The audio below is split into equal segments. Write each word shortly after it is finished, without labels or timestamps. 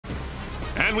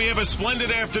And we have a splendid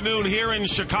afternoon here in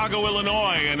Chicago,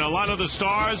 Illinois, and a lot of the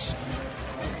stars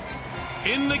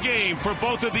in the game for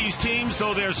both of these teams,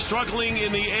 though they're struggling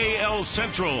in the AL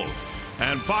Central.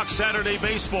 And Fox Saturday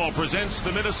Baseball presents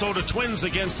the Minnesota Twins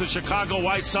against the Chicago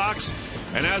White Sox.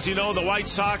 And as you know, the White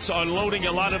Sox are unloading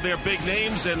a lot of their big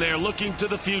names, and they're looking to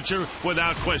the future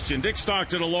without question. Dick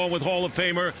Stockton, along with Hall of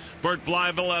Famer Bert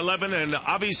Blyville, 11, and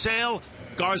Avisail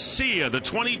Garcia, the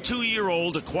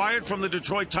 22-year-old acquired from the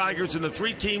Detroit Tigers in the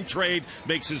three-team trade,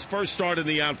 makes his first start in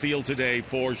the outfield today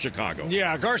for Chicago.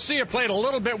 Yeah, Garcia played a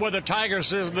little bit with the Tigers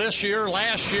this year,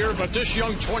 last year, but this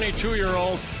young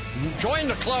 22-year-old joined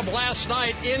the club last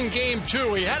night in Game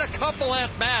 2. He had a couple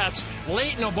at-bats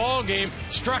late in the ball game,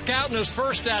 struck out in his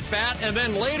first at-bat, and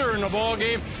then later in the ball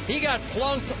game, he got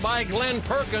plunked by Glenn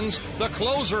Perkins, the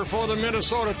closer for the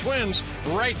Minnesota Twins,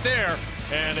 right there.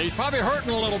 And he's probably hurting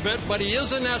a little bit, but he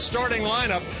is in that starting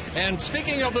lineup. And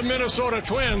speaking of the Minnesota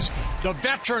Twins, the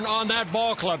veteran on that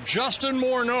ball club, Justin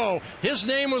Morneau, his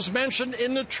name was mentioned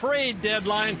in the trade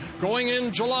deadline going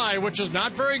in July, which is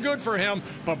not very good for him.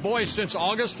 But, boy, since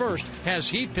August 1st, has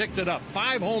he picked it up.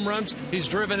 5 home runs. He's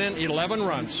driven in 11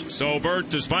 runs. So, Bert,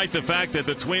 despite the fact that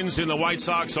the Twins and the White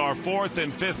Sox are 4th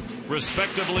and 5th,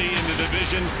 respectively, in the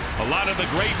division, a lot of the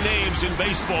great names in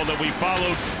baseball that we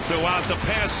followed throughout the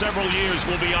past several years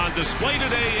will be on display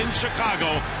today in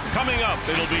Chicago. Coming up,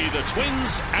 it'll be the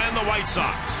Twins and the White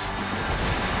Sox.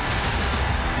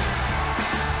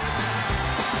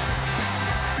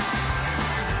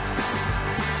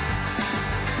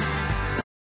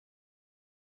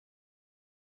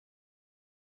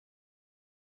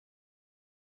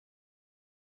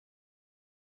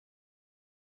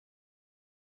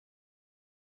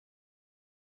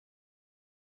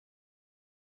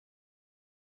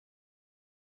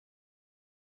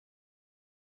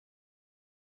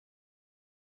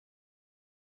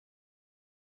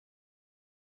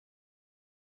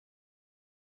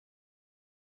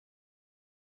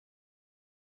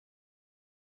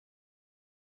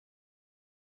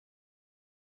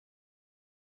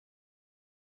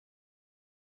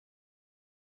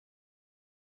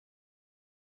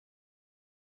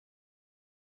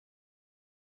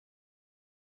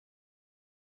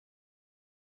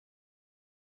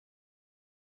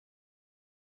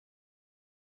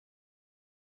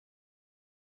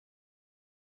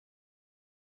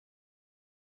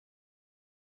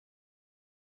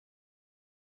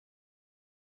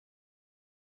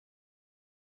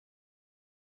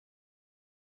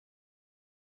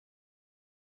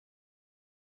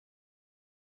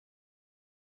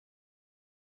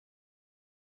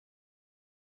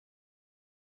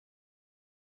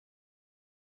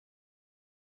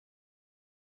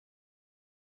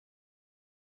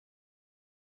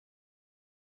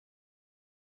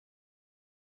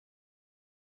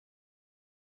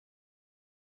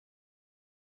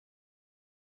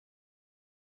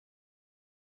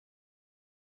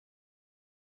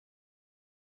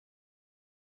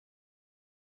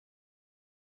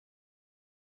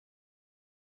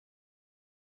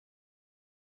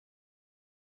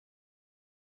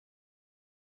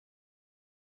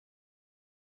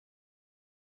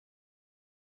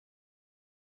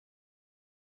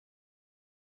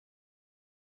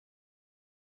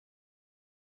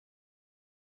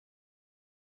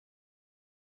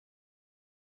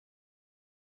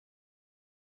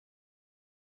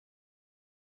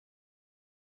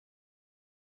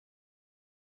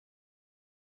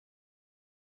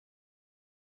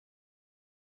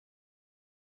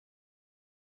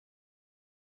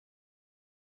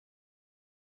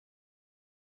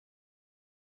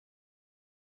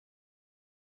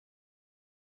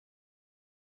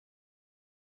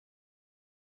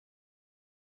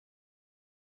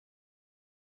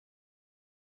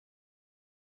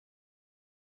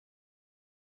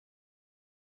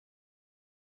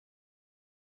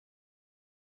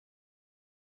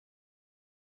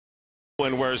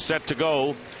 And we're set to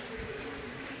go.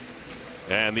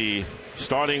 And the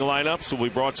starting lineups will be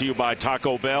brought to you by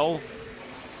Taco Bell.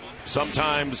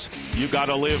 Sometimes you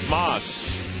gotta live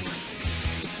Moss.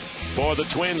 For the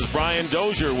Twins, Brian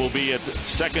Dozier will be at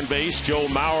second base. Joe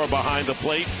Mauer behind the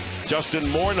plate. Justin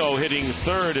Morneau hitting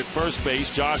third at first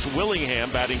base. Josh Willingham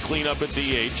batting cleanup at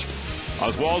DH.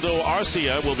 Oswaldo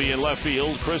Arcia will be in left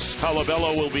field. Chris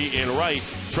Colabello will be in right.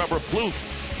 Trevor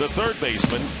Plouffe, the third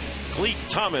baseman. Cleet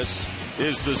Thomas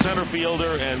is the center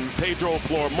fielder, and Pedro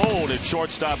Flormon at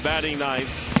shortstop batting ninth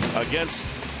against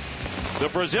the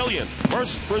Brazilian.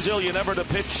 First Brazilian ever to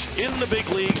pitch in the big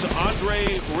leagues, Andre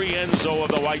Rienzo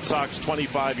of the White Sox,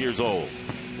 25 years old.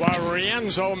 Well,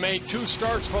 Rienzo made 2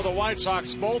 starts for the White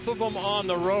Sox, both of them on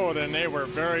the road, and they were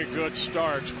very good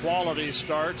starts, quality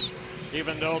starts.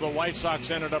 even though the White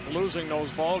Sox ended up losing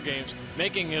those ball games,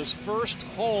 making his first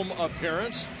home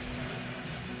appearance.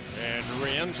 And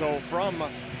Rienzo from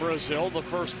Brazil, the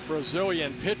first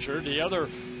Brazilian pitcher. The other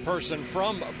person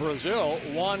from Brazil,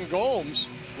 Juan Gomes,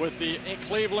 with the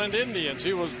Cleveland Indians.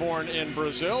 He was born in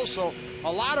Brazil, so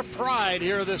a lot of pride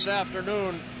here this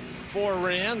afternoon for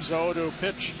Rienzo to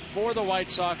pitch for the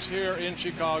White Sox here in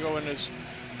Chicago in his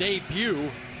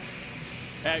debut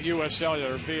at U.S.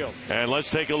 Cellular Field. And let's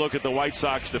take a look at the White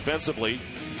Sox defensively.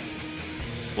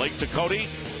 Blake Tecote,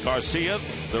 Garcia,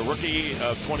 the rookie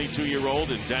of 22-year-old,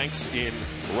 and Danks in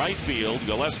right field.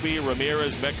 Gillespie,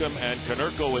 Ramirez, Beckham, and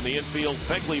Konerko in the infield.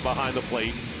 Fegley behind the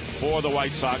plate for the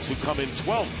White Sox, who come in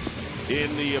 12th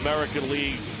in the American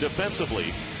League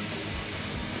defensively.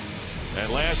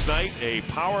 And last night, a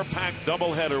power-packed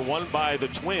doubleheader won by the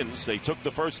Twins. They took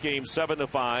the first game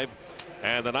 7-5,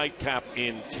 and the nightcap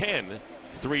in 10,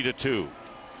 3-2.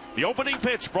 The opening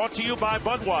pitch brought to you by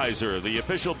Budweiser, the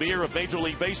official beer of Major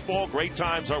League Baseball. Great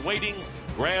times are waiting.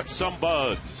 Grab some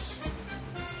Buds.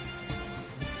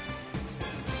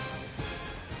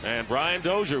 And Brian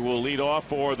Dozier will lead off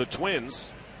for the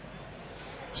Twins.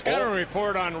 Scouting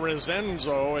report on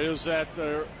Rienzo is that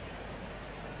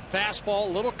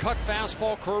fastball, little cut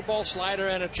fastball, curveball, slider,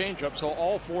 and a changeup. So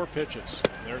all 4 pitches.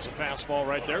 There's a fastball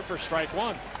right there for strike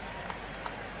 1.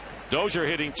 Dozier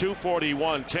hitting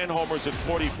 .241, 10 homers and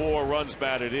 44 runs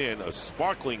batted in. A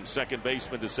sparkling second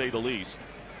baseman, to say the least.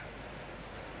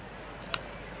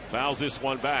 Fouls this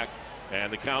one back,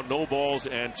 and the count 0 balls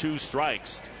and 2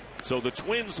 strikes. So the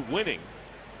Twins winning,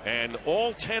 and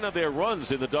all 10 of their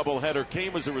runs in the doubleheader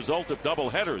came as a result of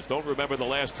doubleheaders. Don't remember the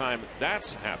last time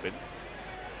that's happened.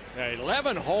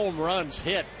 11 home runs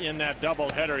hit in that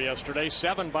doubleheader yesterday.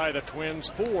 7 by the Twins,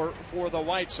 4 for the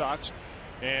White Sox.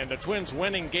 And the Twins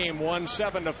winning game 1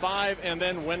 7-5, and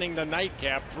then winning the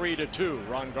nightcap 3-2.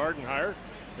 Ron Gardenhire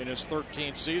in his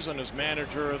 13th season as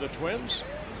manager of the Twins.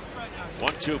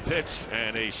 1-2 pitch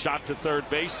and a shot to third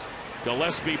base.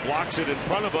 Gillespie blocks it in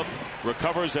front of him,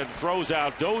 recovers and throws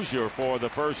out Dozier for the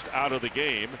first out of the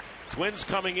game. Twins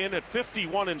coming in at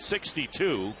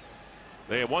 51-62.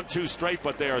 They have won 2 straight,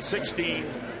 but they are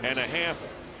 16.5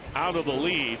 out of the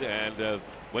lead. And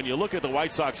when you look at the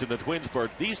White Sox and the Twins,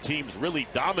 Bert, these teams really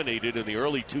dominated in the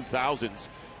early 2000s,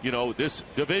 this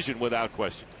division without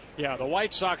question. Yeah, the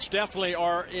White Sox definitely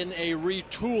are in a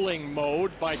retooling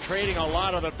mode by trading a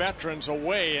lot of the veterans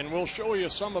away, and we'll show you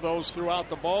some of those throughout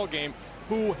the ball game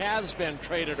who has been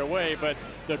traded away. But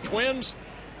the Twins,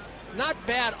 not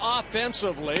bad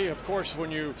offensively. Of course, when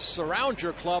you surround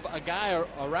your club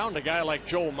around a guy like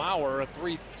Joe Mauer, a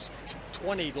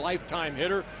 .320 lifetime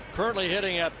hitter, currently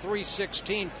hitting at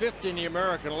 .316, 5th in the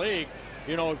American League,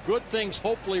 good things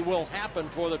hopefully will happen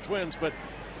for the Twins, but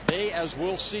they, as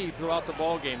we'll see throughout the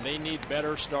ball game, they need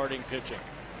better starting pitching.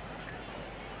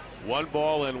 1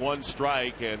 ball and 1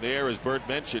 strike, and there, as Bert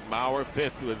mentioned, Mauer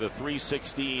 5th with a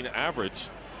 .316 average.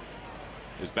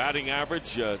 His batting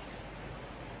average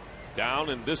down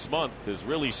in this month has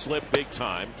really slipped big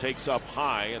time. Takes up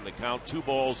high in the count, 2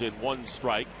 balls and 1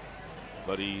 strike.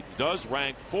 But he does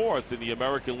rank 4th in the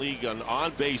American League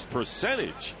on base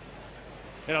percentage.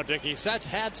 Dick, he's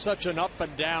had such an up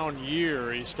and down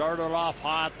year. He started off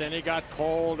hot, then he got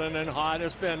cold, and then hot.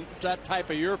 It's been that type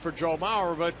of year for Joe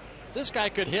Mauer, but this guy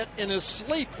could hit in his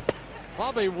sleep.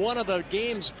 Probably one of the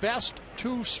game's best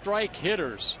 2-strike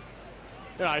hitters.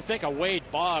 I think of Wade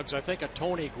Boggs, I think of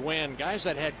Tony Gwynn, guys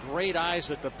that had great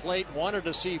eyes at the plate, wanted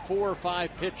to see 4 or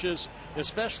 5 pitches,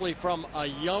 especially from a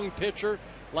young pitcher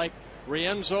like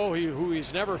Rienzo, who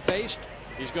he's never faced.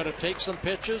 He's going to take some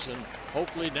pitches, and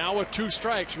hopefully now with 2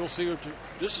 strikes, we'll see.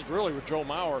 This is really where Joe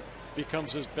Mauer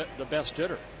becomes the best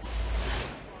hitter.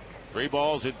 3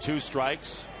 balls and 2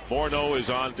 strikes. Morneau is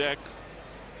on deck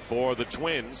for the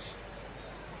Twins,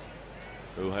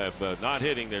 who have not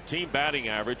hitting their team batting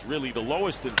average, really the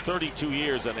lowest in 32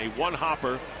 years, and a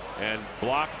 1-hopper and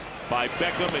blocked by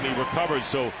Beckham, and he recovers.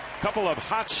 So a couple of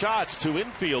hot shots to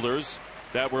infielders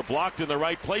that were blocked in the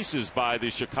right places by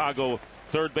the Chicago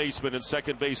third baseman and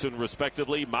second baseman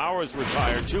respectively. Mauer is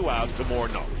retired, 2 out to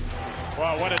Morneau.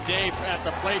 Well, what a day at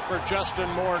the plate for Justin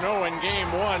Morneau in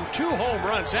game 1. 2 home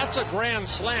runs. That's a grand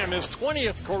slam. His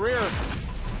 20th career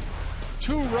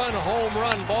 2-run home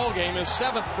run ball game. His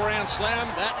 7th grand slam.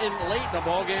 That in late in the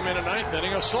ball game in the 9th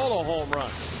inning, a solo home run.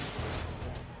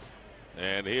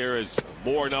 And here is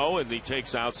Morneau, and he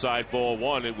takes outside ball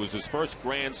 1. It was his first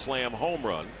grand slam home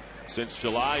run since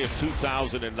July of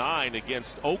 2009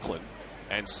 against Oakland,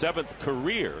 and 7th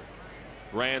career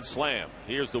grand slam.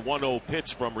 Here's the 1-0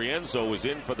 pitch from Rienzo, is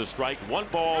in for the strike. 1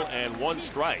 ball and 1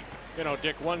 strike. You know,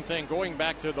 Dick, one thing, going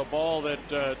back to the ball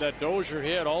that Dozier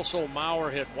hit, also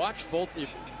Mauer hit, watch both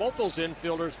those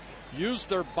infielders use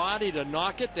their body to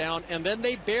knock it down, and then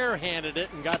they barehanded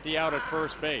it and got the out at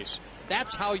first base.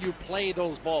 That's how you play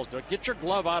those balls. Get your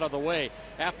glove out of the way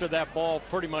after that ball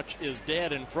pretty much is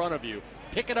dead in front of you.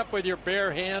 Pick it up with your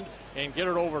bare hand and get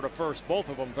it over to first. Both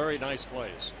of them very nice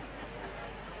plays.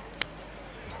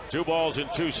 2 balls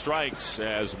and 2 strikes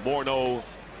as Morneau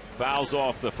fouls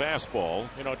off the fastball.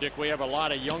 You know, Dick, we have a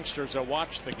lot of youngsters that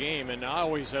watch the game, and I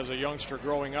always, as a youngster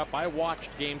growing up, I watched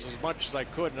games as much as I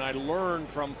could, and I learned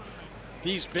from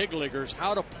these big leaguers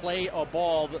how to play a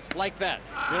ball like that.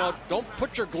 You know, don't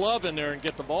put your glove in there and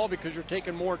get the ball because you're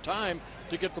taking more time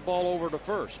to get the ball over to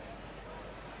first.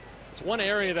 It's one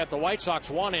area that the White Sox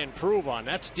want to improve on.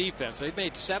 That's defense. They've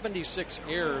made 76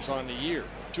 errors on the year.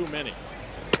 Too many.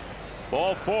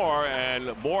 Ball 4, and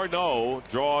Morneau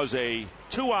draws a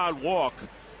 2-out walk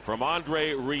from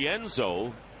Andre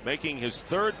Rienzo, making his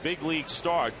 3rd big league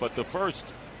start, but the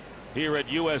first here at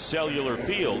U.S. Cellular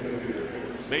Field.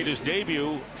 Made his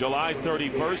debut July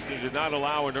 31st and did not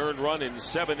allow an earned run in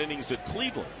 7 innings at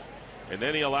Cleveland. And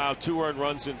then he allowed 2 earned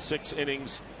runs in 6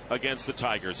 innings against the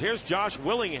Tigers. Here's Josh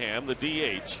Willingham, the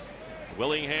DH.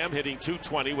 Willingham hitting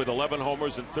 .220 with 11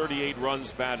 homers and 38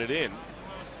 runs batted in.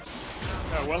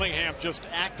 Willingham just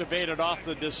activated off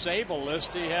the disabled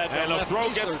list. He had and a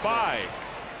throw gets by.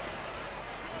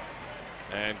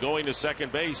 And going to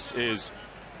second base is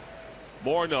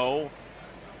Morneau.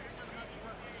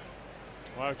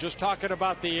 Well, I was just talking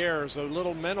about the errors, a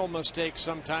little mental mistake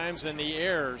sometimes, and the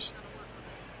errors.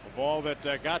 The ball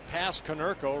that got past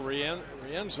Konerko,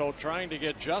 Rienzo trying to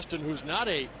get Justin, who's not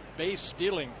a base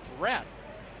stealing threat.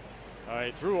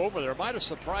 He threw over there. Might have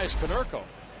surprised Konerko.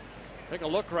 Take a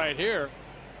look right here.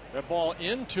 That ball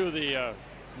into the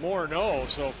Morneau,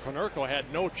 so Konerko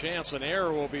had no chance. An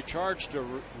error will be charged to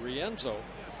Rienzo.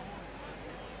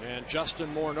 And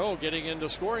Justin Morneau getting into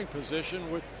scoring position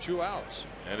with 2 outs.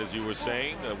 And as you were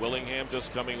saying, Willingham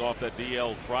just coming off that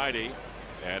DL Friday,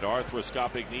 had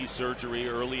arthroscopic knee surgery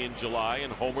early in July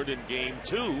and homered in game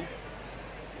 2.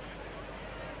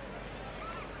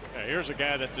 Here's a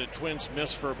guy that the Twins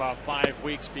missed for about 5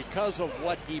 weeks because of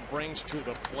what he brings to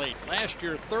the plate. Last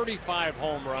year, 35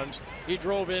 home runs. He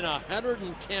drove in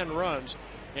 110 runs.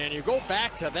 And you go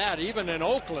back to that, even in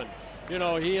Oakland, you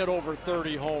know, he had over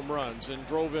 30 home runs and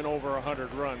drove in over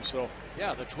 100 runs. So,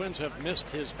 yeah, the Twins have missed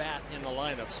his bat in the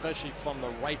lineup, especially from the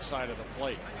right side of the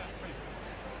plate.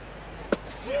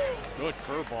 Good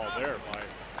curveball there by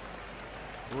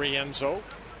Rienzo.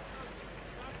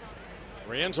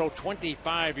 Rienzo,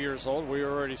 25 years old, we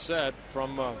already said,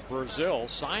 from Brazil,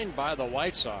 signed by the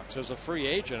White Sox as a free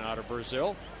agent out of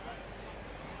Brazil.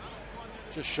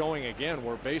 Just showing again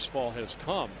where baseball has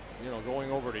come, you know,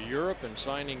 going over to Europe and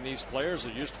signing these players.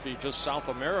 It used to be just South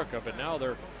America, but now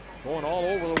they're going all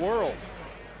over the world.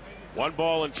 1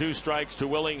 ball and 2 strikes to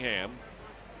Willingham.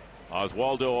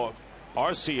 Oswaldo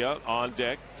Arcia on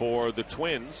deck for the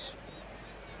Twins.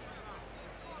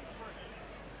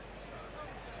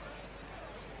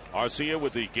 Arcia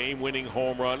with the game-winning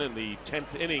home run in the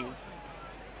 10th inning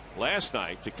last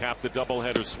night to cap the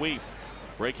doubleheader sweep.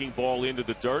 Breaking ball into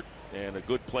the dirt, and a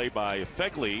good play by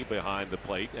Fegley behind the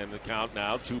plate, and the count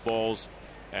now 2 balls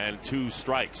and 2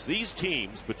 strikes. These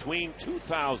teams between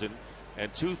 2000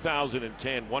 and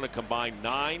 2010 won a combined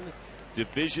 9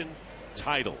 division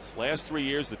titles. Last 3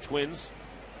 years, the Twins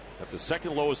have the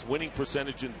 2nd lowest winning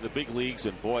percentage in the big leagues,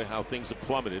 and boy, how things have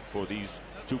plummeted for these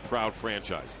 2 proud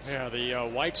franchises. Yeah, the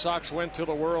White Sox went to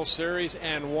the World Series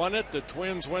and won it. The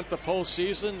Twins went to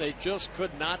postseason. They just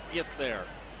could not get there.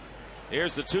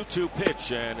 Here's the 2-2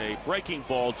 pitch, and a breaking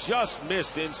ball just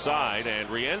missed inside, and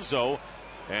Rienzo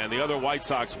and the other White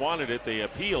Sox wanted it. They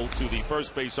appealed to the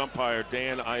first base umpire,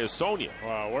 Dan Iasonia.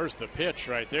 Wow, where's the pitch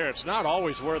right there? It's not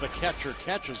always where the catcher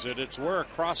catches it. It's where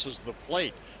it crosses the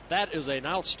plate. That is an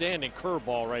outstanding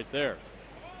curveball right there.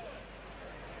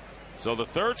 So the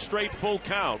 3rd straight full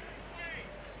count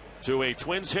to a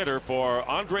Twins hitter for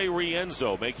Andre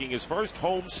Rienzo, making his first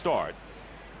home start.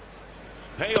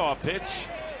 Payoff pitch,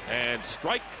 and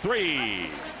strike 3.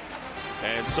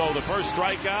 And so the first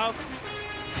strikeout.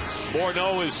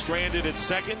 Morneau is stranded at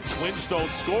second. Twins don't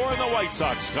score, and the White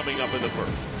Sox coming up in the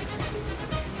first.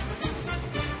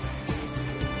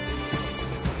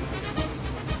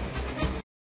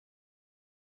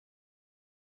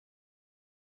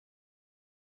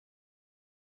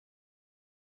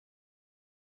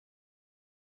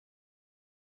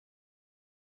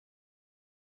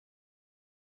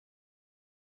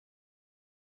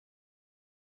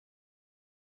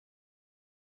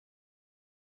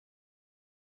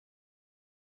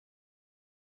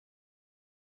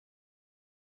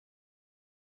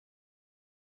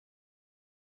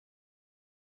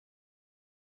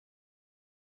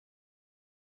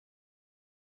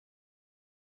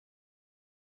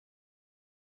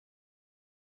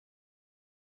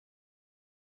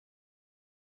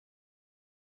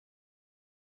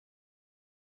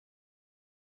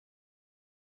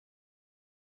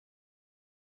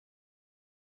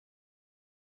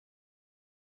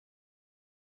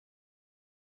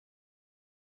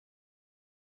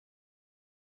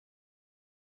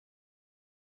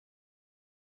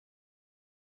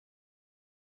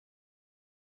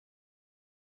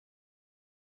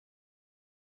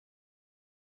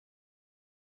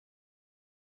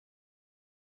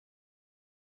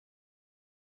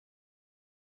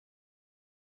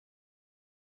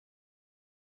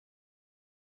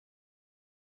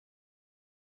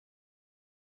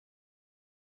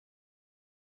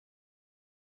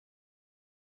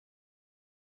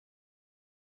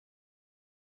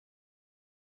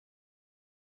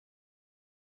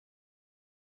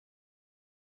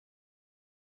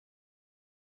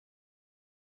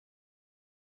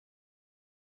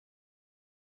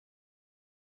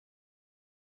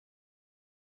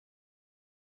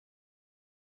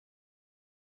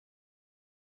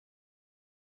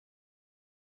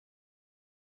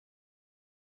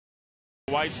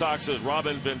 White Sox's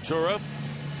Robin Ventura,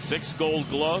 6 Gold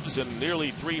Gloves and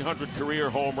nearly 300 career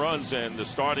home runs. And the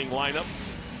starting lineup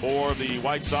for the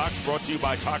White Sox, brought to you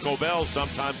by Taco Bell.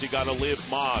 Sometimes you got to live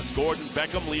Moss. Gordon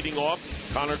Beckham leading off.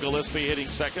 Connor Gillespie hitting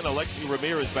second. Alexi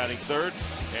Ramirez batting third.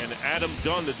 And Adam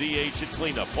Dunn, the DH, at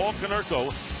cleanup. Paul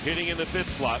Konerko hitting in the 5th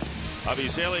slot.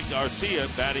 Avisaíl Garcia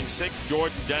batting 6th.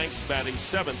 Jordan Danks batting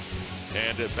 7th.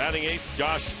 And at batting 8th,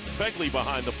 Josh Phegley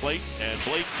behind the plate. And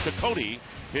Blake Cicotte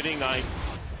hitting 9th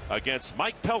against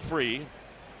Mike Pelfrey.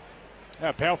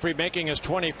 Pelfrey making his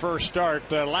 21st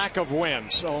start. Lack of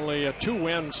wins. Only 2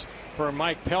 wins for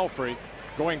Mike Pelfrey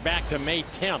going back to May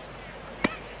 10th.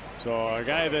 So a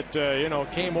guy that,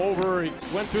 came over, he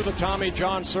went through the Tommy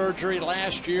John surgery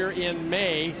last year in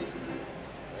May.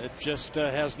 It just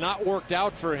has not worked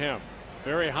out for him.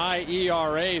 Very high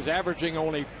ERAs, averaging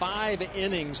only 5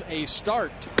 innings a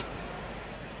start.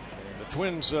 And the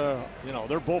Twins, their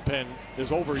bullpen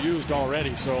is overused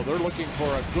already, so they're looking for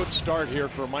a good start here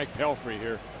for Mike Pelfrey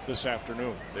here this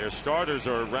afternoon. Their starters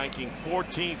are ranking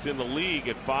 14th in the league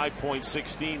at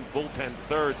 5.16 bullpen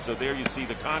third, so there you see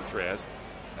the contrast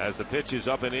as the pitch is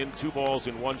up and in. 2 balls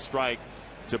and 1 strike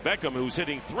to Beckham, who's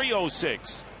hitting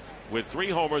 .306 with 3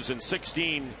 homers and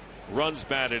 16 runs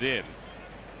batted in.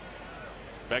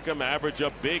 Beckham average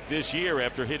up big this year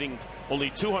after hitting only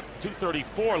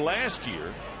 234 last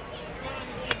year.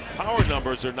 Power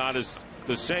numbers are not as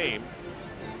the same,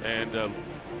 and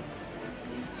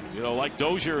like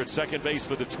Dozier at second base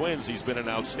for the Twins, he's been an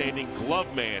outstanding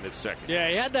glove man at second. Yeah,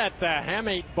 he had that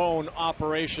hamate bone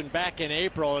operation back in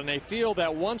April, and they feel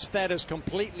that once that is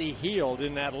completely healed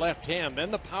in that left hand,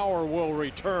 then the power will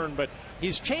return. But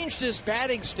he's changed his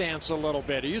batting stance a little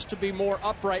bit. He used to be more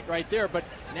upright right there, but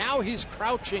now he's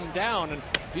crouching down, and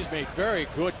he's made very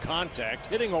good contact,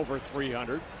 hitting over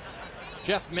 300.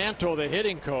 Jeff Manto, the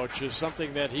hitting coach, is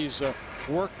something that he's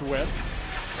worked with.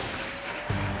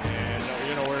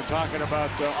 We're talking about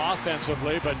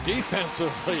offensively, but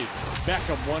defensively,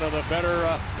 Beckham, one of the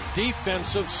better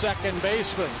defensive second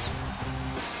basemen.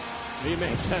 He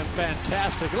makes that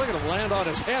fantastic. Look at him land on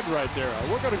his head right there.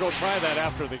 We're going to go try that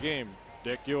after the game,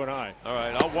 Dick, you and I. All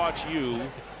right, I'll watch you,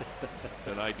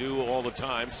 and I do all the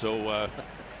time, so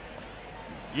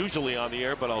usually on the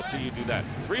air, but I'll see you do that.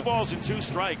 3 balls and 2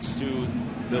 strikes to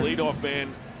the leadoff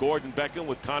man, Gordon Beckham,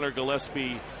 with Connor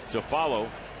Gillespie to follow.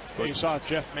 You saw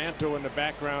Jeff Manto in the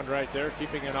background right there,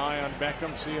 keeping an eye on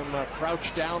Beckham. See him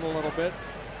crouch down a little bit.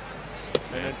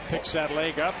 And then picks that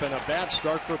leg up, and a bad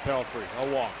start for Pelfrey.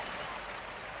 A walk.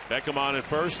 Beckham on at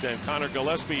first, and Connor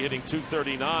Gillespie hitting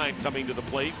 .239, coming to the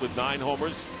plate with 9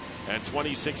 homers and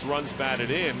 26 runs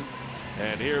batted in.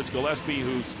 And here's Gillespie,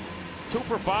 who's 2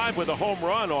 for 5 with a home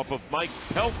run off of Mike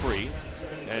Pelfrey.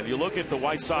 And you look at the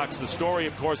White Sox, the story,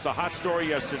 of course, the hot story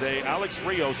yesterday, Alex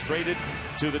Rios traded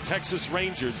to the Texas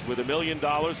Rangers with $1 million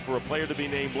for a player to be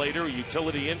named later, a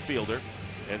utility infielder.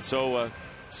 And so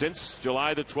since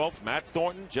July the 12th, Matt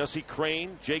Thornton, Jesse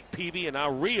Crane, Jake Peavy, and now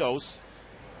Rios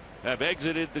have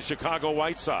exited the Chicago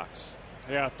White Sox.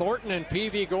 Yeah, Thornton and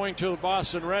Peavy going to the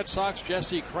Boston Red Sox,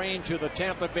 Jesse Crane to the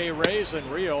Tampa Bay Rays, and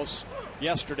Rios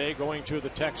yesterday going to the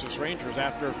Texas Rangers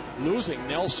after losing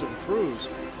Nelson Cruz.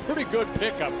 Pretty good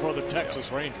pickup for the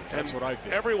Texas Rangers. That's what I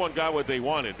feel. Everyone got what they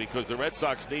wanted because the Red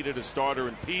Sox needed a starter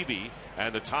in Peavy,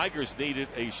 and the Tigers needed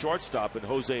a shortstop in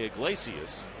Jose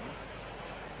Iglesias.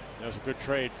 That's a good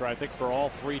trade for, I think, for all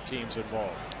 3 teams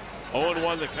involved.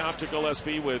 0-1 the count to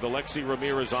Gillespie with Alexi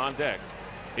Ramirez on deck.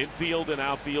 Infield and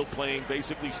outfield playing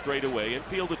basically straight away.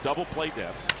 Infield a double play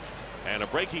depth, and a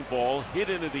breaking ball hit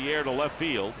into the air to left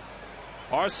field.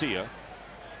 Arcia,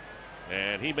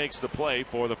 and he makes the play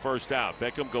for the first out.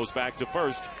 Beckham goes back to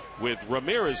first with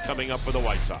Ramirez coming up for the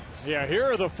White Sox. Yeah,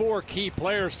 here are the 4 key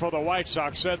players for the White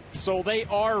Sox. So they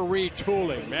are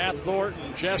retooling. Matt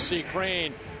Thornton, Jesse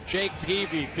Crane, Jake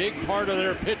Peavy, big part of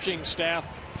their pitching staff.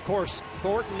 Of course,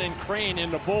 Thornton and Crane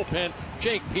in the bullpen.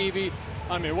 Jake Peavy,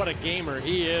 I mean, what a gamer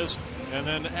he is. And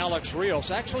then Alex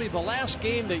Rios. Actually, the last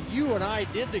game that you and I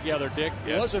did together, Dick,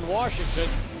 was in Washington.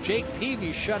 Jake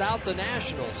Peavy shut out the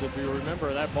Nationals, if you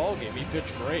remember that ball game. He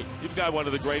pitched great. You've got one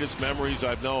of the greatest memories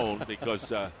I've known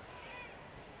because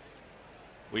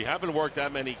we haven't worked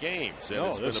that many games. And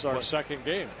no, this is our second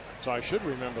game, so I should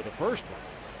remember the first one.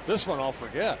 This one I'll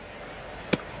forget.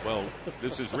 Well,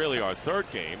 this is really our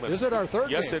 3rd game. Is it our 3rd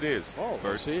game? Yes, it is. Oh,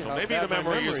 we'll see. So maybe the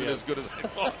memory isn't as good as I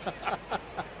thought.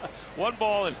 1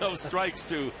 ball and no strikes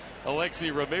to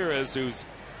Alexi Ramirez, who's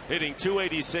hitting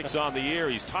 .286 on the year.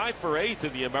 He's tied for 8th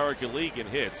in the American League in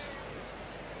hits.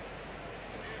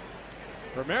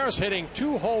 Ramirez hitting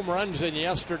 2 home runs in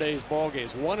yesterday's ball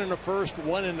games, 1 in the first,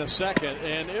 1 in the second,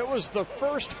 and it was the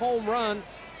first home run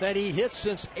that he hit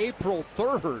since April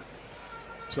 3rd.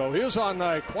 So he was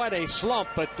on quite a slump,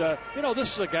 but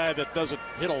this is a guy that doesn't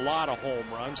hit a lot of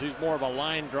home runs. He's more of a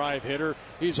line drive hitter.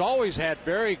 He's always had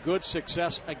very good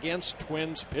success against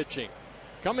Twins pitching.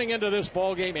 Coming into this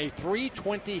ball game, a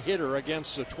 .320 hitter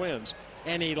against the Twins,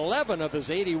 and 11 of his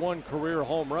 81 career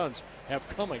home runs have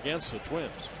come against the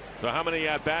Twins. So how many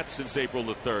at-bats since April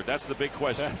the 3rd? That's the big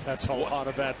question. That's a lot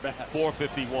of at-bats.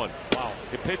 451. Wow.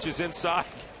 It pitches inside.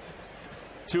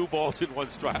 2 balls and 1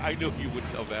 strike. I knew you would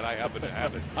know that. I happen to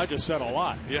have it. I just said a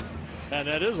lot. Yeah. And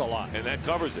that is a lot. And that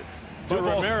covers it. But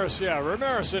Ramirez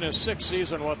in his 6th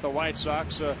season with the White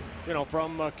Sox,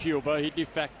 from Cuba. He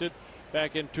defected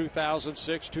back in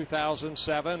 2006,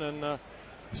 2007, and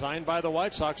signed by the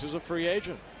White Sox as a free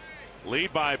agent.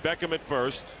 Lead by Beckham at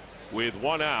first with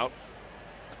 1 out.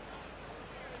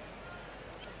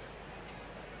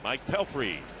 Mike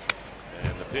Pelfrey.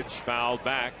 And the pitch fouled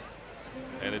back.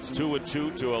 And it's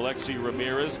 2-2 to Alexi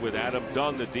Ramirez with Adam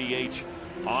Dunn, the DH,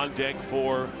 on deck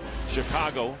for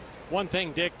Chicago. One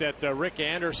thing, Dick, that Rick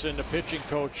Anderson, the pitching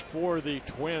coach for the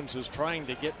Twins, is trying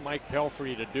to get Mike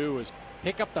Pelfrey to do is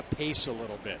pick up the pace a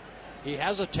little bit. He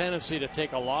has a tendency to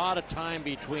take a lot of time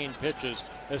between pitches,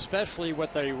 especially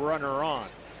with a runner on.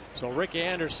 So Rick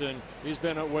Anderson, he's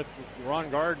been with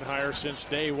Ron Gardenhire since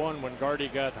day one when Gardy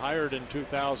got hired in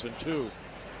 2002.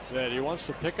 That he wants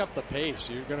to pick up the pace.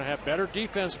 You're going to have better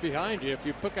defense behind you if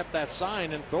you pick up that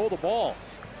sign and throw the ball.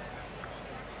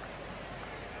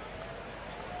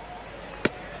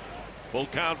 Full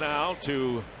count now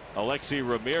to Alexi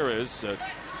Ramirez.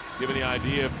 Giving the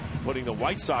idea of putting the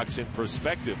White Sox in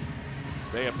perspective.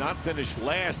 They have not finished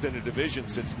last in a division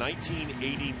since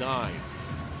 1989,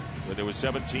 when there were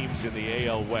 7 teams in the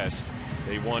AL West.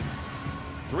 They won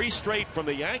 3 straight from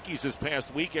the Yankees this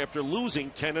past week after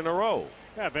losing 10 in a row.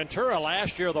 Yeah, Ventura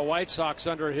last year, the White Sox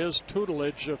under his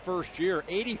tutelage first year,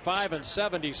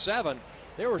 85-77.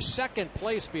 They were 2nd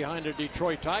place behind the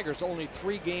Detroit Tigers, only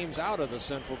 3 games out of the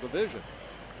Central Division.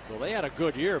 Well, they had a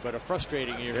good year, but a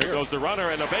frustrating year. There goes the runner,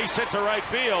 and a base hit to right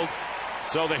field.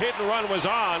 So the hit and run was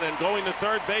on, and going to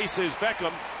third base is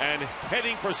Beckham, and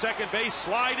heading for second base,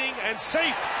 sliding, and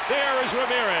safe. There is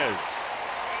Ramirez.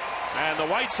 And the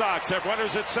White Sox have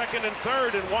runners at second and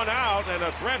third and 1 out, and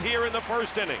a threat here in the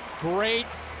first inning. Great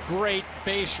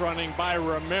base running by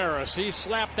Ramirez. He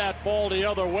slapped that ball the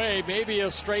other way, maybe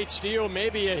a straight steal,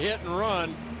 maybe a hit and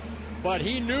run. But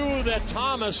he knew that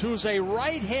Thomas, who's a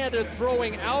right-handed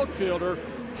throwing outfielder,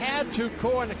 had to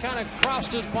go and kind of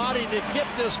crossed his body to get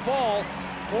this ball,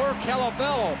 or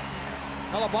Calavello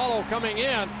coming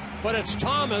in. But it's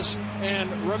Thomas,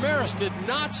 and Ramirez did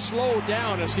not slow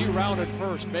down as he rounded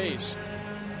first base.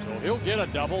 So he'll get a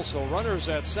double. So runners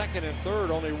at second and third,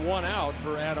 only 1 out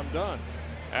for Adam Dunn.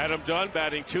 Adam Dunn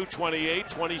batting .228,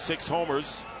 26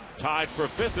 homers, tied for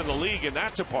 5th in the league in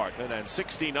that department, and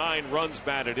 69 runs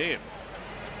batted in.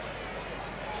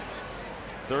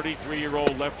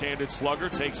 33-year-old left-handed slugger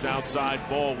takes outside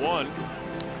ball 1.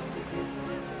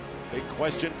 Big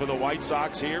question for the White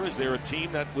Sox here. Is there a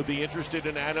team that would be interested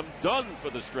in Adam Dunn for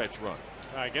the stretch run?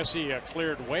 I guess he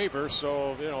cleared waivers,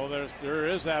 so there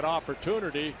is that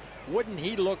opportunity. Wouldn't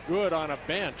he look good on a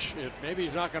bench? Maybe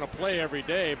he's not going to play every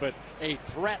day, but a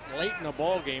threat late in the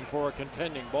ball game for a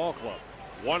contending ball club.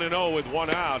 1-0 with 1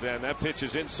 out, and that pitch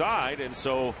is inside, and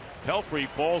so Pelfrey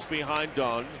falls behind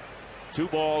Dunn. 2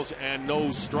 balls and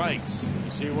no strikes.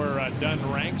 You see where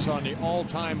Dunn ranks on the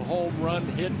all-time home run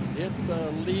hit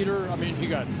leader. I mean, you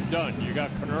got Dunn, you got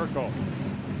Konerko.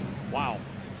 Wow,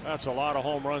 that's a lot of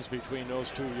home runs between those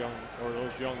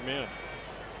those young men.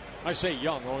 I say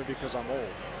young only because I'm old.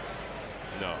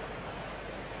 No,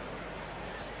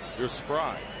 you're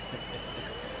spry.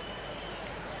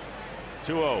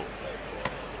 2-0,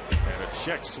 and a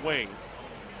check swing.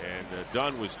 And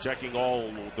Dunn was checking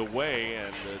all the way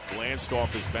and glanced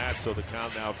off his bat, so the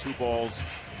count now 2 balls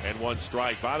and 1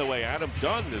 strike. By the way, Adam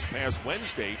Dunn this past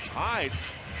Wednesday tied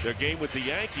their game with the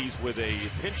Yankees with a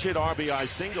pinch hit RBI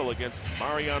single against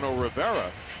Mariano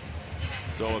Rivera.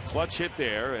 So a clutch hit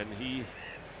there, and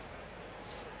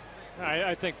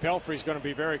I think Pelfrey's going to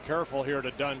be very careful here to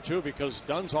Dunn too, because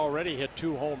Dunn's already hit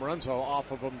 2 home runs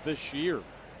off of him this year.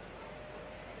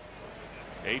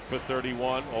 8 for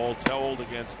 31, all told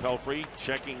against Pelfrey.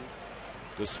 Checking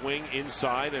the swing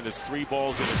inside, and it's 3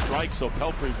 balls and a strike. So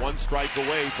Pelfrey 1 strike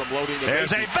away from loading the bases.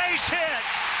 There's a base hit.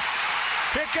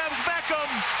 Here comes Beckham.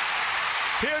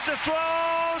 Here's a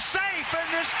throw, safe, and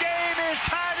this game is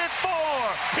tied at 4.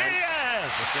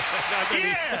 Yes.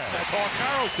 That's Hawk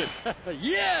Harrelson.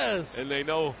 Yes. And they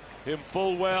know him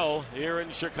full well here in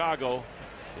Chicago.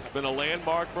 He's been a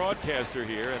landmark broadcaster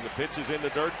here, and the pitch is in the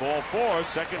dirt. Ball 4,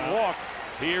 second walk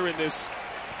here in this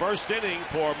first inning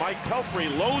for Mike Pelfrey.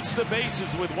 Loads the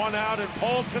bases with 1 out, and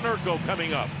Paul Konerko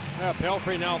coming up. Yeah,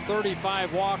 Pelfrey now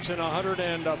 35 walks in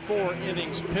 104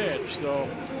 innings pitched. So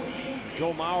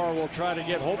Joe Mauer will try to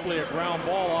get hopefully a ground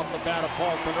ball off the bat of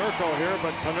Paul Konerko here.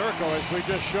 But Konerko, as we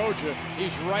just showed you,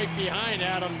 he's right behind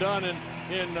Adam Dunn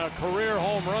in career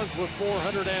home runs with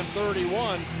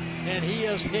 431. And he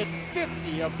has hit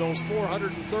 50 of those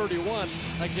 431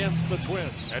 against the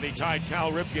Twins. And he tied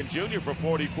Cal Ripken Jr. for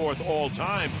 44th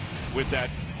all-time with that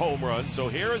home run. So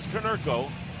here is Konerko,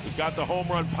 who's got the home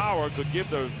run power, could give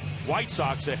the White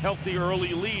Sox a healthy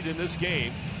early lead in this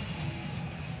game.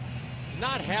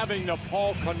 Not having the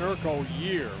Paul Konerko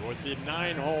year with the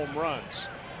 9 home runs.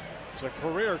 It's a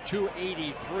career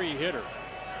 283 hitter.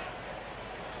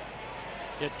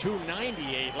 Hit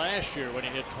 298 last year when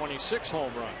he hit 26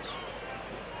 home runs.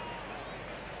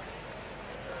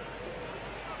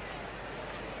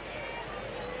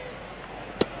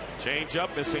 Change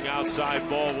up, missing outside,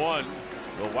 ball 1.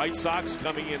 The White Sox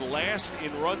coming in last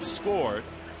in runs scored,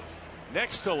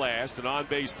 next to last in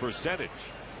on-base percentage,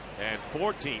 and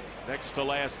 14th next to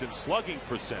last in slugging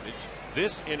percentage.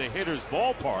 This in a hitter's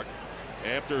ballpark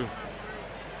after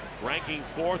ranking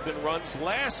 4th in runs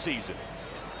last season.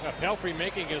 Pelfrey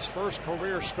making his first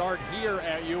career start here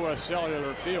at U.S.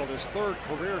 Cellular Field, his 3rd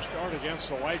career start against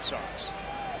the White Sox.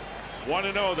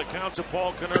 1-0 the count to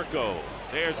Paul Konerko.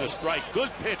 There's a strike.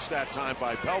 Good pitch that time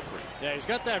by Pelfrey. Yeah, he's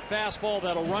got that fastball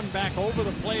that'll run back over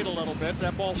the plate a little bit.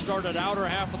 That ball started outer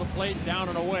half of the plate, down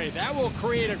and away. That will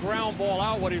create a ground ball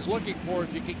out, what he's looking for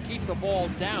if you can keep the ball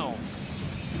down.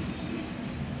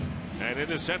 And in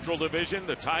the Central Division,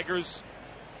 the Tigers,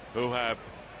 who have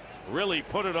really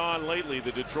put it on lately,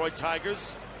 the Detroit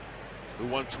Tigers, who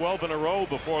won 12 in a row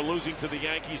before losing to the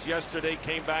Yankees yesterday,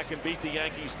 came back and beat the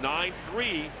Yankees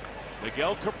 9-3.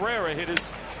 Miguel Cabrera hit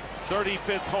his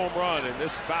 35th home run, and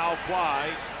this foul fly,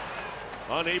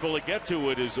 unable to get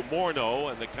to it, is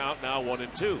Morneau, and the count now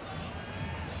 1-2.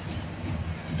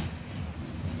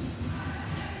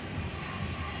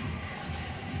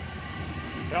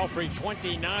 Pelfrey,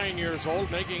 29 years old,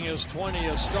 making his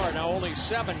 20th start. Now only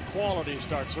 7 quality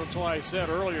starts. So that's why I said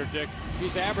earlier, Dick,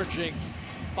 he's averaging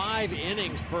 5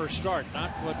 innings per start, not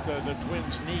what the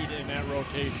Twins need in that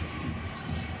rotation.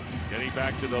 Getting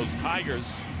back to those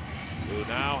Tigers, who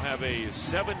now have a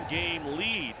 7-game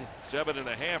lead,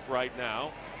 7.5 right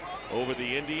now, over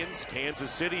the Indians. Kansas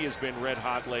City has been red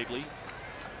hot lately,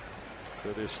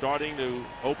 so they're starting to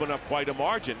open up quite a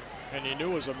margin. And you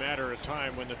knew it was a matter of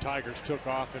time when the Tigers took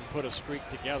off and put a streak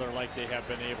together like they have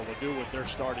been able to do with their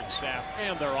starting staff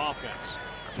and their offense.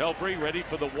 Pelfrey ready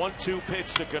for the 1-2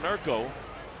 pitch to Konerko,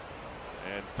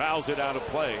 and fouls it out of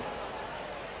play.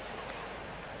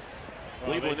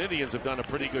 Cleveland Indians have done a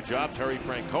pretty good job. Terry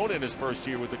Francona in his first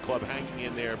year with the club hanging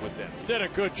in there with them. Did a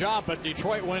good job, but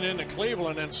Detroit went into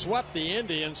Cleveland and swept the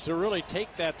Indians to really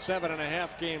take that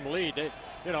 7.5 game lead.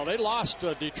 They lost,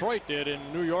 Detroit did,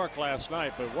 in New York last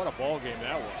night, but what a ball game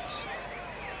that was.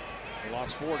 They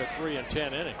lost 4-3 in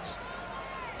 10 innings.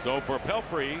 So for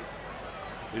Pelfrey,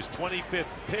 his 25th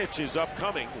pitch is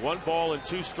upcoming. 1 ball and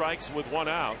 2 strikes with 1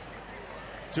 out.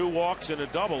 2 walks and a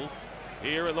double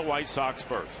here in the White Sox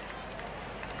first.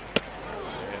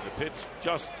 And the pitch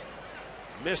just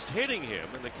missed hitting him,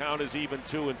 and the count is even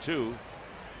 2-2.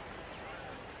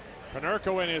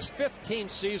 Konerko in his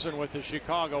 15th season with the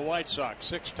Chicago White Sox,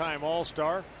 6-time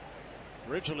All-Star.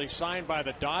 Originally signed by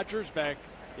the Dodgers back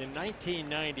in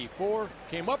 1994.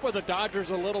 Came up with the Dodgers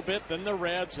a little bit, then the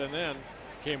Reds, and then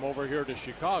came over here to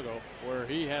Chicago, where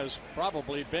he has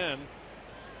probably been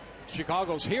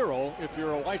Chicago's hero if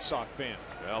you're a White Sox fan.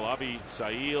 Well,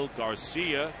 Avisail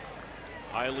Garcia,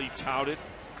 highly touted,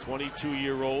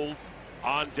 22-year-old,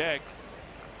 on deck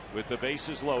with the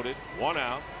bases loaded, 1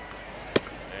 out.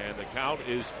 And the count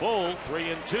is full,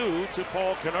 3-2 to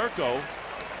Paul Konerko.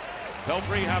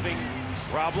 Pelfrey having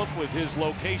problem with his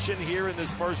location here in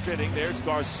this first inning. There's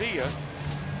Garcia.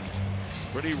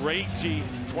 Pretty rangy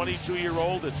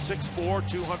 22-year-old at 6'4",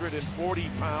 240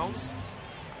 pounds.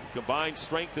 Combined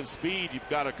strength and speed, you've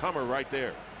got a comer right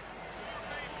there.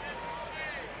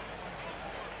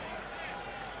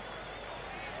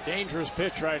 Dangerous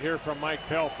pitch right here from Mike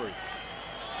Pelfrey.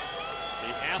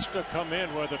 He has to come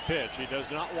in with a pitch. He does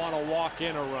not want to walk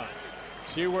in a run.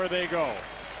 See where they go.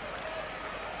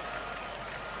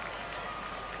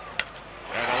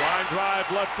 And a line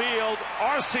drive left field.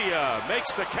 Arcia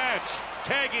makes the catch.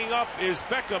 Tagging up is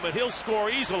Beckham, and he'll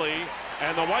score easily.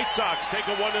 And the White Sox take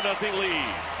a 1-0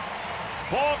 lead.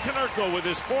 Paul Konerko with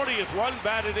his 40th run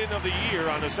batted in of the year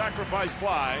on a sacrifice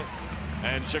fly,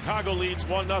 and Chicago leads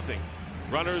 1-0.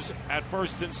 Runners at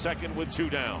first and second with 2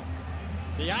 down.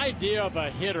 The idea of a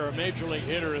hitter, a major league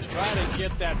hitter, is try to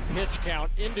get that pitch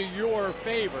count into your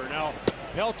favor. Now,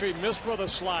 Pelfrey missed with a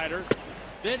slider,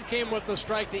 then came with the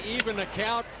strike to even the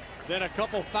count, then a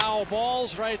couple foul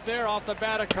balls right there off the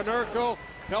bat of Konerko.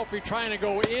 Pelfrey trying to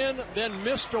go in, then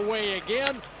missed away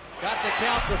again. Got the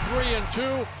count to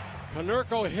 3-2.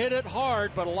 Konerko hit it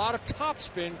hard, but a lot of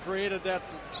topspin created that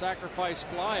sacrifice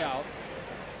fly out.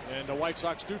 And the White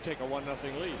Sox do take a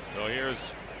 1-0 lead. So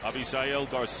here's Avisail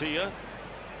Garcia.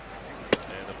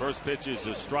 And the first pitch is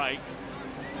a strike.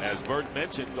 As Bert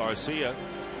mentioned, Garcia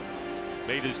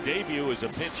made his debut as a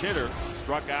pinch hitter,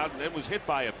 struck out, and then was hit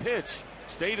by a pitch.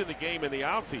 Stayed in the game in the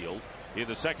outfield in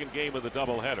the second game of the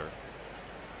doubleheader.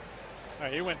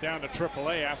 He went down to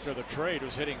AAA after the trade,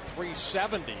 was hitting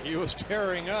 .370. He was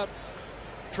tearing up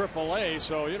AAA,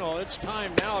 so you know it's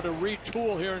time now to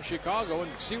retool here in Chicago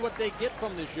and see what they get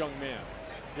from this young man.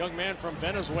 Young man from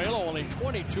Venezuela, only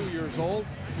 22 years old,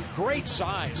 great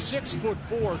size,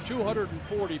 6'4",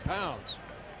 240 pounds,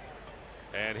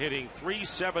 and hitting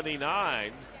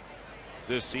 .379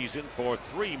 this season for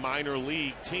 3 minor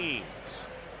league teams.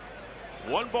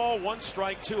 1 ball, 1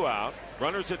 strike, 2 out.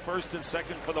 Runners at first and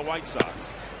second for the White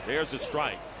Sox. There's a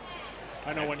strike.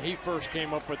 I know when he first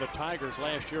came up with the Tigers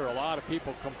last year, a lot of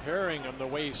people comparing him the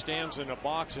way he stands in the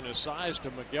box and his size to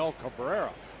Miguel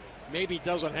Cabrera. Maybe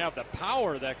doesn't have the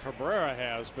power that Cabrera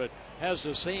has, but has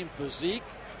the same physique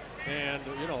and,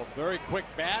 you know, very quick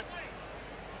bat.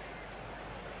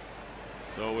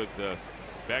 So with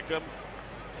Beckham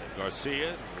and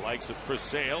Garcia, the likes of Chris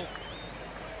Sale,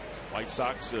 White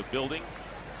Sox building,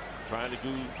 trying to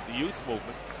do the youth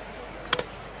movement.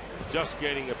 Just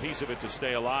getting a piece of it to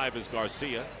stay alive is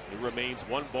Garcia. It remains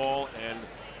 1 ball and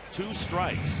 2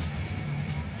 strikes.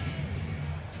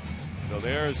 So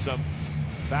there's some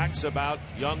facts about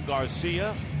young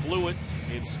Garcia, fluent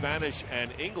in Spanish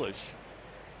and English,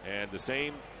 and the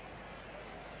same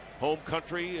home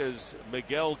country as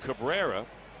Miguel Cabrera.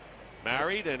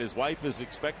 Married, and his wife is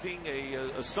expecting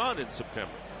a son in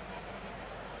September.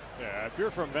 Yeah, if you're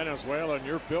from Venezuela and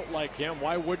you're built like him,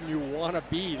 why wouldn't you want to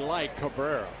be like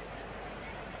Cabrera?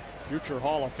 Future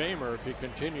Hall of Famer if he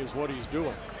continues what he's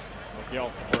doing.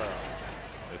 Miguel Cabrera.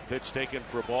 The pitch taken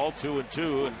for ball,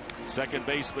 2-2, and second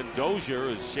baseman Dozier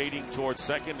is shading towards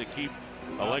second to keep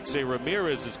Alexei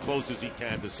Ramirez as close as he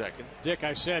can to second. Dick,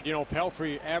 I said, you know,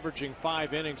 Pelfrey averaging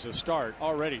 5 innings a start,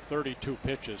 already 32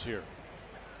 pitches here.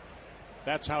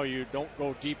 That's how you don't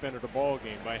go deep into the ball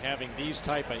game, by having these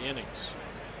type of innings.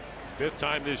 5th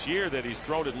time this year that he's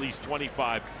thrown at least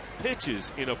 25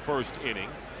 pitches in a first inning,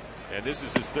 and this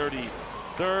is his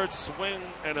 33rd swing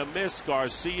and a miss.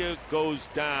 Garcia goes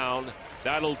down.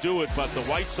 That'll do it, but the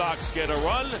White Sox get a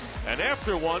run, and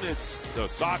after one, it's the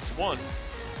Sox 1,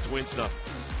 Twins 0.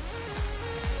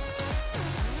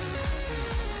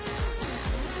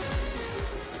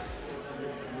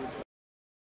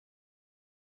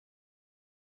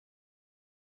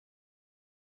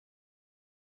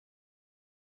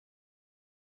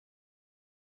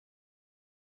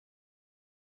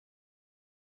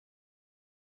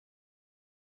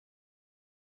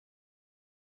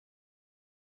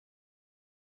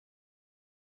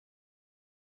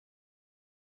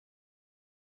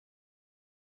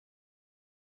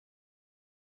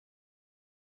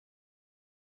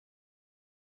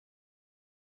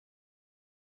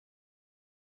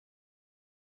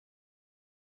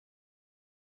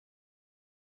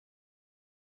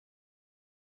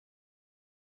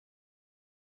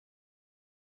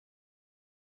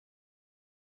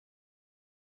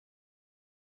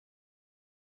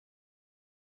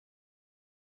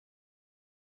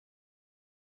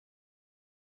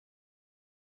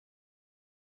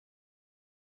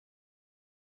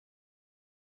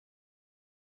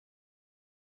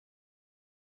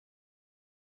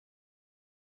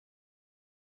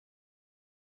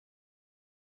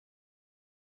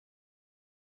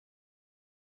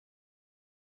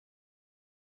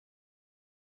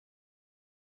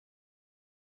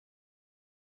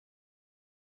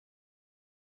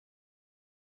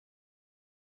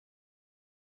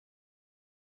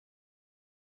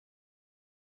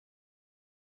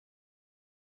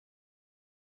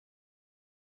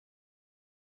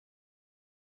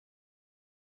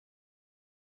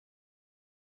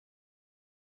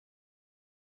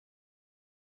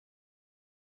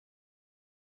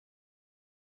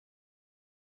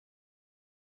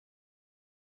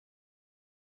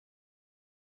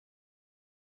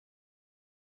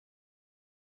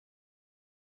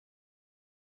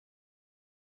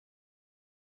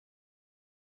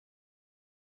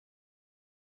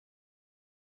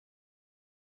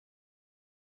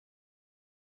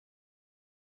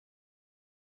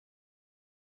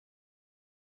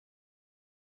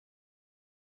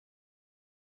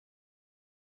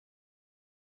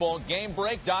 Well, game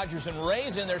break, Dodgers and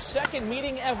Rays in their second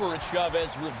meeting ever at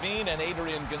Chavez Ravine, and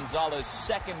Adrian Gonzalez's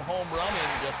second home run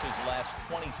in just his last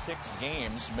 26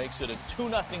 games makes it a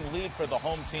 2-0 lead for the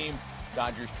home team.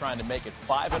 Dodgers trying to make it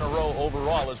 5 in a row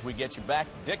overall as we get you back.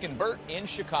 Dick and Bert in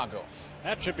Chicago.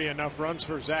 That should be enough runs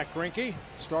for Zach Greinke.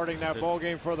 Starting that ball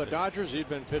game for the Dodgers, he'd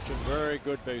been pitching very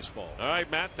good baseball. All right,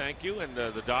 Matt, thank you. And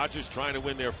the Dodgers trying to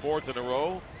win their 4th in a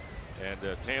row. And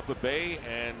Tampa Bay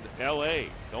and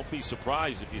L.A. Don't be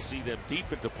surprised if you see them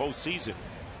deep into postseason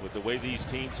with the way these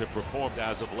teams have performed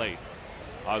as of late.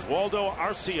 Oswaldo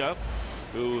Arcia,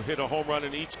 who hit a home run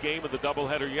in each game of the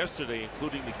doubleheader yesterday,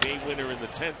 including the game winner in the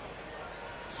 10th,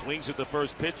 swings at the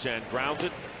first pitch and grounds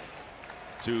it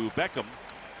to Beckham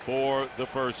for the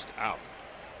first out.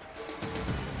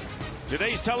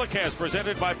 Today's telecast,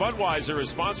 presented by Budweiser, is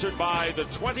sponsored by the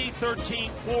 2013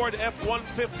 Ford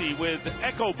F-150 with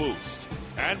EcoBoost,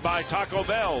 and by Taco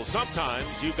Bell.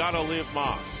 Sometimes you gotta live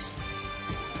Moss.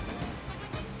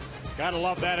 Gotta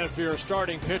love that if you're a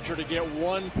starting pitcher to get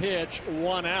one pitch,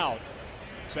 one out.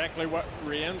 Exactly what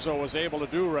Rienzo was able to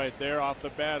do right there off the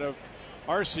bat of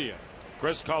Arcia.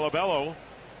 Chris Colabello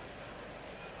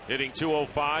hitting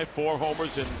 .205, 4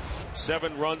 homers and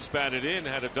 7 runs batted in,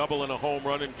 had a double and a home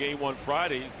run in game 1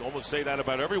 Friday. Almost say that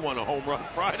about everyone, a home run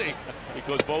Friday,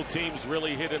 because both teams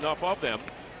really hit enough of them.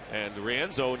 And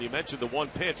Rienzo, and you mentioned the one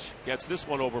pitch, gets this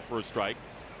one over for a strike.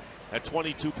 Had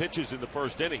 22 pitches in the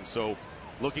first inning, so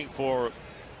looking for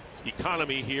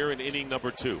economy here in inning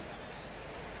number 2.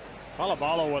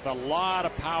 Colabello with a lot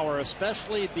of power,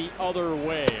 especially the other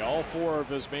way. All 4 of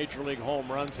his major league home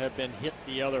runs have been hit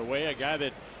the other way. A guy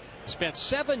that spent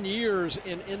 7 years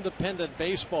in independent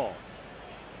baseball.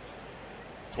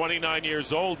 29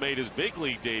 years old, made his big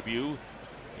league debut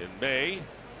in May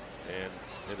and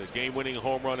hit a game-winning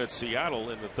home run at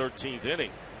Seattle in the 13th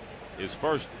inning. His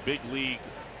first big league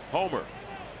homer.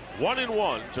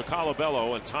 1-1 to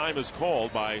Colabello, and time is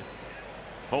called by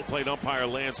home plate umpire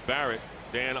Lance Barrett.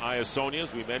 Dan Iasonia,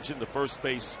 as we mentioned, the first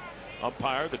base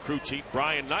umpire, the crew chief.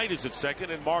 Brian Knight is at second,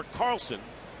 and Mark Carlson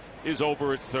is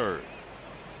over at third.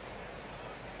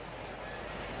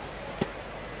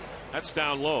 That's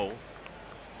down low.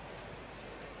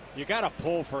 You got to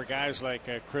pull for guys like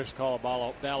Chris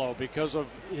Colabello because of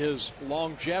his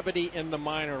longevity in the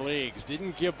minor leagues.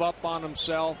 Didn't give up on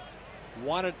himself.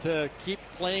 Wanted to keep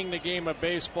playing the game of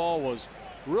baseball. Was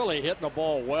really hitting the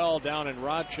ball well down in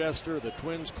Rochester. The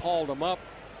Twins called him up,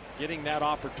 getting that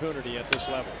opportunity at this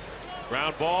level.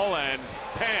 Ground ball and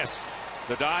past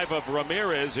the dive of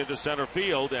Ramirez into center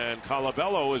field, and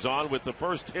Colabello is on with the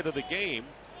first hit of the game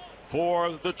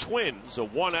for the Twins, a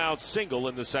 1-out single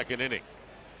in the second inning.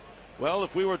 Well,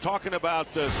 if we were talking about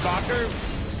soccer,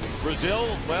 Brazil,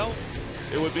 well,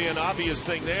 it would be an obvious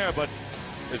thing there, but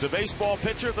as a baseball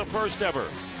pitcher, the first ever.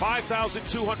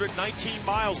 5,219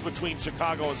 miles between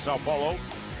Chicago and Sao Paulo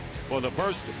for the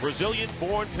first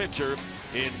Brazilian-born pitcher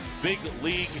in big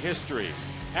league history.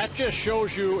 That just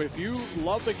shows you, if you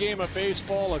love the game of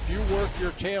baseball, if you work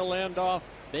your tail end off,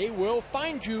 they will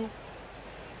find you.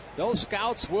 Those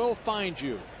scouts will find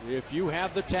you if you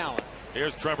have the talent.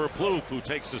 Here's Trevor Plouffe, who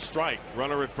takes a strike.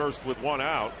 Runner at first with 1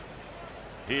 out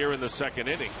here in the second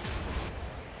inning.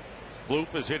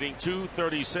 Plouffe is hitting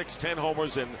 .236, 10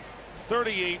 homers and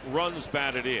 38 runs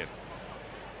batted in.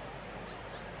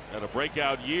 Had a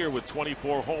breakout year with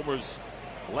 24 homers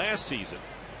last season.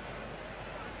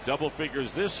 Double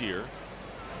figures this year.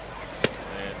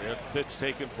 And that pitch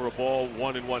taken for a ball,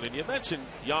 1-1. And you mentioned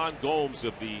Yan Gomes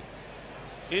of the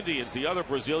Indians, the other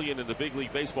Brazilian in the big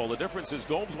league baseball. The difference is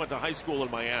Gomes went to high school in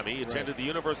Miami, attended the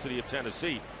University of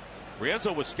Tennessee.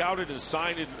 Rienzo was scouted and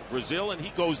signed in Brazil, and he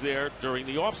goes there during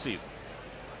the offseason.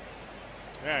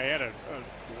 Yeah, he had a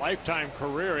lifetime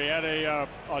career. He had a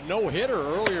no-hitter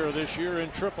earlier this year in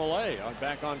AAA,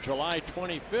 back on July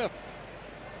 25th.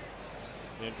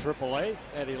 In AAA,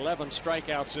 had 11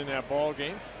 strikeouts in that ball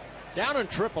game. Down in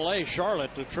AAA,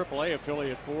 Charlotte, the AAA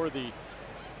affiliate for the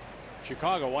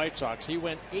Chicago White Sox, he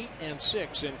went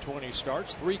 8-6 in 20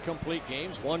 starts, 3 complete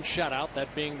games, 1 shutout,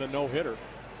 that being the no-hitter.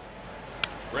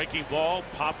 Breaking ball,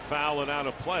 pop foul and out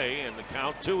of play, and the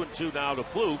count 2-2 now to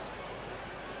Plouffe,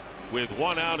 with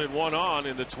 1 out and 1 on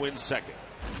in the Twins' second.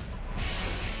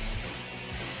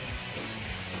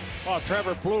 Oh,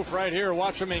 Trevor Plouffe right here.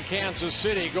 Watch him in Kansas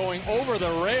City going over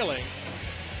the railing.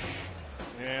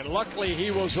 And luckily he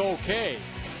was okay.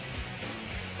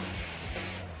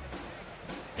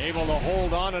 Able to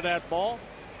hold on to that ball.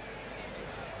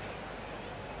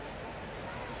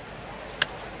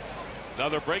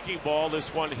 Another breaking ball.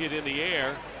 This one hit in the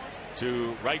air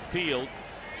to right field.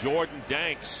 Jordan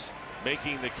Danks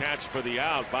making the catch for the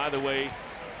out. By the way,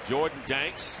 Jordan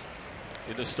Danks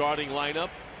in the starting lineup.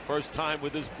 First time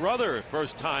with his brother,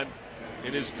 first time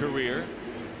in his career.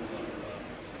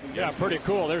 Yeah, pretty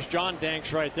cool. There's John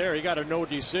Danks right there. He got a no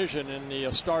decision in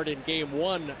the start in game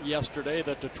 1 yesterday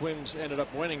that the Twins ended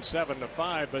up winning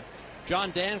 7-5. But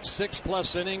John Danks,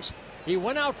 6+ innings. He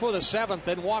went out for the 7th,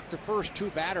 then walked the first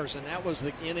 2 batters, and that was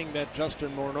the inning that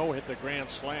Justin Morneau hit the grand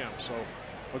slam. So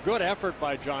a good effort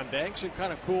by John Danks, and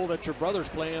kind of cool that your brother's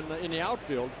playing in the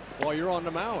outfield while you're on the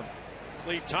mound.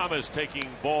 Cleve Thomas taking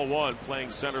ball 1,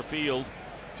 playing center field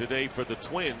today for the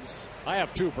Twins. I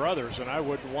have 2 brothers, and I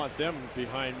wouldn't want them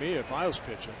behind me if I was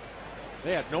pitching.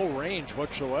 They had no range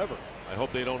whatsoever. I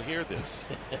hope they don't hear this.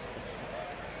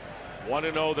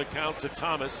 1-0 the count to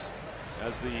Thomas.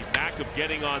 Has the knack of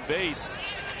getting on base.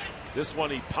 This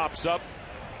one he pops up.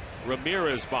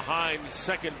 Ramirez behind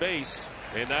second base,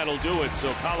 and that'll do it.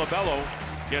 So Colabello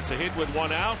gets a hit with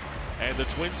 1 out, and the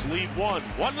Twins lead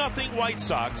 1-0 White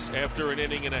Sox after an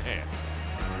inning and a half.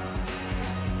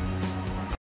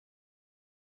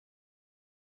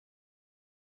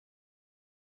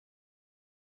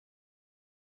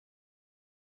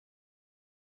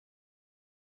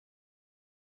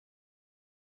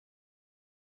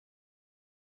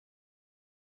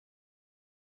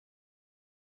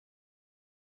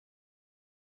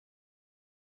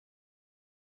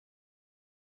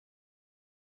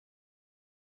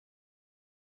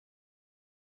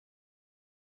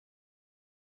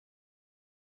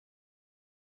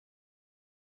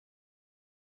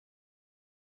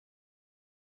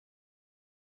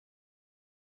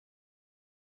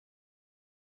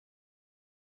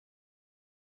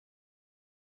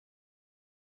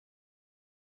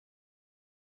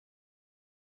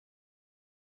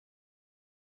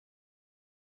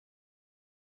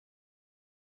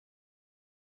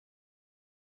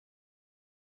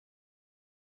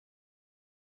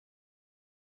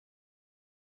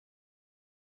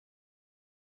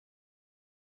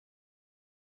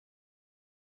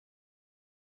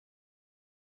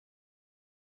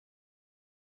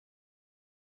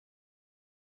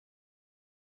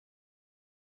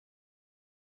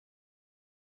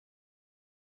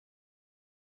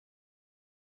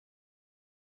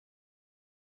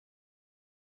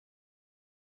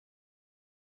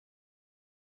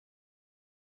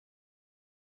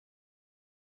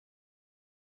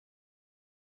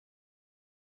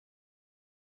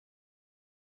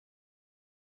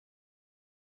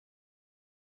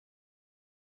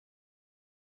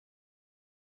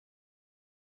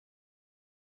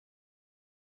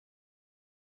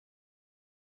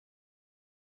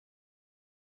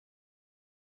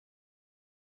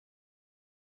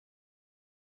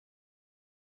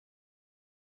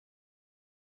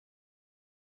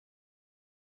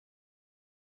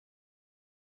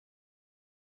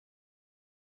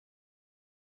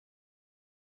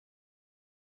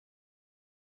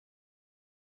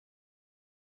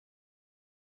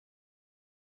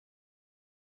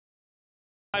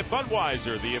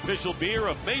 Budweiser, the official beer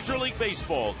of Major League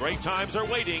Baseball. Great times are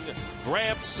waiting.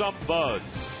 Grab some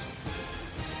buds.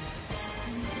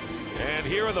 And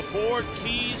here are the 4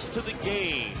 keys to the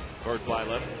game. Bert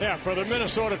Blyleven. Yeah, for the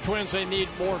Minnesota Twins, they need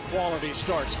more quality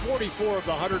starts. 44 of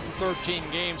the 113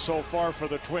 games so far for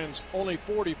the Twins. Only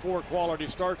 44 quality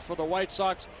starts for the White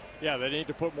Sox. Yeah, they need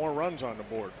to put more runs on the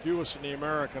board. Fewest in the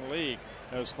American League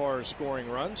as far as scoring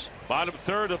runs. Bottom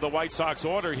third of the White Sox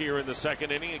order here in the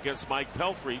second inning against Mike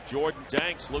Pelfrey. Jordan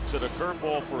Danks looks at a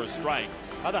curveball for a strike.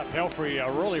 I thought Pelfrey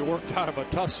really worked out of a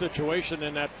tough situation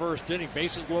in that first inning.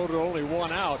 Bases loaded, only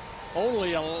 1 out.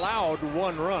 Only allowed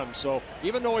 1 run. So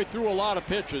even though he threw a lot of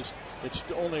pitches, it's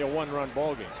only a 1-run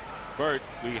ball game. Bert,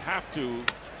 we have to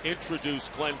introduce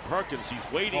Glenn Perkins. He's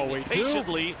waiting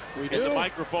patiently in the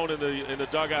microphone in the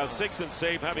dugout. 6 and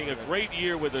save, having a great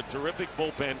year with a terrific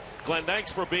bullpen. Glenn,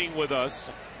 thanks for being with us.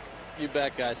 You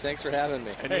bet, guys. Thanks for having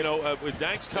me. And you know, with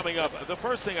Danks coming up, the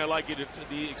first thing I'd like you to,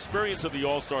 the experience of the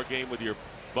All-Star game with your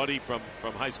buddy from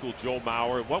high school, Joe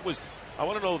Mauer. I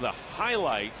want to know the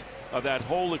highlight of that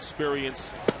whole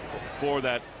experience for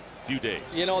that few days.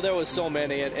 You know, there was so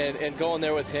many, and going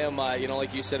there with him, you know,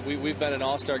 like you said, we've been in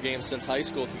All-Star games since high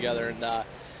school together, and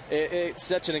it's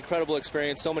such an incredible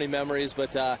experience, so many memories.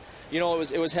 But you know,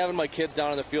 it was having my kids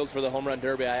down on the field for the home run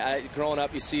derby. Growing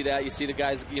up, you see that, you see the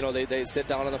guys, you know, they sit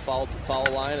down on the foul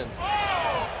line, and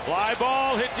fly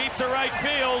ball hit deep to right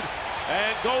field,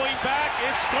 and going back,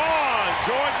 it's gone.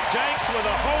 Jordan Danks with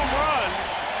a home run,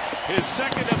 his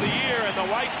second of the year, and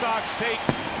the White Sox take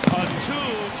a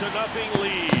 2-0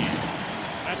 lead.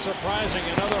 That's surprising.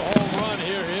 Another home run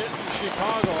here hit in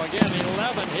Chicago. Again,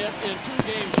 11 hit in 2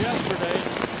 games yesterday.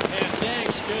 And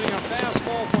Danks getting a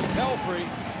fastball from Pelfrey.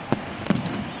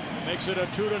 Makes it a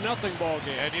 2-0 ball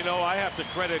game. And you know, I have to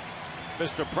credit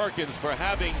Mr. Perkins for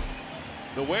having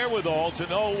the wherewithal to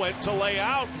know when to lay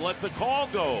out and let the call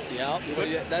go. Yeah,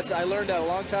 I learned that a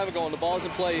long time ago. When the ball's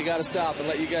in play, you got to stop and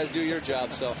let you guys do your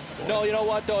job. So, no, you know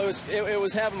what though, it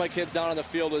was having my kids down on the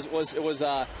field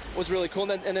was really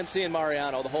cool. And then seeing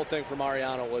Mariano, the whole thing for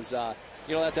Mariano was,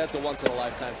 you know, that's a once in a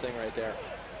lifetime thing right there.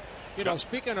 You know,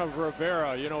 speaking of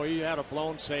Rivera, you know, he had a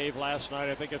blown save last night.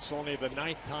 I think it's only the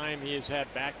 9th time he has had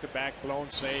back-to-back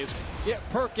blown saves. Yeah,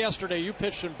 Perk, yesterday you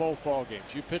pitched in both ball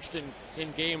games. You pitched in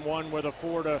game 1 with a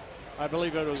 7-3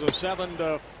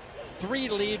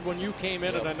 lead when you came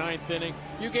in the 9th inning.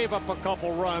 You gave up a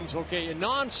couple runs, okay, a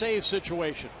non-save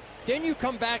situation. Then you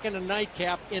come back in a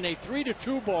nightcap in a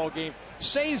 3-2 ball game,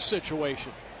 save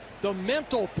situation. The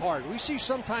mental part, we see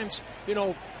sometimes, you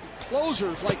know,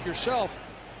 closers like yourself,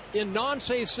 in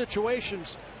non-save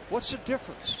situations, what's the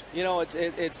difference? You know, it's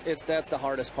that's the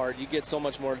hardest part. You get so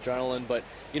much more adrenaline, but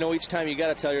you know, each time you got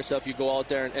to tell yourself you go out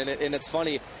there, and it's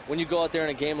funny when you go out there in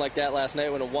a game like that last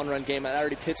night, when a 1-run game, I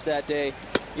already pitched that day,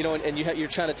 you know, and you're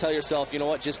trying to tell yourself, you know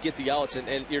what, just get the outs,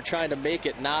 and you're trying to make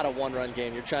it not a 1-run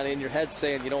game. You're trying to, in your head,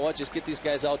 saying, you know what, just get these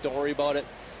guys out, don't worry about it.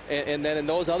 And then in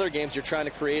those other games, you're trying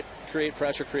to create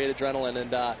pressure, create adrenaline,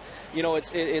 and you know,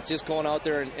 it's just going out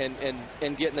there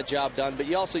and getting the job done. But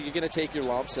you're going to take your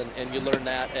lumps, and you learn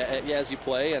that as you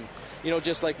play. And you know,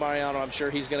 just like Mariano, I'm sure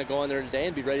he's going to go in there today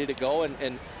and be ready to go,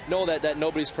 and know that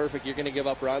nobody's perfect. You're going to give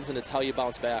up runs, and it's how you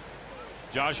bounce back.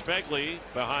 Josh Phegley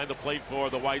behind the plate for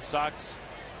the White Sox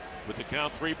with the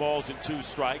count 3-2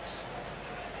 strikes.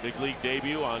 Big league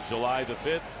debut on July the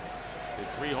 5th. Hit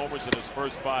 3 homers in his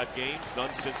first 5 games,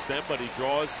 none since then, but he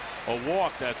draws a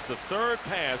walk. That's the 3rd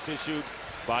pass issued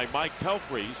by Mike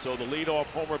Pelfrey. So the leadoff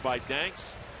homer by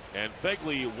Danks, and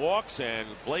Phegley walks, and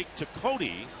Blake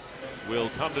Tecote will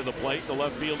come to the plate, the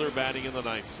left fielder batting in the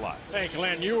 9th slot. Hey,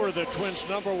 Glenn, you were the Twins'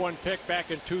 #1 pick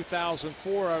back in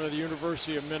 2004 out of the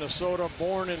University of Minnesota,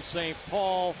 born in St.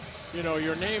 Paul. You know,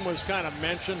 your name was kind of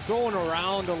mentioned, thrown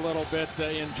around a little bit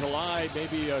in July,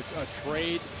 maybe a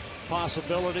trade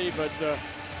possibility, but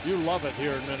you love it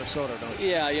here in Minnesota, don't you?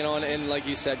 Yeah, you know, and like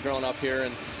you said, growing up here,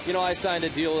 and you know, I signed a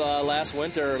deal last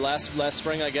winter, last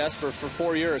spring, I guess, for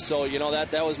 4 years. So you know,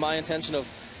 that was my intention of.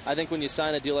 I think when you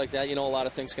sign a deal like that, you know, a lot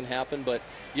of things can happen, but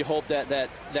you hope that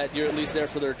you're at least there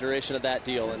for the duration of that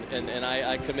deal. And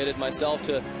I committed myself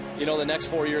to, you know, the next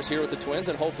 4 years here with the Twins,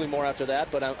 and hopefully more after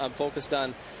that. But I'm focused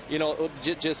on, you know,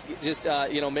 just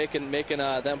you know, making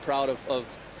them proud of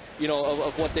you know,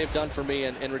 of what they've done for me,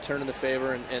 and returning the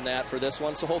favor and that for this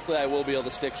one. So hopefully I will be able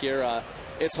to stick here.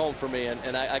 It's home for me,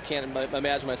 and I can't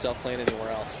imagine myself playing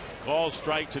anywhere else. Call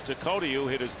strike to Tecote, who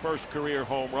hit his first career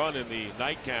home run in the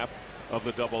nightcap of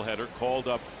the doubleheader. Called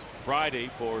up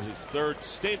Friday for his 3rd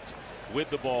stint with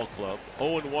the ball club.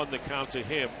 0-1 the count to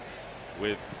him,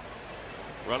 with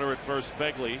runner at first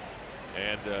Phegley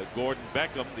and Gordon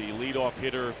Beckham, the leadoff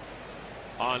hitter,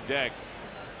 on deck.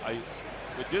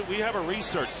 We have a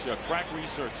crack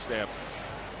research staff,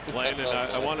 Glenn, and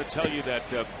I want to tell you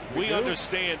that we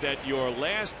understand that your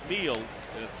last meal,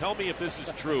 tell me if this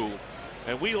is true,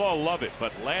 and we all love it,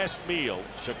 but last meal,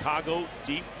 Chicago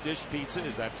deep dish pizza,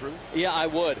 is that true? Yeah, I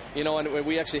would. You know, and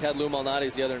we actually had Lou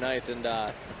Malnati's the other night, and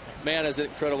man, is it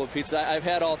incredible pizza. I've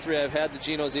had all 3. I've had the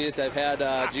Gino's East, I've had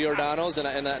Giordano's,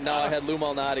 and now I had Lou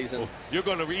Malnati's. And you're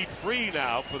going to eat free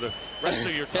now for the rest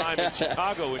of your time in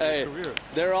Chicago in your career.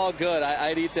 They're all good.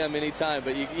 I'd eat them anytime,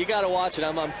 but you got to watch it.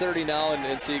 I'm 30 now,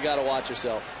 and so you got to watch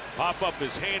yourself. Pop-up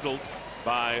is handled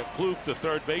by Plouffe, the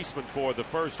 3rd baseman, for the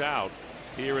first out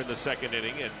here in the 2nd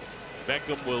inning, and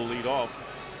Beckham will lead off.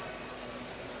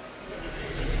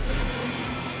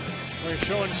 We're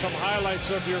showing some highlights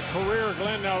of your career,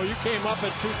 Glenn. Now, you came up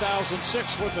in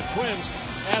 2006 with the Twins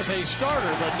as a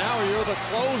starter, but now you're the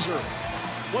closer.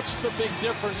 What's the big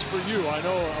difference for you? I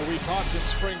know we talked in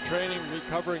spring training, me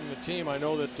covering the team. I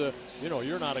know that, you know,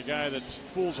 you're not a guy that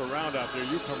fools around out there.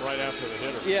 You come right after the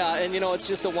hitter. Yeah, and, you know, it's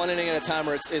just a 1 inning at a time,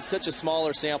 where it's such a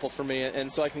smaller sample for me,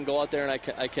 and so I can go out there and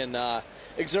I can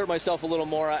exert myself a little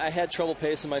more. I had trouble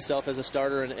pacing myself as a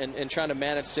starter and trying to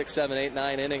manage 6, 7, 8,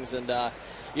 9 innings, and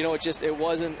you know, it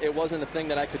wasn't a thing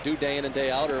that I could do day in and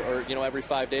day out, or you know, every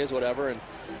 5 days, whatever. And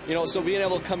you know, so being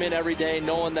able to come in every day,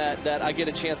 knowing that I get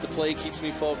a chance to play, keeps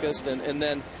me focused, and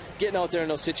then getting out there in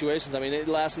those situations. I mean,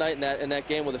 last night in that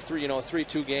game with a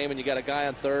 3-2 game, and you got a guy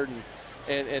on third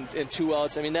and 2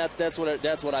 outs. I mean, that's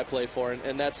what I play for,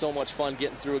 and that's so much fun,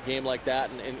 getting through a game like that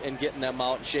and getting them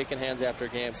out and shaking hands after a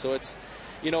game. So it's,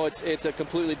 you know, it's a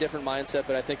completely different mindset,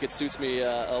 but I think it suits me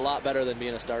a lot better than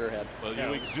being a starter head. Well,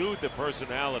 you exude the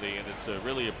personality, and it's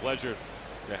really a pleasure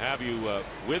to have you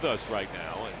with us right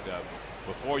now. And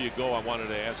before you go, I wanted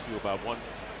to ask you about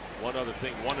one other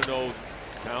thing. 1-0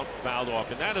 count, fouled off,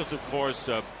 and that is, of course,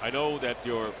 I know that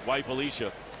your wife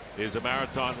Alicia is a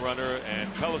marathon runner,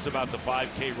 and tell us about the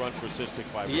 5K run for Cystic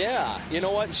Fibrosis. Yeah, you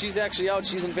know what? She's actually out.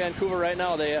 She's in Vancouver right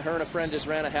now. Her and a friend just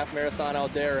ran a half marathon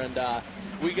out there, and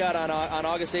we got on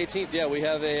August 18th. Yeah, we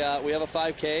have a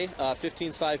 5K.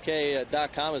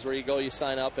 15s5k.com is where you go. You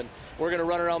sign up, and we're going to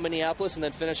run around Minneapolis and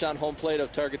then finish on home plate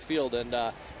of Target Field. And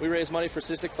we raise money for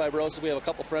cystic fibrosis. We have a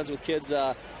couple friends with kids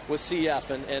with CF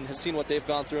and have seen what they've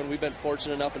gone through, and we've been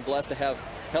fortunate enough and blessed to have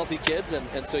healthy kids.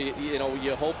 And so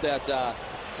you hope that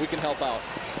we can help out.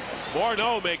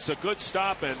 Morneau makes a good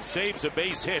stop and saves a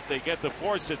base hit. They get the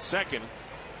force at second,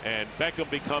 and Beckham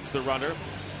becomes the runner,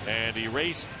 and he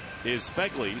raced is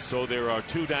Fegley, so there are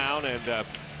 2 down. And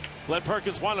Glenn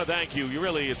Perkins, want to thank you.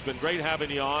 It's been great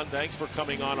having you on. Thanks for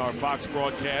coming on our Fox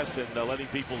broadcast and letting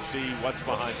people see what's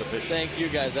behind the pitch. Thank you,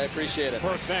 guys. I appreciate it.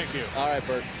 Bert, thank you. All right,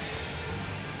 Bert.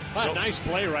 Nice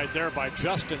play right there by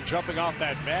Justin, jumping off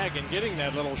that bag and getting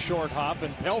that little short hop.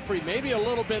 And Pelfrey maybe a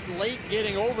little bit late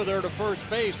getting over there to first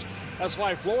base. That's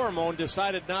why Florimone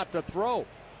decided not to throw.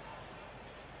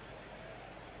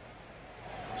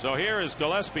 So here is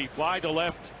Gillespie, fly to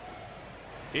left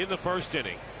in the first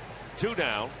inning. 2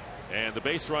 down, and the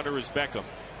base runner is Beckham,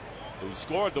 who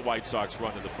scored the White Sox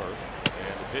run in the first.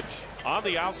 And the pitch on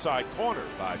the outside corner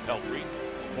by Pelfrey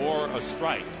for a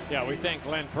strike. Yeah, we thank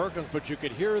Glenn Perkins, but you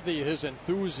could hear his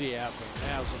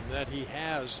enthusiasm that he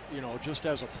has, just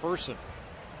as a person.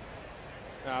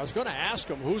 Now, I was going to ask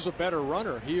him who's a better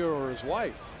runner, he or his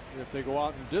wife, if they go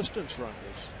out and distance run.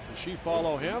 Does she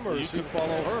follow him or does he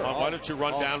follow her? Why don't you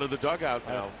run down to the dugout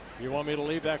now? You want me to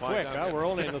leave that quick, huh? We're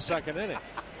only in the second inning.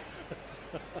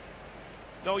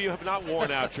 No, you have not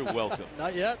worn out your welcome.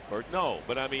 Not yet? No,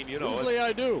 but I mean, Usually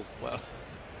I do. Well,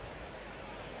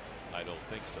 I don't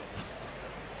think so.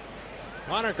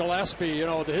 Connor Gillespie,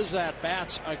 his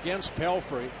at-bats against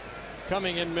Pelfrey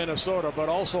coming in Minnesota, but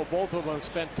also both of them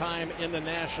spent time in the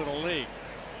National League.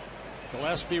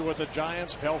 Gillespie with the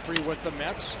Giants, Pelfrey with the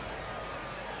Mets.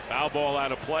 Foul ball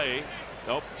out of play.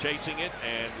 Nope, chasing it,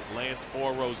 and lands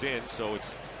 4 rows in, so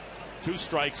it's 2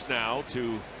 strikes now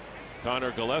to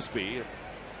Connor Gillespie.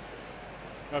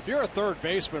 Now, if you're a third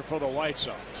baseman for the White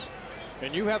Sox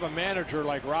and you have a manager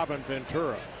like Robin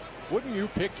Ventura, wouldn't you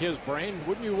pick his brain?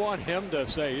 Wouldn't you want him to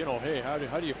say, hey, how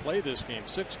do you play this game?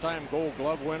 6-time Gold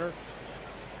Glove winner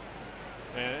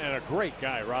and a great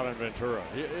guy, Robin Ventura.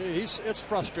 It's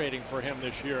frustrating for him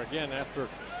this year again after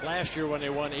last year when they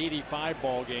won 85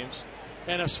 ball games,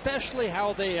 and especially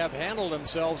how they have handled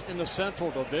themselves in the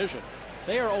Central Division.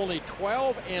 They are only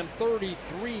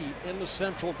 12-33 in the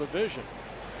Central Division.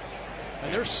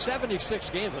 And there's 76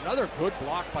 games. Another good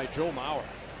block by Joe Mauer.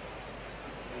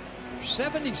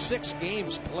 76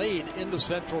 games played in the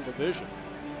Central Division.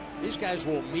 These guys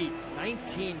will meet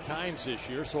 19 times this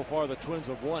year. So far, the Twins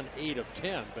have won 8 of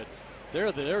 10. But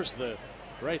there's the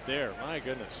right there. My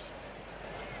goodness.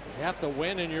 You have to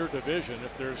win in your division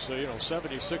if there's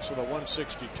 76 of the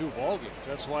 162 ball games.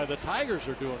 That's why the Tigers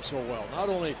are doing so well. Not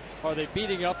only are they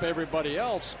beating up everybody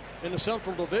else in the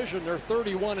Central Division, they're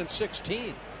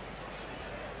 31-16.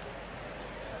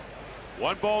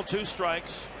 1 ball, 2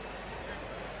 strikes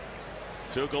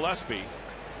to Gillespie.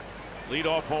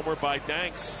 Leadoff homer by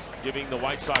Danks, giving the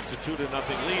White Sox a 2-0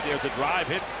 lead. There's a drive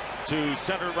hit to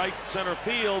right center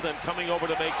field, and coming over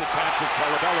to make the catch is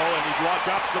Colabello, and he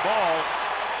drops the ball.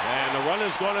 And the run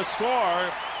is going to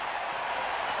score.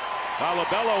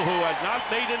 Colabello, who had not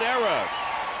made an error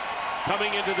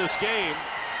coming into this game,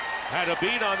 had a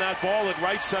beat on that ball at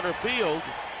right center field.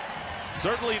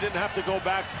 Certainly didn't have to go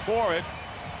back for it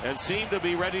and seemed to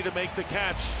be ready to make the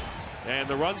catch. And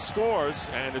the run scores,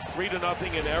 and it's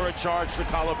 3-0 in error charge to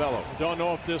Colabello. Don't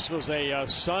know if this was a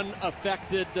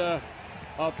sun-affected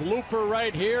blooper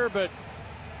right here, but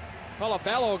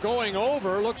Colabello going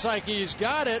over, looks like he's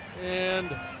got it, and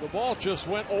the ball just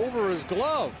went over his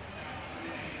glove.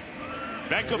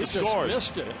 Beckham scores.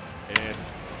 Missed it. And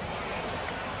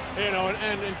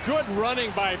and good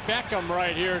running by Beckham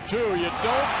right here too. You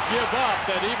don't give up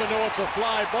that even though it's a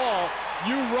fly ball,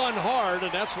 you run hard,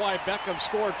 and that's why Beckham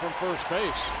scored from first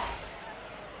base.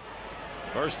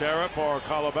 First error for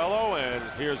Colabello, and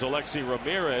here's Alexi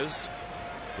Ramirez,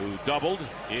 who doubled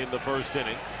in the first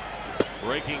inning.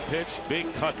 Breaking pitch,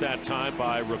 big cut that time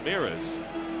by Ramirez,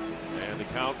 and the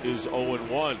count is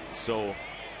 0-1. So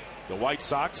the White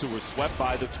Sox, who were swept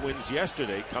by the Twins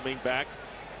yesterday, coming back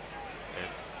and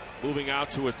moving out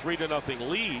to a 3-0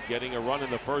 lead, getting a run in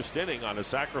the first inning on a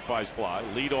sacrifice fly.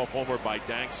 Leadoff homer by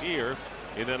Danks here,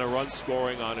 and then a run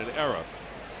scoring on an error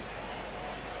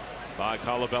by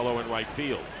Colabello in right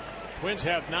field. Twins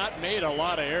have not made a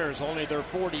lot of errors, only their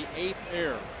 48th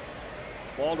error.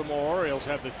 Baltimore Orioles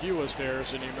have the fewest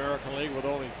errors in the American League with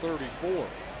only 34.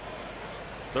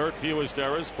 Third fewest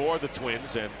errors for the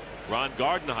Twins, and Ron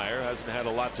Gardenhire hasn't had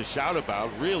a lot to shout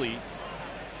about, really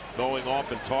going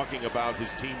off and talking about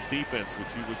his team's defense,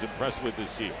 which he was impressed with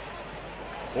this year.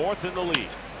 Fourth in the league,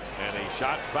 and a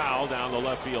shot foul down the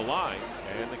left field line,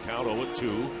 and the count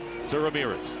 0-2 to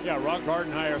Ramirez. Yeah, Ron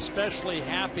Gardenhire especially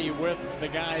happy with the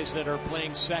guys that are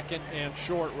playing second and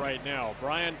short right now.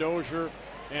 Brian Dozier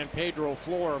and Pedro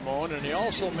Florimon, and he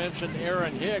also mentioned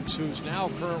Aaron Hicks, who's now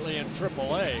currently in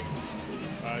AAA.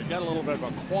 Got a little bit of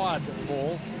a quad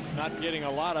pull, not getting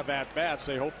a lot of at-bats.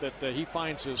 They hope that he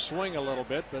finds his swing a little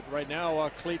bit, but right now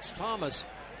Cleats Thomas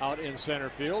out in center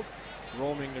field,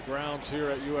 roaming the grounds here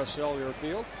at U.S. Cellular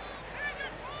Field.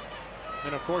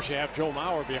 And of course you have Joe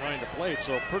Mauer behind the plate,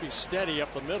 so pretty steady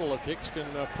up the middle if Hicks can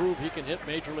prove he can hit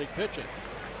major league pitching.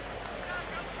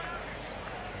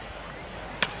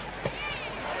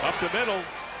 Up the middle,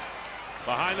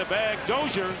 behind the bag,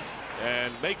 Dozier,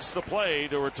 and makes the play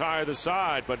to retire the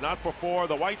side, but not before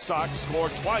the White Sox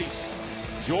scored twice.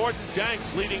 Jordan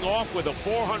Danks leading off with a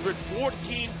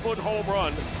 414-foot home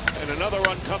run, and another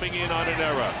run coming in on an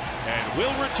error. And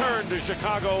we'll return to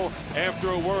Chicago after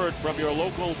a word from your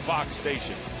local Fox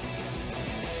station.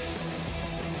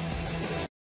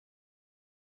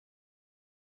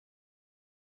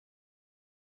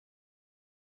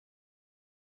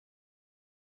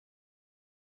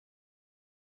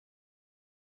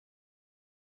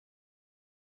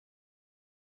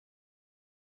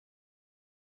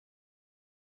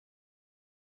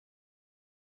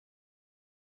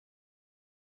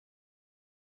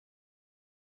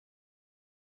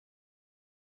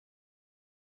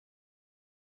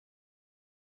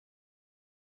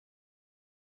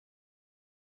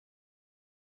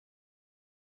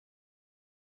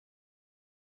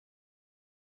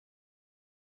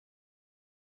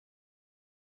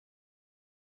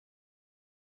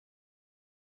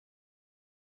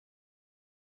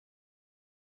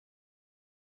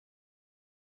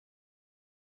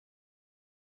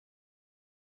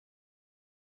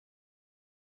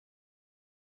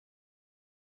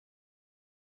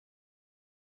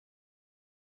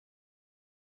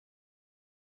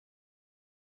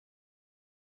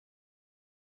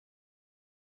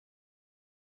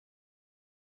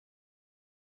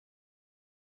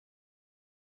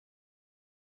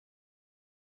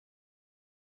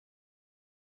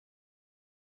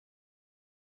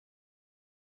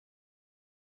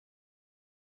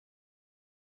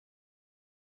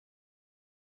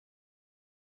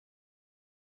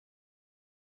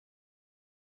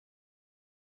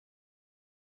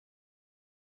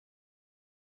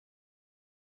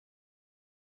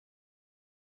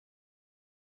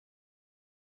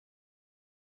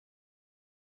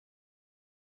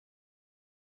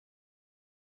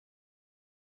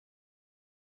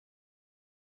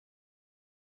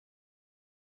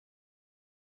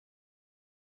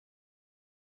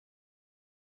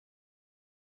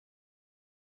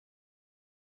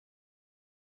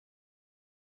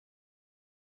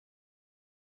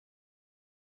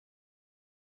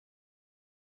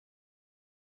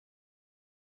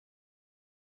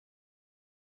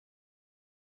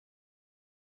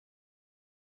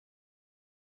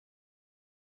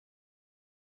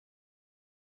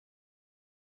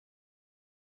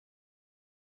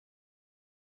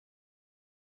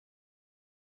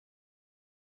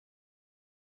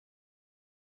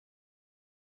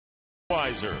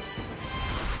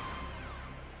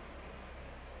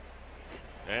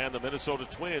 And the Minnesota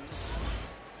Twins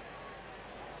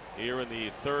here in the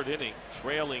third inning,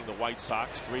 trailing the White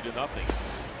Sox 3-0.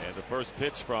 And the first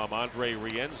pitch from Andre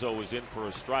Rienzo is in for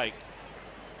a strike.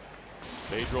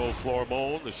 Pedro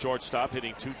Florimon, the shortstop,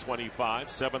 hitting .225,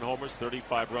 7 homers,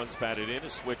 35 runs batted in, a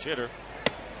switch hitter,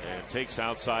 and takes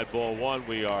outside ball one.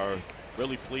 We are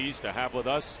really pleased to have with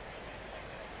us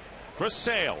Chris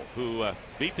Sale, who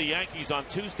beat the Yankees on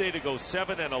Tuesday to go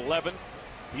 7-11.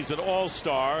 He's an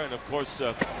all-star, and of course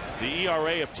the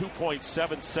ERA of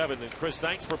 2.77. And Chris,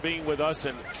 thanks for being with us.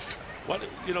 And what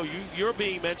you're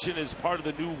being mentioned as part of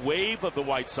the new wave of the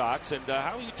White Sox. And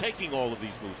how are you taking all of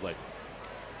these moves lately?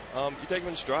 You take them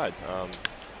in stride.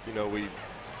 We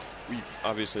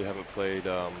obviously haven't played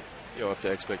up to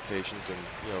expectations,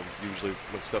 and usually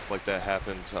when stuff like that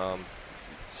happens,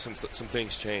 some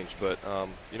things change, but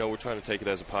we're trying to take it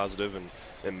as a positive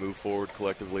and move forward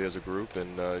collectively as a group,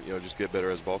 and just get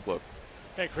better as a ball club.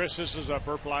 Hey Chris, this is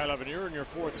Burt Blyleven. You're in your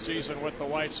 4th season with the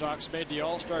White Sox, made the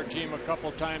All-Star team a couple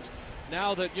times.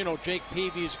 Now that Jake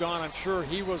Peavy's gone, I'm sure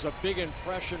he was a big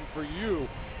impression for you.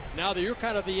 Now that you're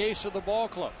kind of the ace of the ball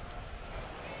club.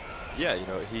 Yeah,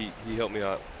 he helped me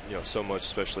out, so much,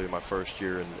 especially in my first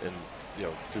year and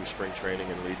through spring training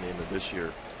and leading into this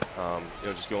year.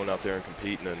 Just going out there and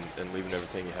competing and leaving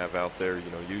everything you have out there,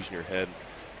 using your head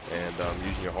and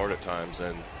using your heart at times.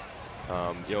 And,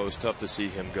 it was tough to see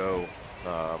him go.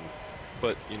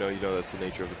 But, that's the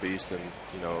nature of the beast. And,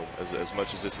 as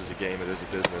much as this is a game, it is a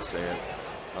business. And,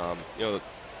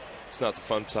 it's not the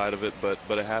fun side of it, but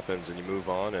it happens and you move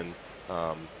on. And,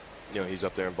 he's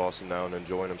up there in Boston now and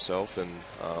enjoying himself. And,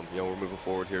 we're moving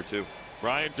forward here, too.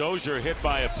 Brian Dozier hit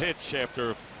by a pitch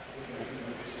after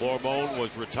Lormone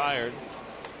was retired.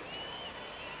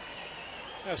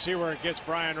 Yeah, see where it gets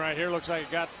Brian right here. Looks like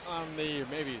it got on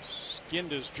maybe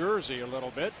skinned his jersey a little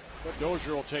bit. But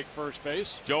Dozier will take first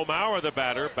base. Joe Mauer, the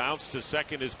batter, bounced to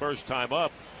second his first time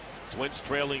up. Twins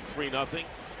trailing 3-0.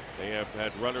 They have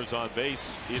had runners on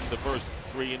base in the first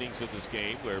 3 innings of this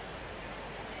game. We're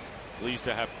pleased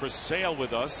to have Chris Sale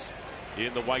with us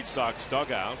in the White Sox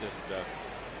dugout. And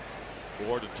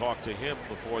to talk to him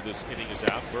before this inning is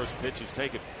out. First pitch is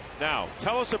taken. Now,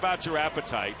 tell us about your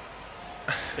appetite.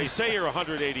 They say you're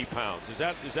 180 pounds. Is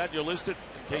that your listed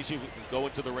in case you go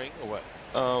into the ring or what?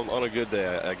 On a good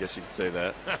day, I guess you could say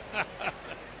that.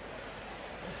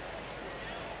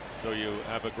 So you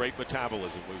have a great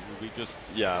metabolism. Would we just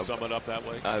sum it up that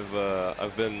way?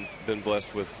 I've been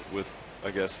blessed with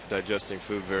I guess digesting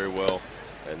food very well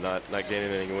and not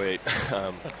gaining any weight.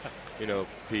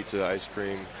 Pizza, ice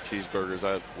cream,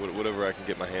 cheeseburgers, whatever I can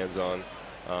get my hands on.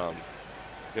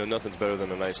 Nothing's better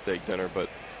than a nice steak dinner, but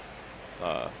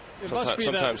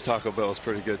sometimes Taco Bell is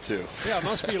pretty good too. Yeah, it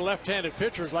must be left-handed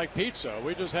pitchers like pizza.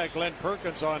 We just had Glenn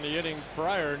Perkins on the inning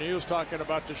prior, and he was talking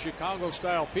about the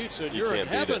Chicago-style pizza. And you're in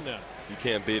heaven then. You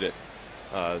can't beat it.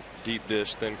 Deep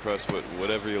dish, thin crust,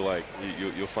 whatever you like,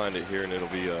 you'll find it here, and it'll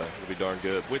be darn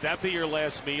good. Would that be your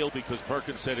last meal? Because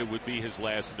Perkins said it would be his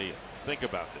last meal. Think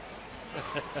about this.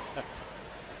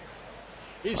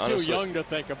 He's honestly too young to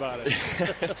think about it.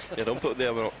 Yeah, don't put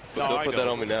that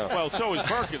on me now. Well, so is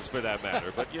Perkins for that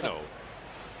matter, but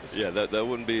Yeah, that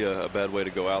wouldn't be a bad way to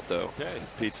go out, though. Okay.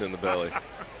 Pizza in the belly.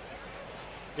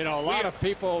 A lot of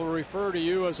people refer to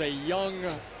you as a young,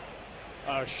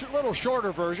 little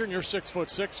shorter version. You're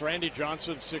 6'6". Randy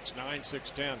Johnson, 6'9",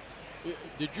 6'10".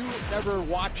 Did you ever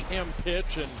watch him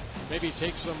pitch and maybe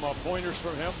take some pointers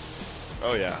from him?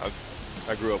 Oh, yeah.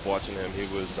 I grew up watching him. He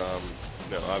was,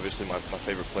 obviously my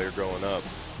favorite player growing up.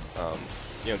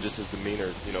 Just his demeanor,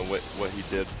 what he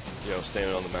did,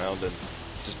 standing on the mound and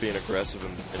just being aggressive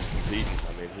and competing.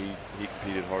 I mean, he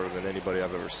competed harder than anybody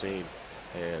I've ever seen.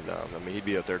 And, he'd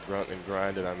be out there grunting and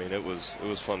grinding. I mean, it was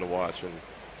fun to watch. And,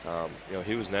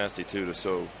 he was nasty, too.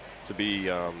 So to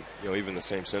be, even the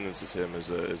same sentence as him is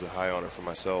a high honor for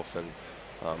myself and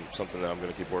something that I'm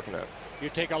going to keep working at. You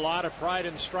take a lot of pride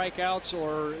in strikeouts,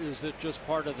 or is it just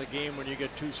part of the game when you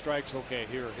get 2 strikes? Okay,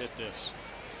 here, hit this.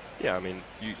 Yeah, I mean,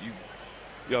 you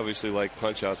obviously like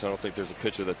punch outs. I don't think there's a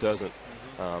pitcher that doesn't.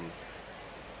 Mm-hmm.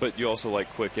 But you also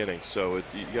like quick innings, so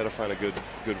you got to find a good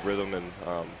rhythm, and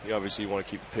obviously you want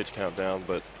to keep the pitch count down.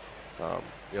 But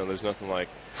there's nothing like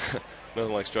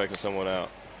striking someone out.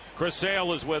 Chris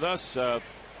Sale is with us.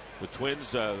 The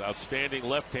Twins, outstanding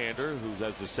left-hander who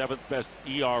has the 7th best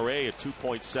ERA at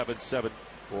 2.77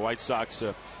 for White Sox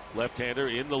left-hander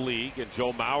in the league. And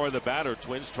Joe Mauer, the batter.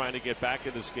 Twins trying to get back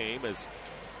in this game as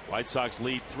White Sox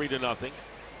lead 3-0.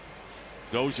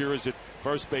 Dozier is at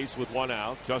first base with 1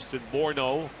 out. Justin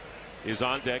Morneau is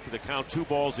on deck. The count 2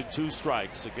 balls and 2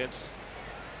 strikes against.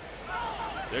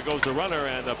 There goes the runner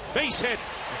and the base hit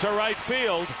to right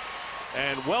field.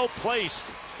 And well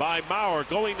placed by Mauer.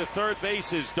 Going to third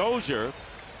base is Dozier.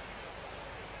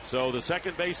 So the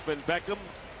second baseman Beckham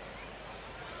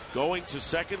going to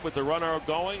second with the runner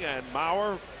going, and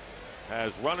Mauer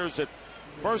has runners at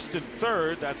first and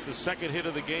third. That's the second hit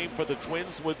of the game for the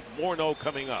Twins with Morneau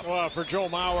coming up. Well, for Joe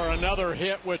Mauer, another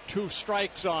hit with 2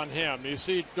 strikes on him. You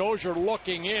see Dozier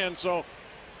looking in, so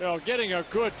getting a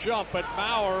good jump, but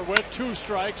Mauer with 2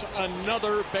 strikes,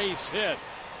 another base hit.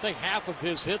 I think half of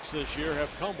his hits this year have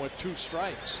come with 2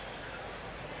 strikes.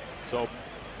 So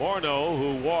Morneau,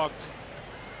 who walked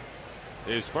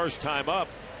his first time up,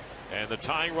 and the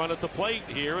tying run at the plate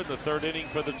here in the 3rd inning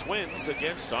for the Twins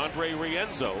against Andre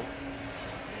Rienzo.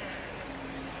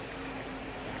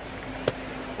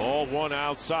 Ball 1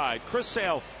 outside. Chris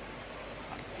Sale,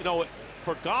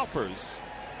 for golfers,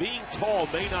 being tall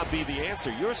may not be the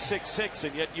answer. You're 6'6",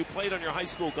 and yet you played on your high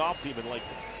school golf team in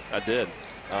Lakeland. I did.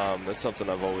 That's something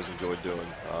I've always enjoyed doing.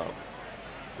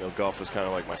 Golf is kind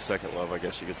of like my second love, I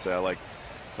guess you could say. I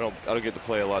don't get to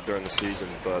play a lot during the season,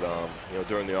 but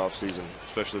during the off season,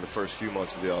 especially the first few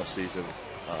months of the off season,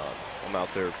 I'm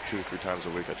out there 2 or 3 times a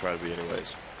week. I try to be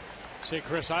anyways. See,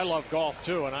 Chris, I love golf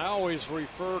too, and I always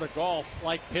refer to golf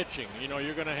like pitching. You know,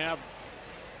 you're going to have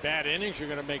bad innings, you're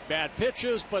going to make bad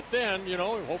pitches, but then, you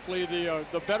know, hopefully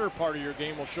the better part of your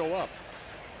game will show up.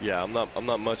 Yeah, I'm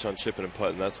not much on chipping and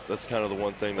putting. That's kind of the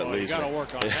one thing that leaves me. You got to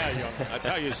work on that, young. That's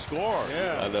how you score.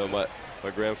 Yeah. I know my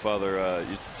grandfather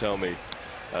used to tell me,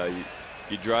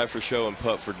 you drive for show and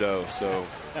putt for dough. So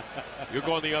you're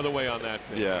going the other way on that.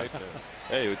 Yeah. Right?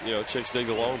 Hey, you know, chicks dig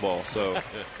the long ball, so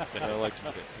I like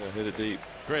to hit it deep.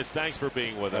 Chris, thanks for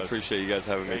being with us. I appreciate you guys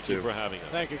having me too. Thank you for having us.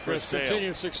 Thank you, Chris.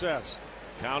 Continued success.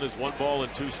 Count is 1 ball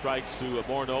and 2 strikes to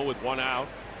Morneau with 1 out.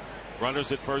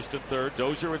 Runners at first and third.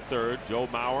 Dozier at third. Joe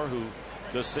Mauer, who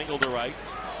just singled to right,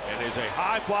 and is a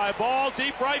high fly ball,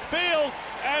 deep right field,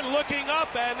 and looking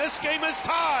up, and this game is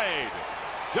tied.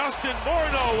 Justin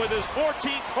Morneau with his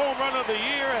 14th home run of the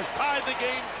year has tied the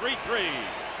game 3-3.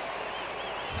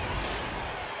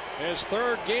 His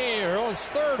third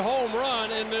home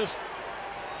run in the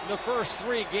first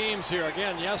 3 games here.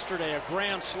 Again, yesterday a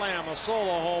grand slam, a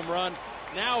solo home run.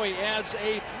 Now he adds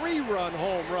a 3-run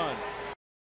home run.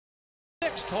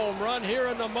 6th home run here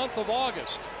in the month of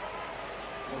August.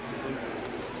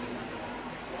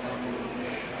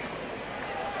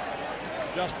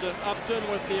 Justin Upton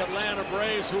with the Atlanta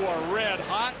Braves, who are red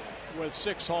hot with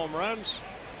 6 home runs.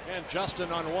 And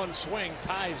Justin on 1 swing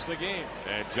ties the game.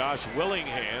 And Josh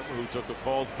Willingham, who took a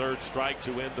called 3rd strike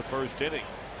to end the first inning.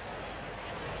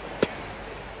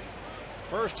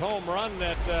 First home run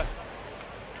that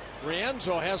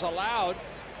Rienzo has allowed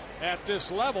at this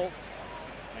level.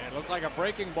 And it looked like a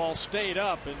breaking ball stayed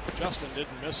up, and Justin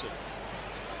didn't miss it.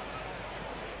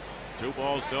 2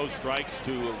 balls, no strikes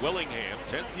to Willingham.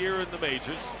 10th year in the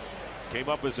majors. Came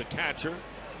up as a catcher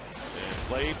and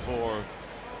played for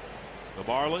the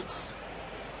Marlins,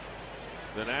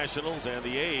 the Nationals, and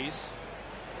the A's.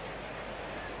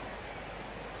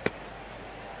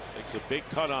 Makes a big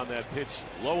cut on that pitch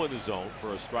low in the zone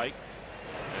for a strike,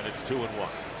 and it's 2-1.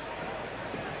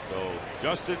 So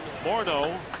Justin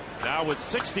Morneau now with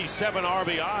 67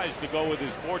 RBIs to go with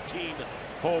his 14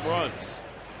 home runs.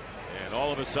 And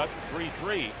all of a sudden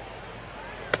 3-3.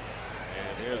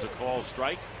 And there's a call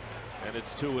strike, and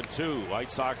it's 2-2.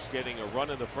 White Sox getting a run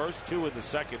in the first, 2 in the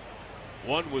second.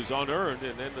 1 was unearned,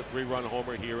 and then the 3-run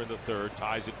homer here in the third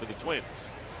ties it for the Twins.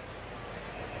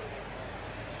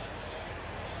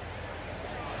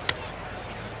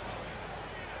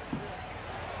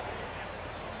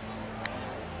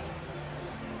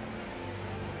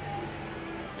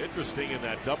 Interesting, in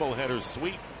that doubleheader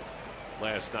sweep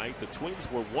last night, the Twins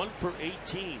were 1 for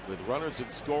 18 with runners in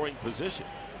scoring position.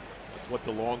 That's what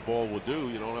the long ball will do.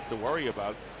 You don't have to worry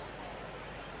about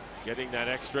getting that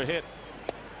extra hit.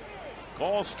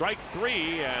 Call strike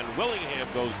 3, and Willingham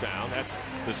goes down. That's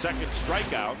the 2nd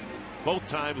strikeout. Both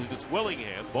times it's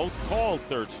Willingham. Both called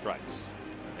 3rd strikes,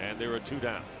 and there are 2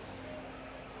 down.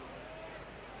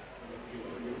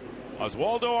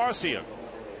 Oswaldo Arcia.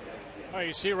 Oh,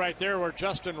 you see right there where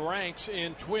Justin ranks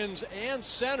in Twins and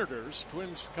Senators.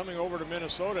 Twins coming over to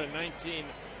Minnesota in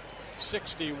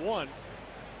 1961.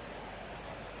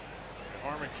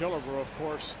 Harmon Killebrew, of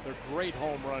course, the great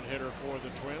home run hitter for the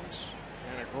Twins,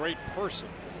 and a great person.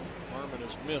 Harmon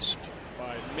is missed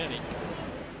by many.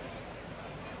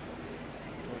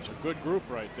 Twins a good group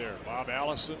right there. Bob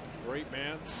Allison, great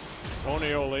man.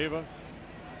 Tony Oliva.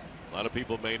 A lot of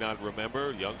people may not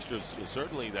remember, youngsters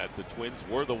certainly, that the Twins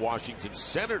were the Washington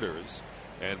Senators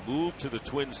and moved to the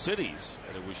Twin Cities.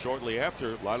 And it was shortly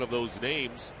after a lot of those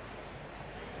names,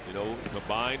 you know,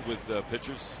 combined with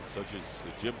pitchers such as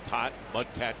Jim Cott,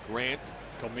 Mudcat Grant,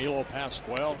 Camilo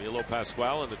Pascual,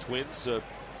 and the Twins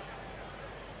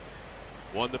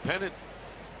won the pennant.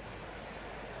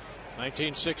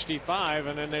 1965,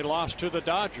 and then they lost to the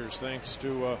Dodgers thanks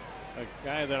to a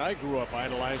guy that I grew up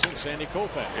idolizing, Sandy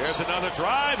Koufax. Here's another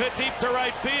drive hit deep to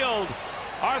right field.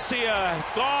 Arcia,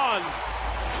 it's gone.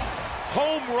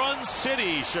 Home run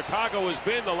city Chicago has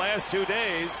been the last 2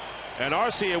 days, and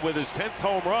Arcia with his 10th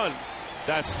home run.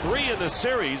 That's 3 in the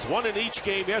series, 1 in each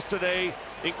game yesterday,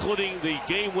 including the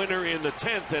game winner in the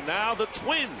 10th. And now the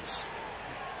Twins,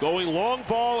 going long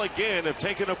ball again, have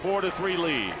taken a 4-3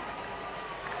 lead.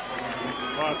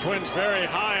 Well, Twins very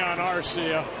high on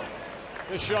Arcia.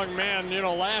 This young man, you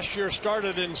know, last year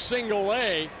started in Single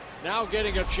A, now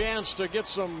getting a chance to get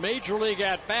some major league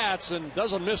at bats, and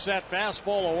doesn't miss that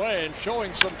fastball away, and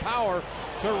showing some power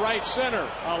to right center.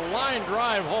 A line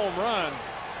drive home run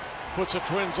puts the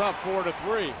Twins up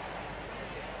 4-3.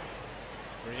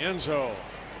 Rienzo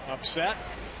upset.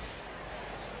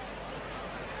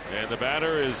 And the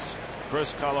batter is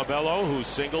Chris Colabello, who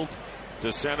singled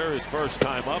to center his first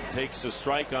time up, takes a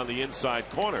strike on the inside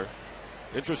corner.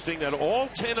 Interesting that all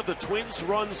 10 of the Twins'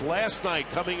 runs last night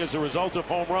coming as a result of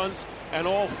home runs, and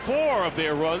all 4 of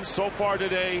their runs so far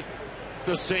today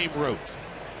the same route.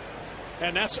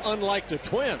 And that's unlike the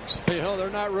Twins. You know, they're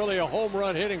not really a home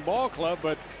run hitting ball club,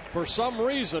 but for some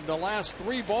reason the last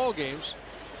 3 ball games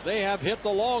they have hit the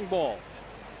long ball.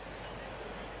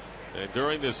 And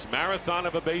during this marathon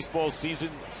of a baseball season,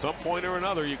 some point or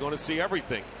another, you're going to see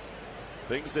everything.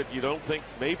 Things that you don't think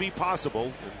may be possible.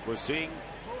 And we're seeing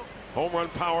home run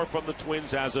power from the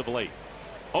Twins as of late.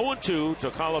 0-2 to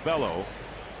Colabello.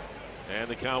 And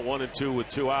the count 1-2 with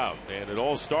 2 out. And it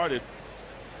all started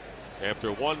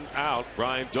after 1 out.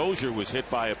 Brian Dozier was hit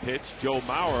by a pitch. Joe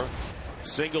Mauer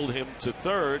singled him to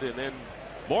third. And then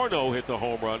Morneau hit the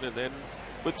home run. And then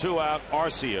with 2 out,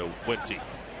 Arcia went deep.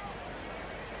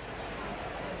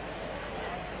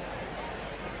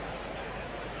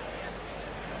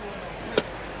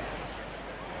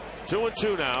 Two and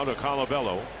 2 now to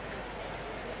Colabello.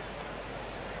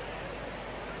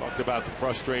 Talked about the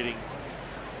frustrating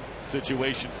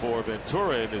situation for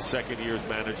Ventura in his second year as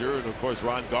manager, and of course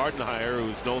Ron Gardenhire,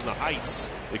 who's known the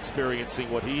heights, experiencing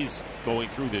what he's going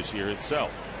through this year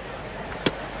itself.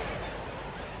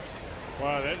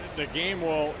 Well, the game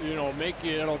will, you know, make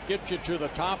you, it'll get you to the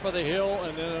top of the hill,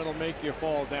 and then it'll make you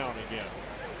fall down again.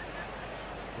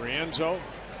 Rienzo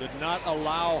did not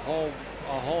allow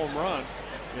a home run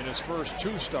in his first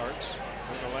 2 starts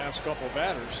in the last couple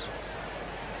batters.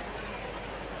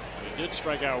 He did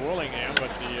strike out Willingham, but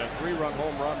the 3-run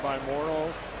home run by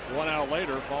Morneau 1 out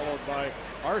later, followed by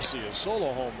Arcia's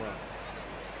solo home run.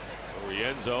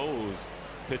 Rienzo, who's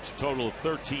pitched a total of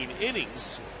 13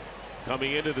 innings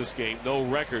coming into this game, no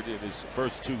record in his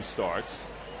first 2 starts.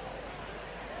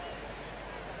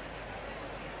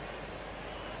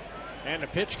 And the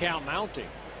pitch count mounting.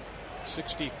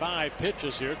 65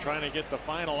 pitches here, trying to get the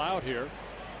final out here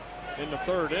in the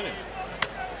 3rd inning.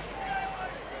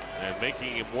 And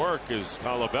making him work is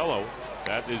Colabello.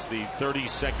 That is the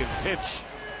 32nd pitch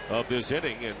of this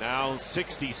inning, and now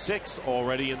 66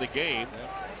 already in the game.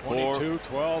 22,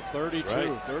 12, 32.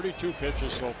 Right. 32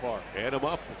 pitches so far. Add him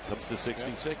up, it comes to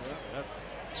 66.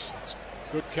 It's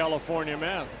good California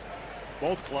math.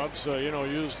 Both clubs, you know,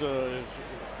 used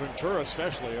Ventura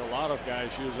especially. A lot of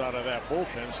guys use out of that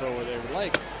bullpen, so they would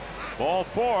like Ball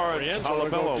 4, and Rienzo to go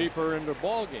Colabello deeper into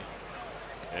ball game.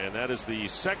 And that is the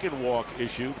 2nd walk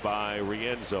issued by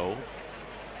Rienzo.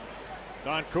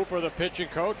 Don Cooper, the pitching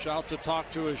coach, out to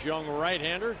talk to his young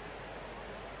right-hander.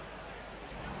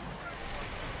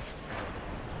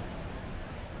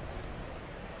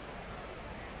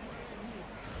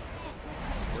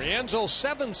 Rienzo,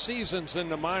 7 seasons in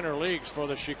the minor leagues for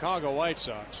the Chicago White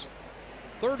Sox.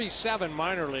 37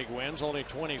 minor league wins, only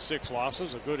 26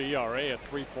 losses, a good ERA at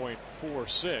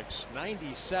 3.46.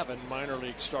 97 minor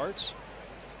league starts.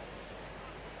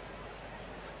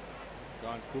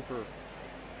 Don Cooper,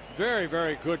 very,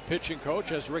 very good pitching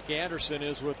coach, as Rick Anderson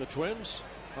is with the Twins.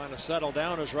 Trying to settle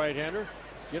down his right-hander,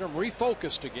 get him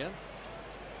refocused again.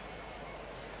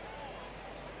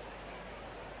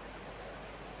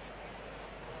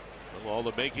 Well, all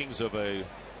the makings of a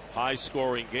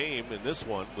high-scoring game in this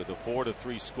one, with a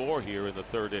 4-3 score here in the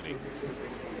 3rd inning.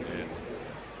 And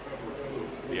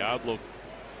the outlook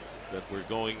that we're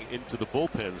going into the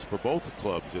bullpens for both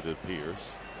clubs, it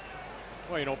appears.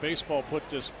 Well, you know, baseball put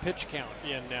this pitch count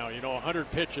in now. You know,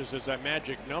 100 pitches is that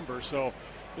magic number. So,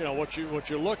 you know, what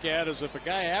you look at is if a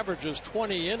guy averages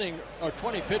 20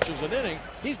 pitches an inning,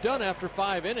 he's done after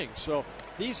 5 innings. So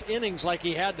these innings like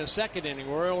he had in the 2nd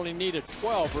inning, where he only needed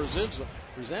 12 for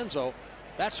Rienzo,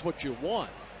 that's what you want.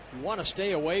 You want to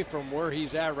stay away from where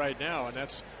he's at right now, and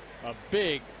that's a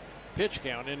big pitch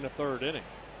count in the 3rd inning.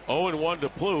 0-1 to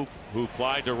Plouffe, who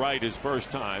flied to right his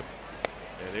first time.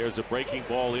 And there's a breaking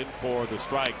ball in for the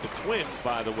strike. The Twins,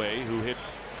 by the way, who hit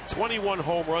 21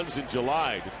 home runs in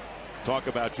July. Talk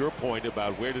about your point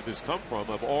about where did this come from.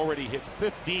 Have already hit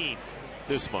 15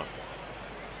 this month.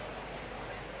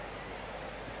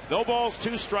 No balls,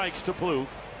 2 strikes to Plouffe.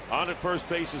 On at first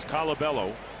base is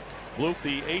Colabello. Plouffe,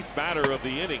 the 8th batter of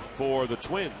the inning for the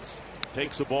Twins,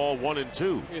 takes the ball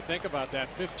 1-2. You think about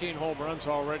that, 15 home runs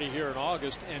already here in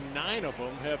August, and 9 of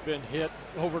them have been hit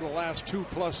over the last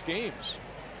 2+ games.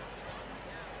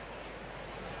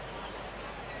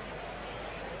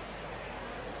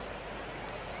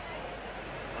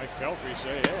 Mike Pelfrey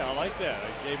say, hey, I like that.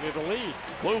 I gave you the lead.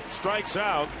 Plouffe strikes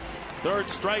out. 3rd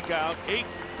strikeout. 8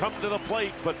 come to the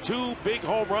plate, but 2 big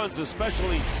home runs,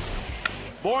 especially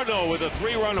Morneau with a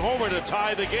 3-run homer to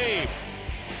tie the game.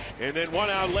 And then 1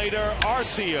 out later,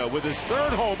 Arcia with his 3rd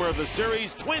homer of the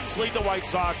series. Twins lead the White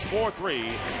Sox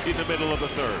 4-3 in the middle of the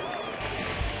 3rd.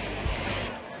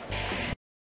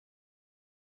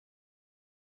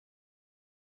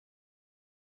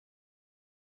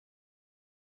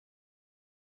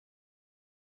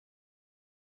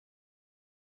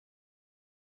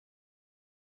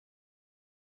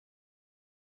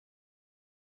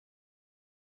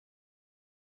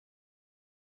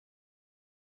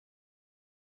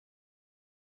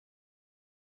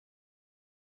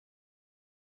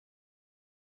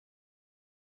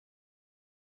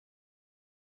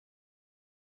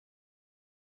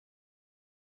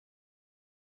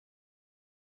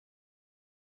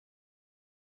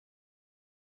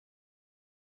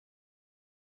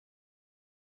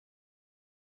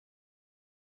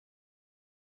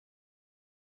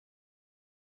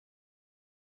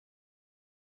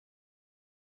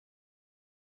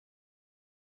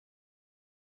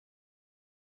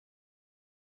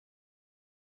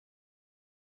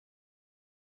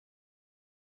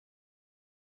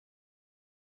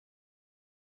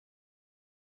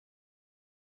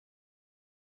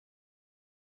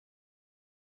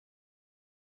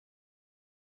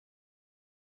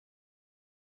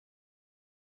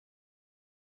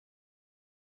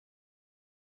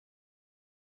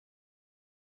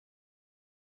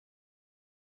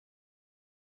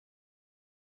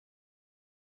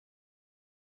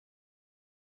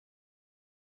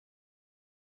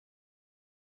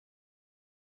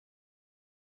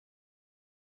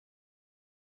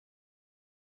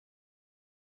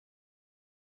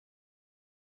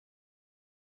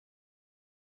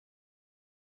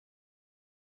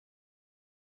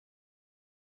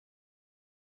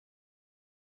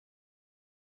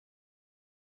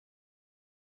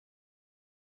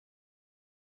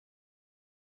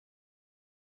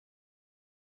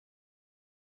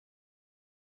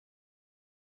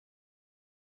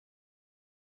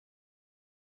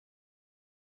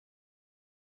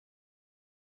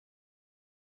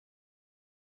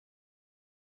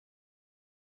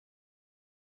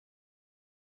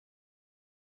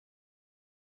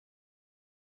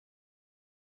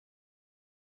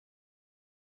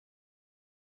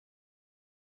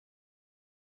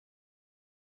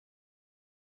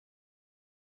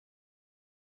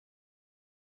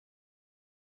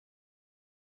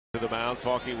 To the mound,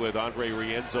 talking with Andre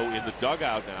Rienzo in the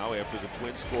dugout now after the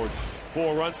Twins scored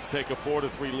 4 runs to take a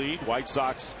 4-3 lead. White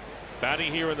Sox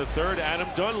batting here in the third. Adam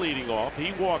Dunn leading off.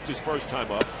 He walked his first time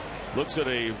up. Looks at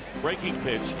a breaking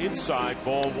pitch inside,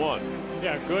 ball 1.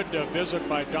 Yeah, good visit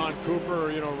by Don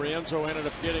Cooper. You know, Rienzo ended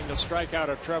up getting the strikeout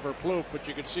of Trevor Plouffe, but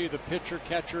you can see the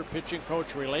pitcher-catcher,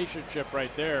 pitching-coach relationship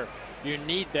right there. You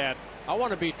need that. I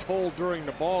want to be told during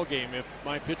the ball game if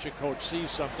my pitching coach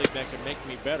sees something that can make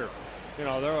me better. You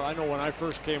know, I know when I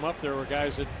first came up, there were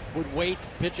guys that would wait,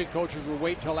 pitching coaches would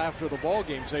wait till after the ball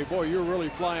game, say, boy, you're really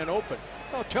flying open.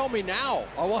 No, tell me now.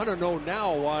 I want to know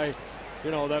now why, you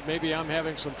know, that maybe I'm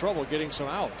having some trouble getting some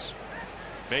outs.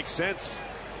 Makes sense.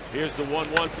 Here's the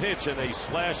 1-1 pitch and a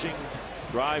slashing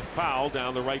drive foul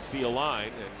down the right field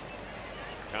line. And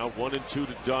count 1-2 to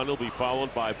Dunn. Will be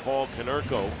followed by Paul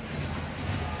Konerko.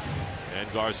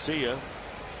 And Garcia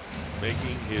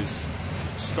making his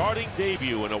starting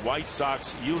debut in a White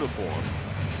Sox uniform.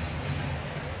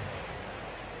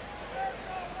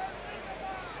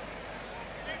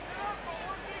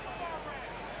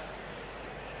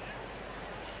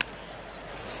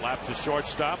 Slap to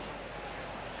shortstop.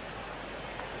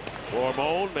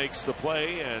 Formone makes the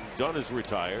play, and Dunn is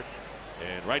retired.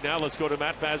 And right now, let's go to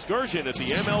Matt Vasgersian at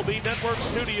the MLB Network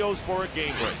studios for a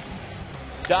game break.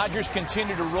 Dodgers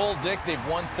continue to roll, Dick. They've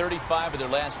won 35 of their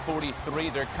last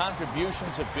 43. Their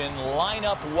contributions have been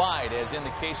lineup wide, as in the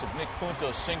case of Nick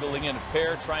Punto singling in a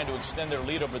pair, trying to extend their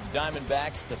lead over the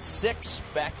Diamondbacks to 6.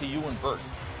 Back to you and Bert.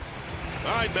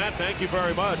 All right, Matt, thank you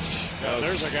very much.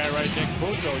 There's a guy, right? Nick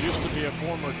Punto used to be a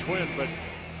former Twin, but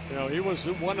you know, he was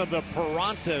one of the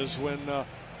Perantas when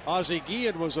Ozzie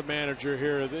Guillen was a manager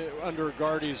here under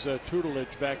Gardy's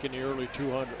tutelage back in the early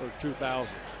 2000s.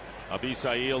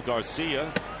 Abisail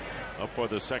Garcia up for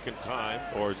the second time,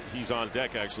 or he's on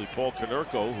deck actually. Paul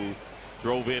Konerko, who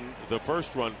drove in the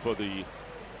first run for the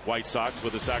White Sox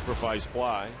with a sacrifice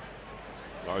fly.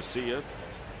 Garcia,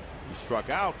 who struck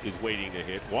out, is waiting to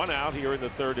hit. 1 out here in the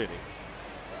third inning.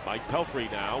 Mike Pelfrey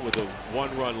now with a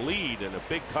 1-run lead, and a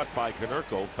big cut by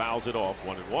Konerko fouls it off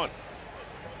 1-1.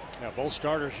 Yeah, both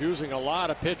starters using a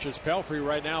lot of pitches. Pelfrey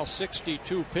right now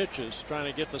 62 pitches, trying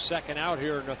to get the second out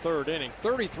here in the third inning.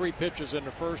 33 pitches in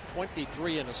the first,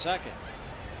 23 in the second.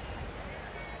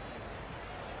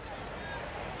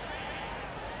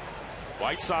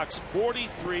 White Sox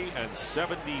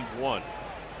 43-71.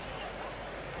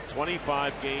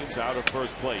 25 games out of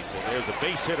first place, and there's a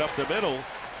base hit up the middle.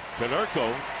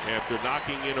 Konerko, after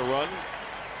knocking in a run,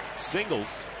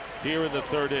 singles here in the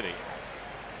third inning.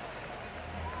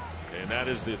 And that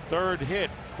is the third hit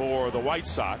for the White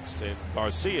Sox, and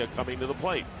Garcia coming to the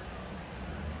plate.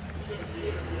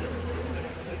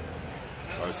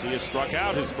 Garcia struck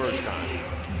out his first time.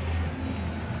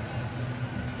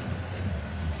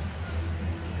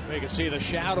 You can see the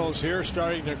shadows here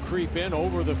starting to creep in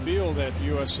over the field at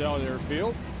US Cellular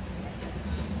Field.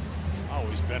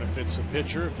 Always benefits the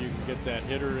pitcher if you can get that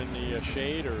hitter in the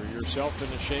shade, or yourself in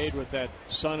the shade with that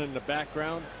sun in the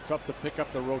background. Tough to pick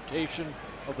up the rotation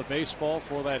of the baseball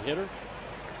for that hitter.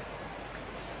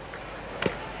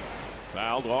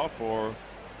 Fouled off for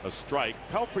a strike.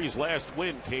 Pelfrey's last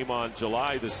win came on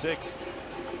July the 6th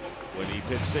when he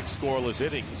pitched 6 scoreless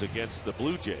innings against the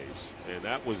Blue Jays, and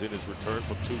that was in his return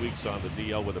from 2 weeks on the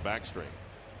DL with a back strain.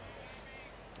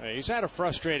 He's had a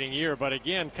frustrating year, but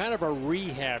again, kind of a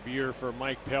rehab year for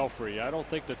Mike Pelfrey. I don't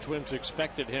think the Twins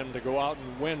expected him to go out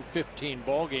and win 15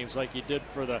 ball games like he did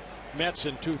for the Mets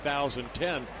in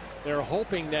 2010. They're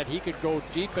hoping that he could go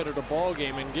deep into the ball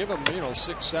game and give him,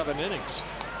 6-7 innings.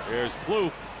 There's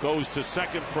Plouffe, goes to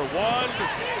second for 1,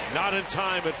 not in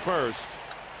time at first,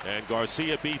 and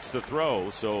Garcia beats the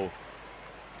throw. So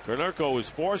Konerko is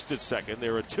forced at second.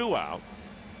 There are 2 out,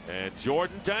 and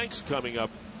Jordan Danks coming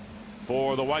up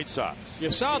for the White Sox. You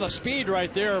saw the speed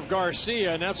right there of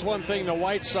Garcia, and that's one thing the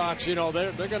White Sox, they're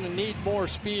going to need more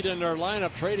speed in their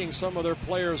lineup, trading some of their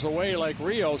players away like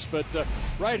Rios. But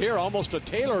right here, almost a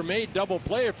tailor-made double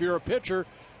play if you're a pitcher.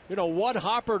 One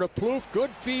hopper to Plouffe, good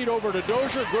feed over to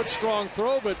Dozier, good strong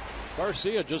throw, but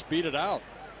Garcia just beat it out.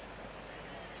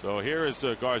 So here is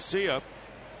Garcia.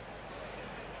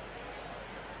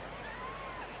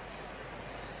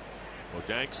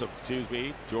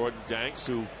 Jordan Danks,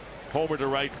 who homer to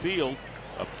right field,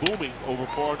 booming over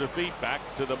 400 feet back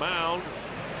to the mound,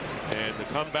 and the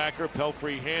comebacker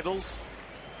Pelfrey handles,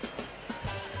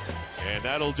 and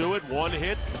that'll do it. 1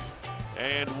 hit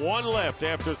and 1 left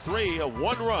after 3, a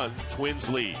 1-run Twins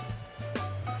lead.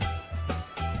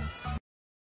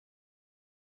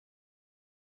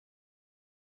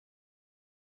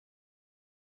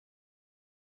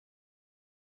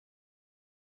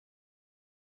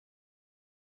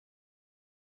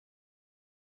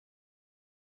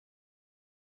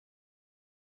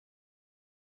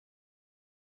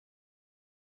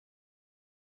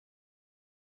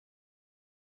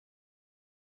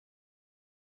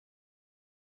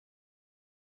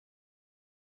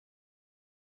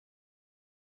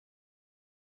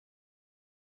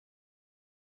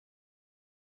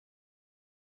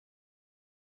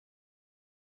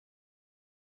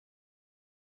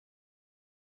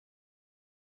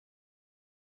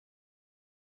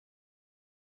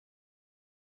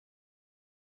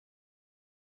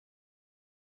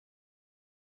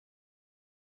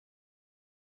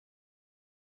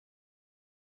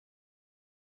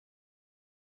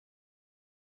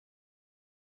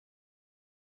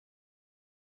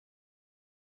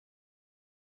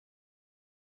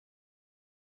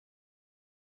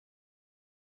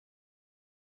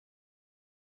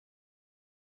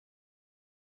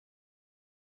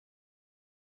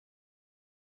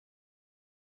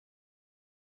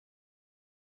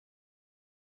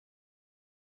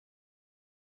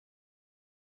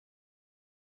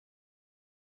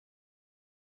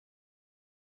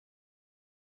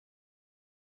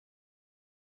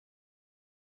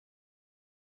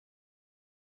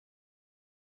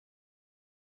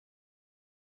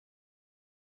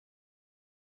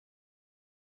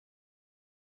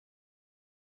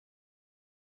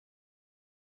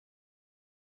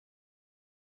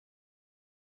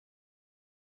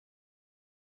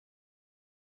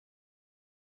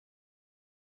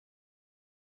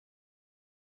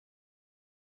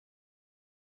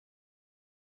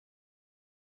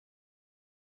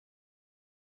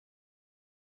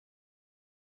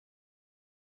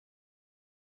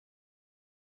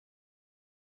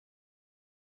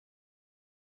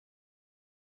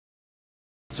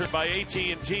 Sponsored by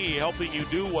AT&T, helping you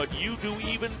do what you do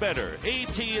even better.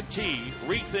 AT&T,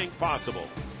 rethink possible.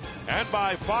 And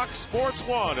by Fox Sports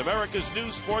 1, America's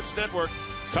new sports network,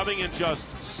 coming in just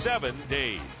 7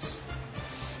 days.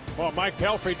 Well, Mike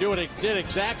Pelfrey did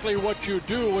exactly what you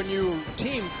do when your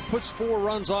team puts 4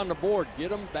 runs on the board. Get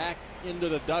them back into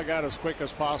the dugout as quick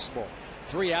as possible.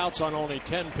 3 outs on only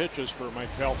 10 pitches for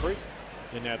Mike Pelfrey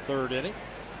in that 3rd inning.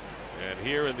 And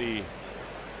here in the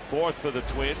 4th for the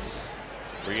Twins,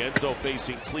 Rienzo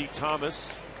facing Clete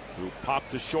Thomas, who popped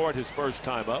to short his first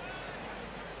time up.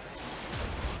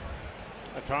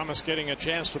 Thomas getting a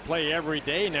chance to play every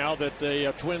day now that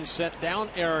the Twins set down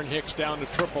Aaron Hicks down to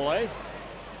AAA.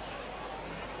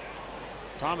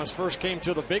 Thomas first came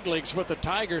to the big leagues with the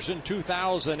Tigers in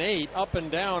 2008, up and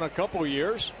down a couple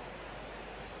years.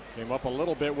 Came up a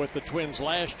little bit with the Twins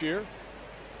last year.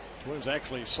 Twins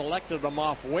actually selected him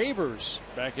off waivers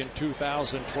back in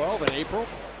 2012 in April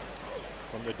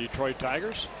from the Detroit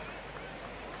Tigers.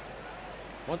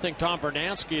 One thing Tom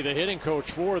Bernansky, the hitting coach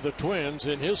for the Twins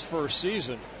in his first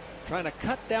season, trying to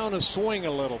cut down his swing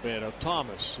a little bit of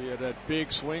Thomas. He had that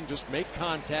big swing, just make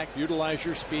contact, utilize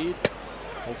your speed,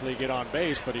 hopefully get on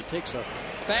base, but he takes a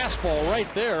fastball right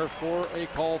there for a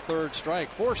called 3rd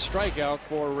strike. 4th strikeout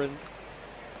for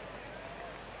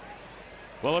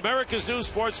Well, America's new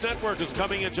sports network is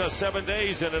coming in just 7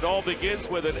 days, and it all begins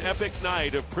with an epic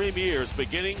night of premieres,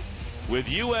 beginning with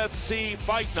UFC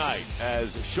Fight Night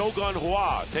as Shogun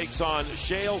Rua takes on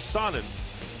Chael Sonnen,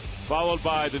 followed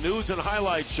by the news and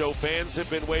highlights show fans have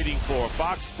been waiting for.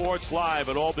 Fox Sports Live.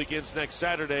 It all begins next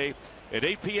Saturday at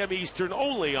 8 p.m. Eastern,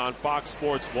 only on Fox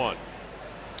Sports 1.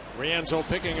 Rienzo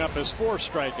picking up his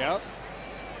 4th strikeout.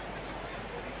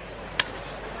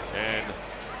 And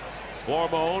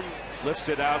Formone lifts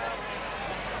it out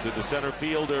to the center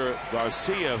fielder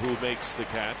Garcia, who makes the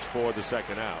catch for the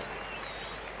 2nd out.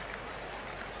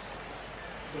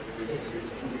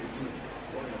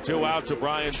 2 out to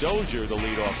Brian Dozier, the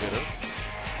leadoff hitter.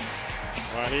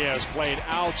 Well, he has played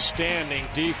outstanding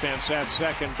defense at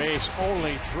second base.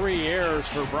 Only 3 errors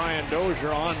for Brian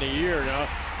Dozier on the year. Now,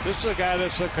 this is a guy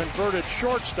that's a converted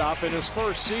shortstop in his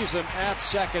first season at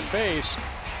second base.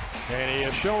 And he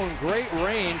has shown great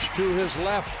range to his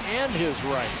left and his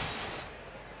right.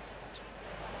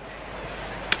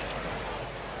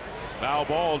 Foul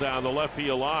ball down the left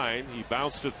field line. He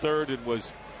bounced to 3rd and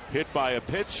was hit by a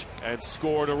pitch and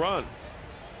scored a run.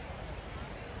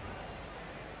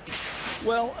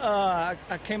 Well,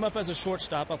 I came up as a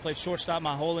shortstop. I played shortstop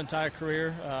my whole entire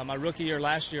career. My rookie year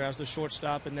last year, I was the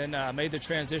shortstop, and then made the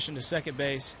transition to second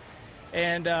base.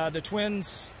 And the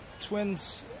Twins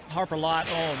harp a lot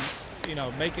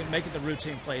on, making the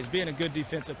routine plays, being a good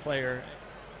defensive player.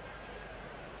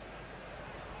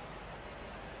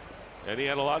 And he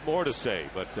had a lot more to say,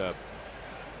 but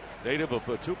native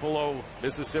of Tupelo,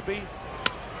 Mississippi,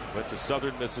 went to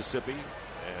Southern Mississippi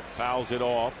and fouls it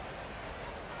off.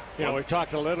 We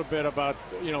talked a little bit about,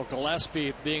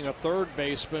 Gillespie being a 3rd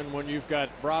baseman when you've got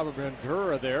Bravo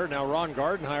Ventura there. Now, Ron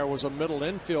Gardenhire was a middle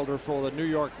infielder for the New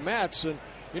York Mets, and,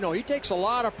 he takes a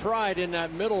lot of pride in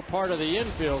that middle part of the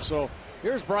infield. So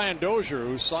here's Brian Dozier,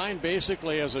 who signed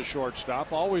basically as a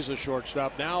shortstop, always a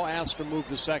shortstop, now asked to move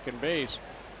to second base.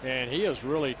 And he has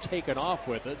really taken off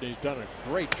with it. He's done a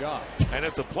great job. And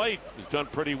at the plate, he's done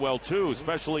pretty well, too,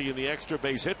 especially in the extra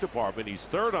base hit department. He's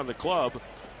 3rd on the club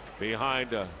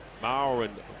behind Maurer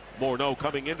and Morneau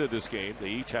coming into this game. They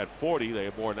each had 40. They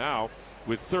have more now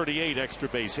with 38 extra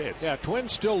base hits. Yeah,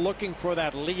 Twins still looking for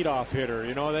that leadoff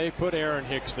hitter. They put Aaron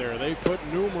Hicks there. They put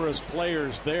numerous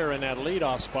players there in that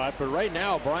leadoff spot. But right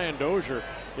now, Brian Dozier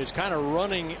is kind of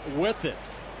running with it.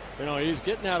 He's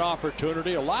getting that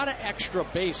opportunity. A lot of extra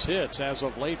base hits as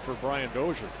of late for Brian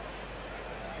Dozier.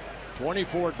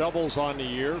 24 doubles on the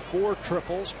year, 4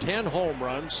 triples, 10 home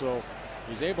runs. So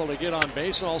he's able to get on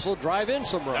base and also drive in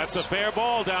some runs. That's a fair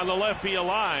ball down the left field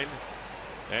line.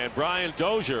 And Brian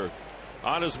Dozier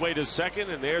on his way to second.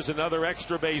 And there's another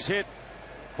extra base hit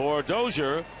for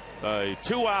Dozier. A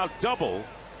 2-out double.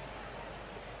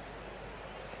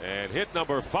 And hit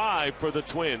number 5 for the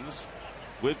Twins,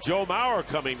 with Joe Mauer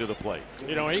coming to the plate.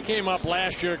 He came up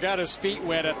last year, got his feet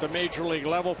wet at the major league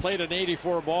level, played in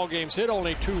 84 ball games, hit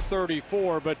only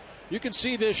 234, but you can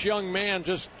see this young man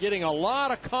just getting a lot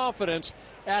of confidence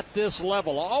at this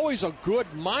level. Always a good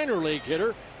minor league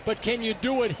hitter, but can you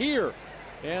do it here?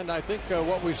 And I think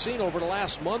what we've seen over the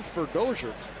last month for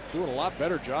Dozier, doing a lot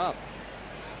better job.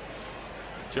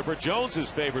 Chipper Jones,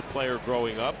 his favorite player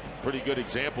growing up. Pretty good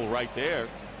example right there.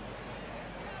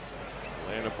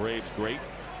 Atlanta Braves great.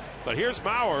 But here's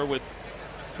Mauer with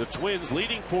the Twins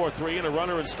leading 4-3 and a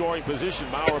runner in scoring position.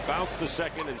 Mauer bounced to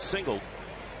second and singled.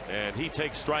 And he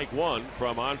takes strike one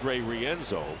from Andre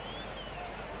Rienzo.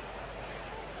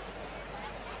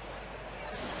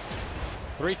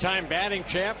 Three-time batting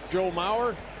champ Joe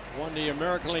Mauer won the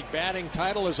American League batting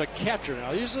title as a catcher.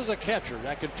 Now, this is a catcher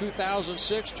back in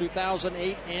 2006,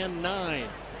 2008, and 9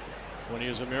 when he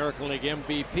was American League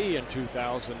MVP in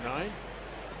 2009.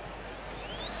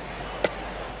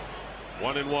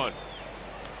 1-1.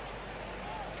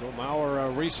 Joe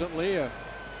Mauer recently a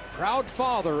proud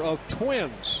father of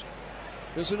twins.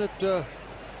 Isn't it?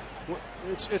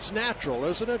 It's natural,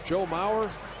 isn't it? Joe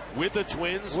Mauer with the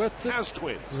Twins, has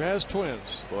twins. Who has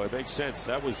twins. Boy, it makes sense.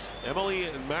 That was Emily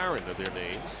and Marin are their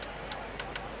names.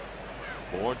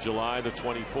 Born July the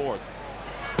 24th.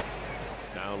 It's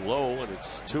down low, and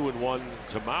it's 2-1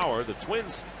 to Mauer. The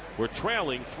Twins were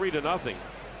trailing 3-0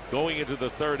 going into the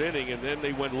third inning, and then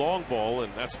they went long ball,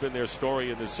 and that's been their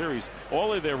story in this series.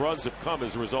 All of their runs have come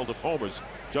as a result of homers.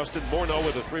 Justin Morneau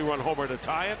with a 3-run homer to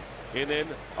tie it, and then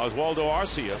Oswaldo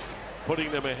Arcia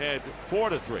putting them ahead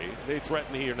 4-3. They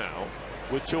threaten here now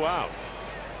with 2 out.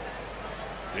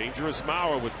 Dangerous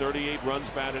Mauer with 38 runs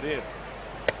batted in.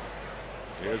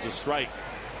 There's a strike.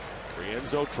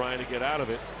 Rienzo trying to get out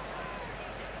of it.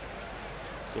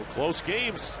 So close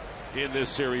games in this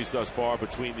series thus far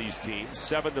between these teams.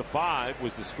 7-5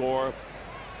 was the score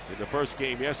in the first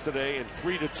game yesterday, and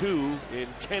 3-2 in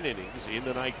 10 innings in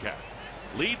the nightcap.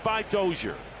 Lead by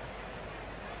Dozier.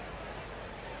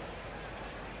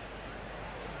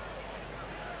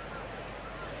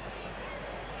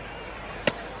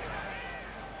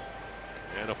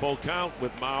 And a full count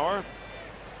with Mauer.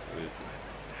 With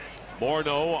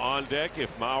Morneau on deck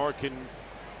if Mauer can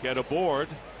get aboard.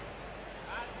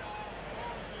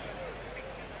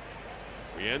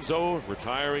 Rienzo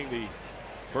retiring the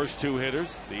first 2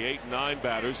 hitters, the 8 and 9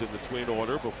 batters in the Twin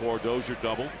order before Dozier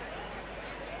doubled.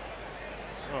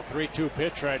 Well, 3-2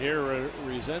 pitch right here.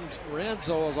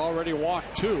 Rienzo has already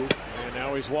walked 2, and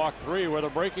now he's walked 3 with a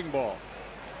breaking ball.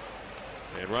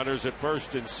 And runners at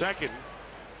first and second.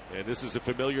 And this is a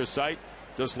familiar sight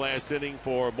this last inning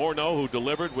for Morneau, who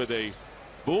delivered with a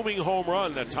booming home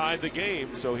run that tied the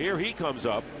game. So here he comes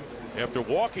up after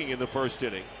walking in the first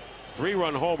inning.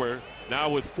 3-run homer, now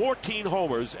with 14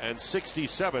 homers and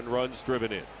 67 runs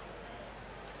driven in.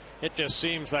 It just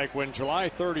seems like when July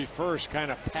 31st kind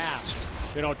of passed,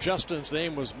 you know, Justin's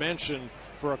name was mentioned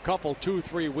for a couple,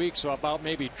 2-3 weeks about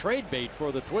maybe trade bait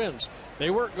for the Twins. They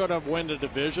weren't going to win the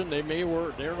division.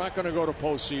 They're not going to go to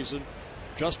postseason.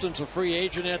 Justin's a free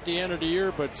agent at the end of the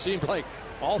year, but it seemed like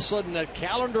all of a sudden that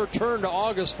calendar turned to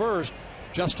August 1st.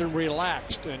 Justin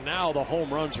relaxed, and now the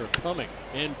home runs are coming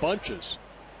in bunches.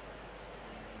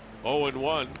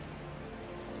 0-1.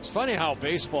 It's funny how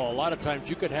baseball, a lot of times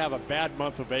you could have a bad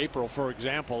month of April, for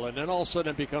example, and then all of a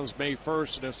sudden it becomes May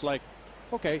 1st, and it's like,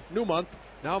 okay, new month,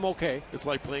 now I'm okay. It's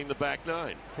like playing the back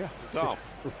nine. Yeah. Golf.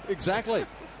 Exactly.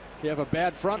 You have a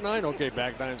bad front nine, okay,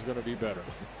 back nine's going to be better.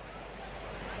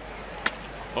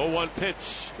 0-1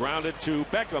 pitch, grounded to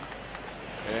Beckham,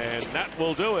 and that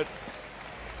will do it.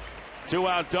 2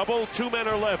 out double, 2 men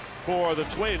are left for the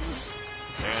Twins,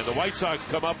 and the White Sox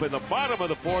come up in the bottom of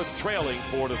the 4th, trailing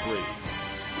 4-3.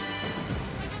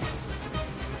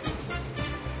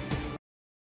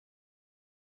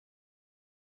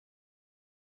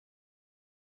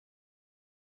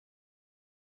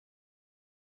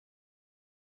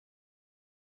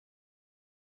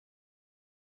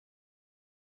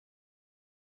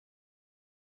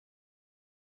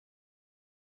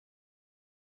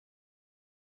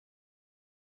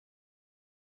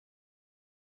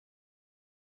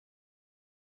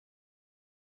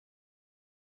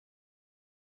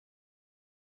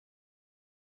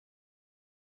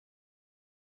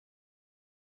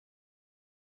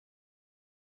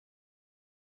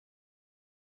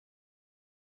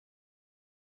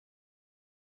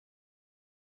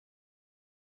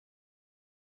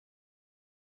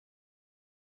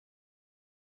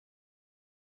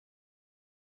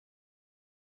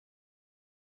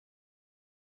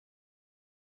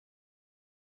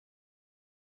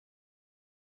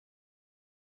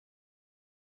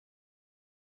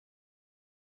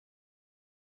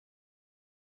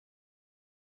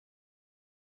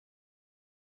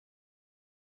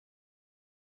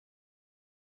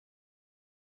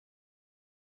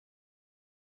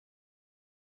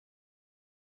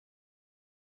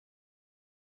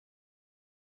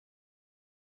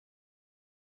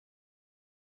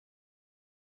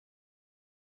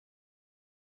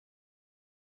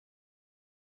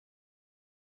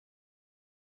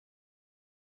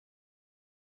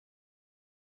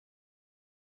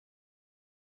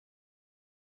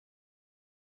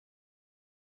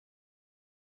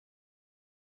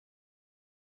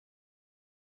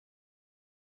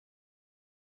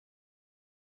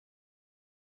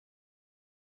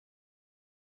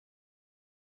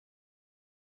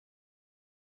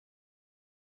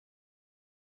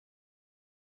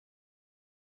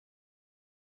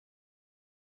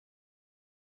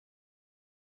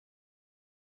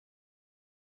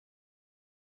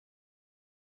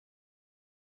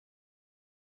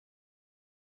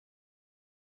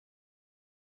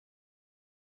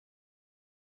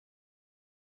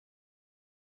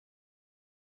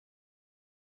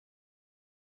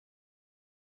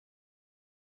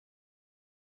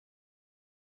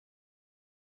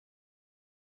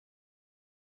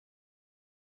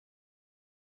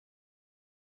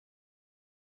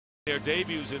 their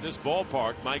debuts in this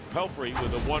ballpark. Mike Pelfrey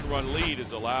with a 1-run lead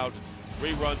is allowed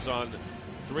 3 runs on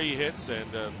 3 hits. And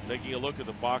taking a look at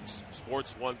the Fox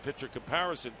Sports 1 pitcher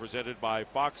comparison presented by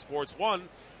Fox Sports 1,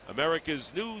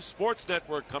 America's new sports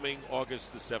network, coming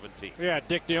August the 17th. Yeah,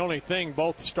 Dick, the only thing,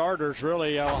 both starters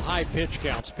really high pitch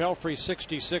counts. Pelfrey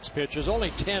 66 pitches, only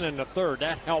 10 in the third.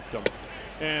 That helped him.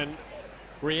 And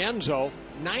Rienzo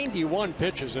 91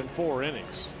 pitches in 4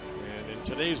 innings. And in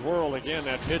today's world, again,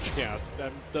 that pitch count,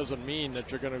 that doesn't mean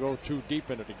that you're going to go too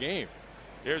deep into the game.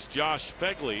 Here's Josh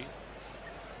Phegley.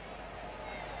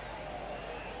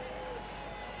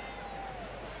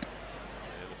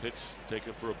 Pitch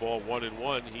taken for a ball,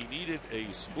 1-1. He needed a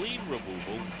spleen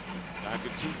removal back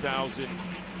in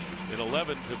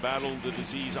 2011 to battle the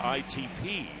disease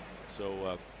ITP.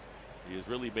 So he has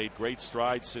really made great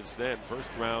strides since then.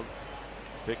 First round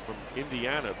pick from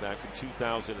Indiana back in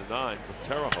 2009 from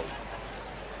Terre Haute.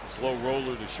 Slow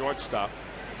roller to shortstop.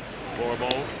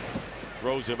 Gormo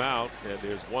throws him out, and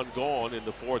there's 1 gone in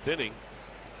the 4th inning.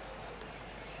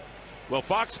 Well,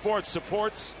 Fox Sports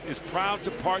Supports is proud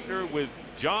to partner with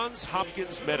Johns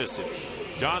Hopkins Medicine.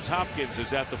 Johns Hopkins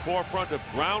is at the forefront of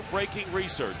groundbreaking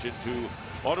research into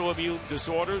autoimmune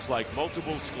disorders like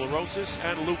multiple sclerosis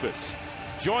and lupus.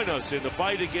 Join us in the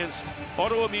fight against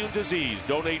autoimmune disease.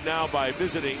 Donate now by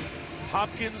visiting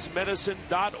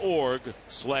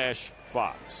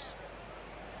hopkinsmedicine.org/Fox.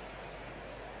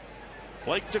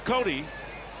 Blake Ducote,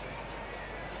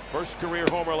 first career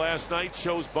homer last night,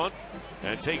 shows bunt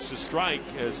and takes a strike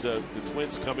as the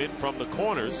Twins come in from the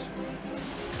corners.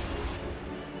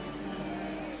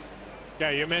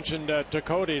 Yeah, you mentioned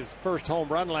Ducote's first home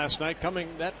run last night, coming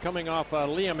off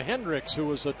Liam Hendriks, who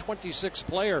was a 26th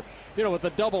player. You know, with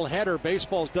a doubleheader,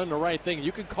 baseball's done the right thing.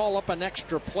 You can call up an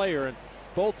extra player, and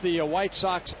both the White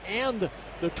Sox and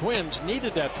the Twins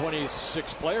needed that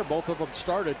 26th player. Both of them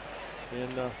started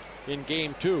in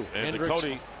Game 2. And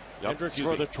Hendriks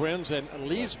for the Twins and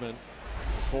Leesman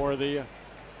for the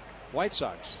White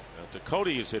Sox. Now,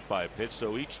 Ducote is hit by a pitch,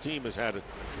 so each team has had a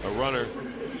runner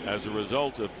as a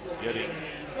result of getting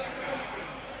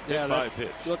hit by a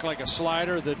pitch. Looked like a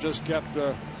slider that just kept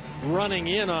running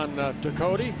in on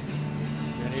Ducote,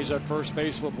 and he's at first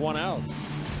base with 1 out.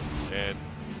 And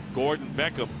Gordon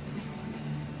Beckham,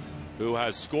 who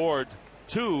has scored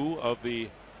 2 of the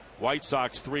White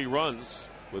Sox 3 runs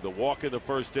with a walk in the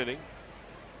first inning,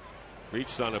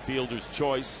 reached on a fielder's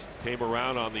choice, came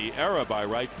around on the error by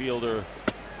right fielder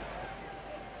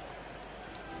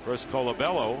Chris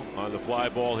Colabello on the fly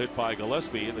ball hit by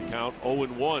Gillespie, in the count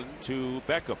 0-1 to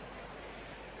Beckham.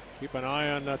 Keep an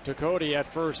eye on Ducote at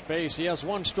first base. He has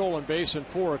 1 stolen base in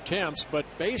 4 attempts, but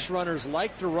base runners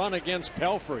like to run against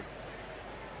Pelfrey.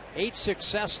 8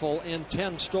 successful in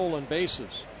 10 stolen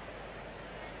bases.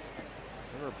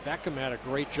 Remember, Beckham had a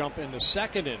great jump in the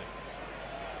 2nd inning.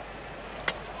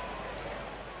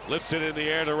 Lifts it in the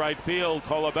air to right field.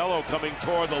 Colabello coming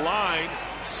toward the line.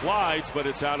 Slides, but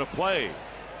it's out of play.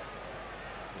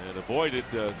 And avoided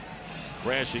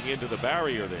crashing into the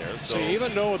barrier there. So see,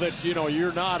 even though that, you know,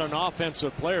 you're not an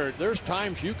offensive player, there's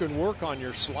times you can work on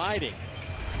your sliding.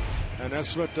 And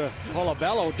that's what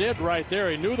Colabello did right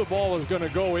there. He knew the ball was going to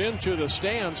go into the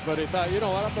stands, but he thought, you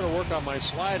know what, I'm going to work on my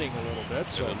sliding a little bit.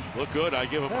 So look good. I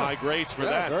give him high grades for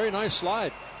that. Very nice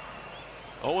slide.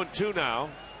 0-2 now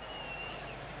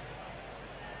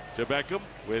to Beckham,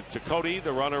 with Ducote,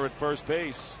 the runner at first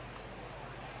base.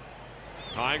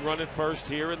 Tying run at first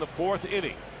here in the 4th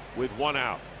inning with 1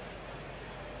 out.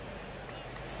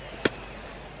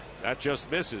 That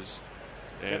just misses,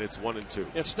 and it's 1-2.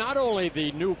 It's not only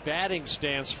the new batting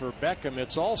stance for Beckham,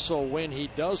 it's also when he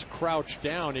does crouch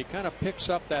down, he kind of picks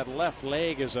up that left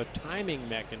leg as a timing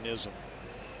mechanism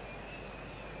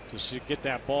to get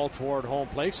that ball toward home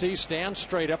plate. See, he stands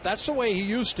straight up. That's the way he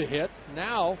used to hit.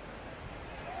 Now,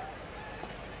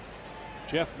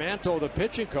 Jeff Manto, the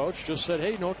pitching coach, just said,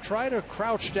 hey, try to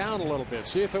crouch down a little bit.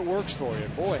 See if it works for you.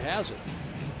 And boy, has it.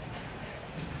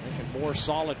 Making more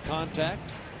solid contact.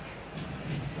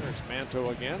 There's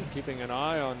Manto again, keeping an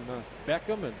eye on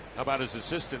Beckham. And how about his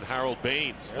assistant, Harold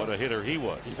Baines? Yeah. What a hitter he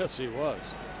was. Yes, he was.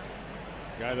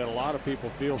 A guy that a lot of people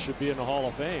feel should be in the Hall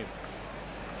of Fame.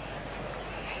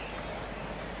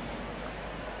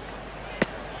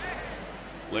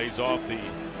 Lays off the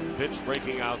pitch,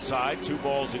 breaking outside. 2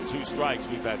 balls and 2 strikes.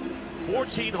 We've had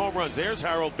 14 home runs. There's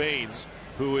Harold Baines,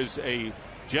 who is a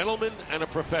gentleman and a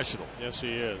professional. Yes,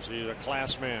 he is. He's a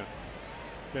class man.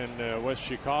 Been West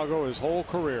Chicago his whole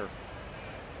career.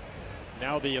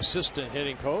 Now the assistant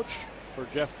hitting coach for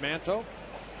Jeff Manto.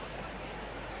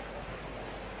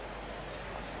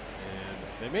 And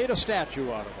they made a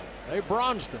statue out of him. They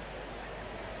bronzed him.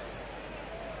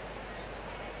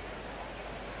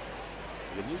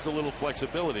 It needs a little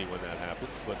flexibility when that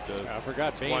happens, but I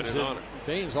forgot Baines.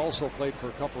 Baines also played for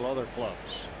a couple other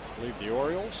clubs. I believe the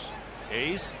Orioles,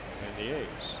 A's, and the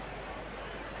A's.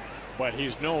 But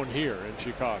he's known here in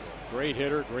Chicago. Great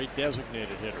hitter, great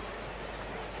designated hitter.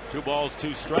 2 balls,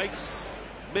 2 strikes.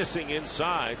 Missing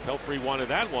inside. Pelfrey wanted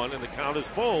that one, and the count is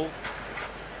full.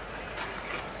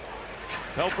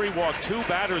 Pelfrey walked 2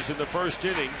 batters in the first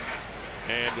inning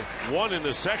and 1 in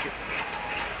the second.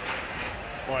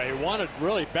 Boy, he wanted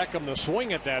really Beckham to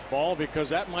swing at that ball because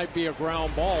that might be a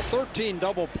ground ball. 13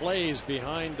 double plays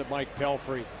behind Mike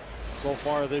Pelfrey so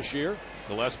far this year.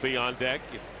 Gillespie on deck.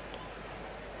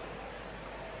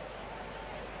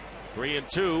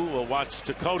 3-2. We'll watch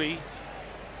Tecote.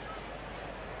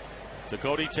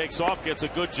 Tecote takes off, gets a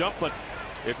good jump, but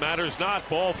it matters not.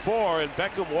 Ball 4, and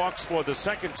Beckham walks for the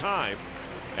second time.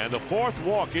 And the 4th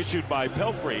walk issued by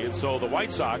Pelfrey, and so the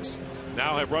White Sox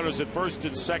now have runners at first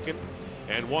and second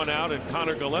and 1 out, and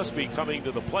Connor Gillespie coming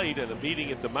to the plate and a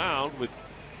meeting at the mound with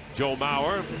Joe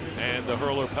Mauer and the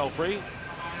hurler Pelfrey.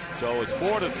 So it's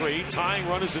 4-3, tying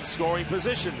runners in scoring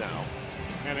position now.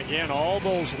 And again, all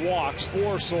those walks,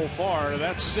 4 so far,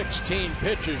 that's 16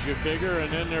 pitches, you figure,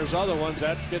 and then there's other ones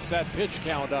that gets that pitch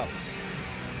count up.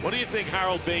 What do you think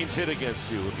Harold Baines hit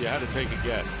against you, if you had to take a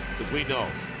guess? Because we know.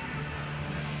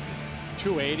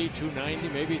 280, 290,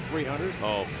 maybe 300.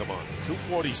 Oh, come on.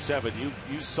 247.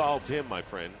 You solved him, my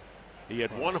friend. He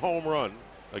had 1 home run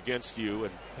against you.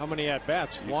 And how many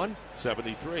at-bats? 1?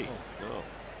 73. Oh. No.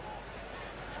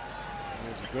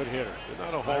 He's a good hitter. You're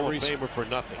not a Hall of Famer for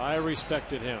nothing. I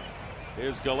respected him.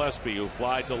 Here's Gillespie, who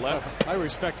flied to left. I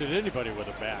respected anybody with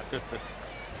a bat.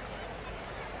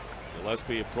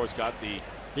 Gillespie, of course, got the...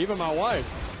 Even my wife.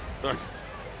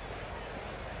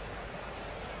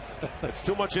 It's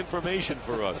too much information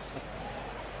for us,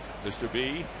 Mr.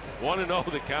 B.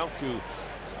 1-0 the count to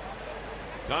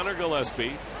Connor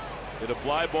Gillespie. Hit a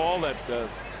fly ball that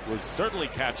was certainly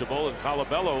catchable, and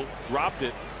Colabello dropped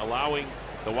it, allowing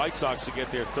the White Sox to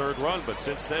get their 3rd run. But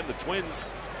since then, the Twins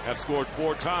have scored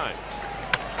 4 times.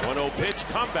 1-0 pitch,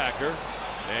 comebacker,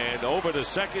 and over to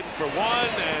second for 1,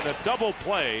 and a double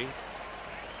play.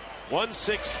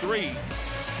 1-6-3.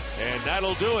 And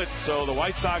that'll do it. So the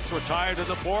White Sox retired in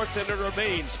the 4th, and it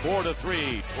remains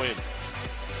 4-3 Twins.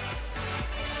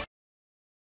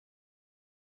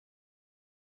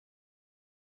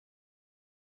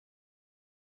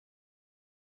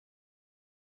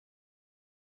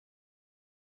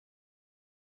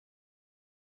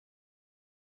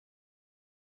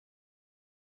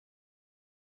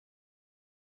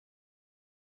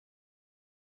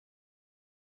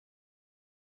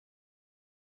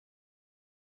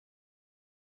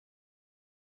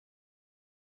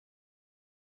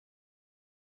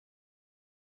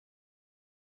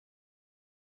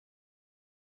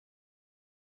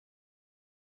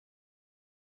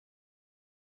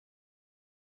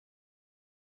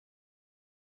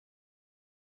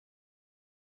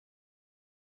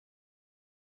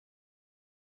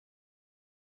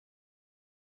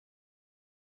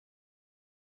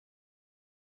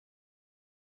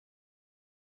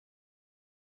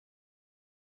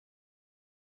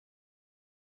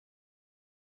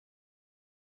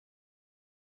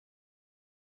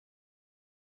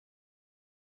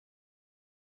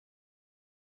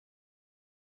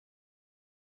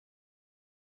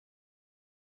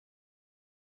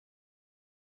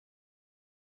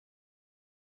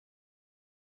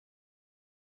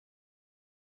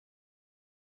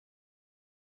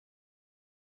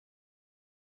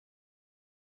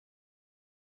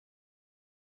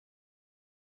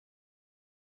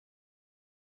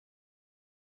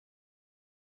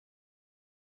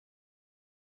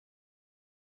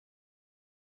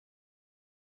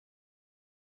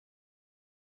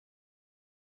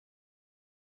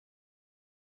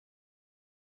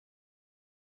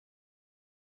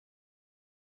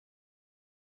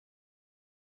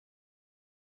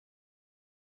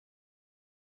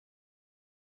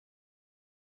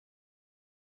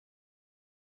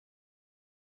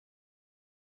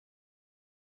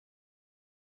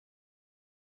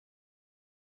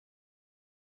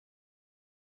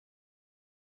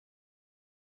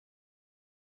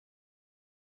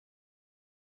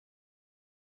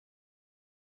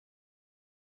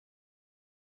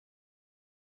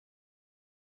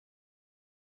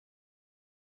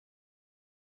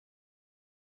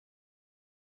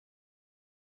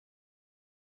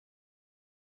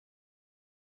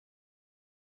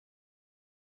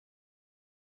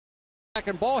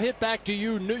 And ball hit back to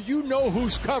you. You know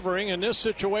who's covering in this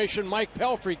situation. Mike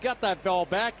Pelfrey got that ball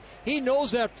back. He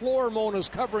knows that Florimon is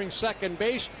covering second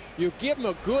base. You give him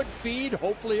a good feed,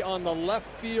 hopefully on the left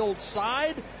field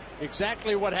side,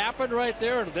 exactly what happened right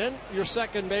there. And then your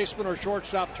second baseman or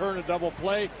shortstop turn a double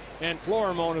play. And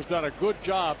Florimon has done a good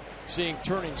job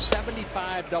turning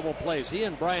 75 double plays. He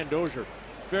and Brian Dozier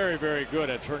very, very good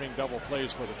at turning double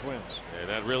plays for the Twins. And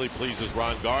that really pleases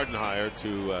Ron Gardenhire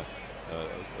to a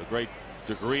great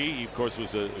degree. He, of course,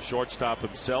 was a shortstop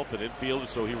himself, an infielder,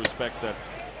 so he respects that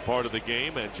part of the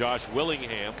game. And Josh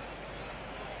Willingham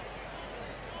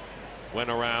went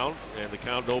around, and the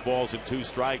count, no balls and 2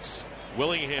 strikes.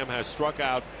 Willingham has struck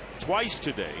out twice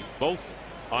today, both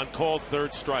on called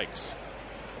third strikes.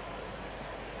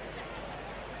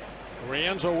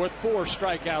 Rienzo with 4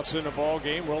 strikeouts in the ball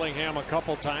game. Willingham a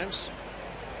couple times.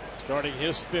 Starting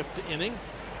his 5th inning.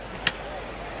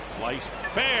 Sliced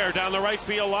fair down the right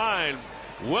field line.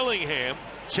 Willingham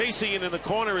chasing it in the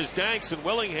corner is Danks, and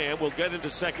Willingham will get into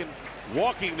second,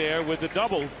 walking there with the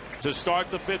double to start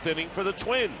the 5th inning for the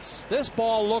Twins. This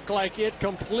ball looked like it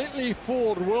completely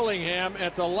fooled Willingham.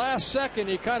 At the last second,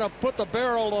 he kind of put the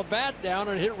barrel of the bat down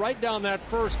and hit right down that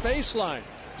first baseline.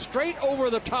 Straight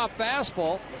over the top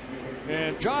fastball.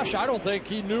 And Josh, I don't think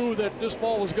he knew that this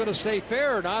ball was going to stay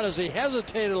fair or not, as he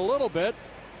hesitated a little bit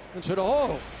and said,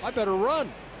 oh, I better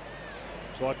run.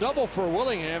 So a double for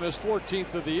Willingham, his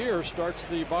 14th of the year, starts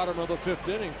the bottom of the 5th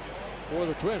inning for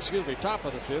the Twins. Excuse me, top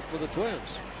of the 5th for the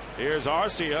Twins. Here's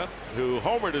Arcia, who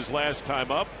homered his last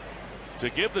time up to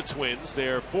give the Twins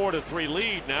their 4-3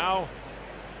 lead. Now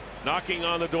knocking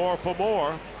on the door for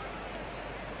more.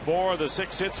 4 of the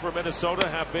 6 hits for Minnesota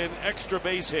have been extra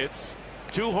base hits,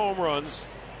 2 home runs,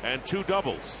 and 2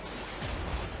 doubles.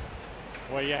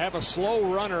 Well, you have a slow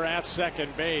runner at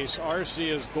second base.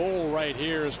 Arcia's goal right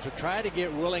here is to try to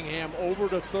get Willingham over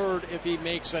to third if he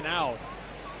makes an out.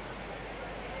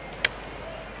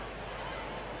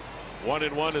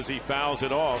 1-1 as he fouls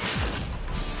it off.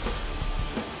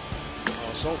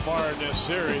 Well, so far in this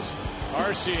series,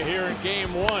 Arcia here in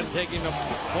game 1 taking the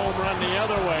home run the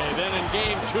other way. Then in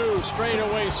game 2,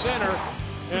 straightaway center.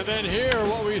 And then here,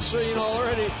 what we've seen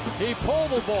already, he pulled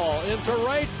the ball into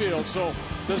right field. So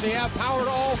does he have power to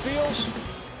all fields?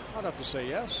 I'd have to say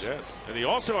yes. Yes. And he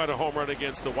also had a home run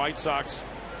against the White Sox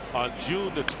on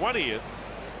June the 20th.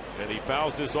 And he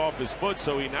fouls this off his foot.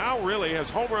 So he now really has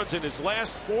home runs in his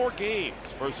last 4 games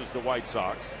versus the White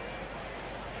Sox.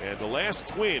 And the last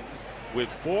Twin with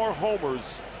 4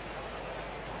 homers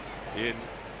in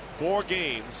 4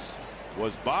 games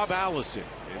was Bob Allison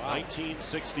in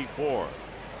 1964.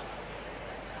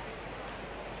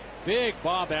 Big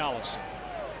Bob Allison.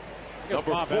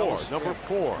 Number Bob 4. Allison, Number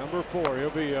 4. Number 4. He'll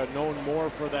be known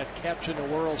more for that catch in the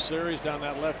World Series down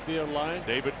that left field line.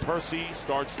 David Percy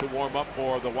starts to warm up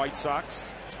for the White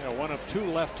Sox. Yeah, one of 2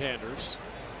 left-handers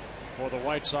for the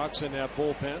White Sox in that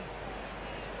bullpen.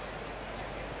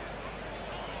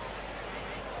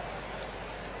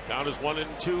 Count is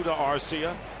 1-2 to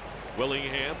Arcia.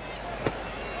 Willingham.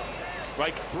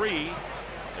 Strike 3,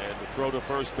 and the throw to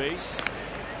first base.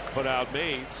 Put out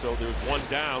made, so there's 1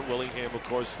 down. Willingham, of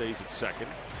course, stays at second.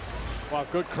 Well,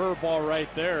 good curveball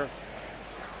right there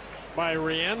by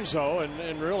Rienzo,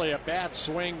 and really a bad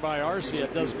swing by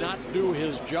Arcia. Does not do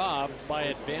his job by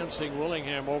advancing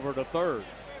Willingham over to third.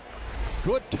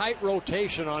 Good tight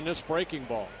rotation on this breaking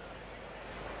ball.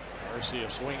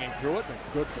 Arcia swinging through it, and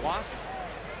a good block.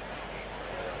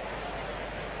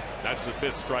 That's the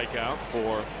 5th strikeout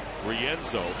for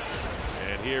Rienzo.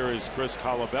 And here is Chris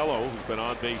Colabello, who's been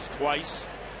on base twice,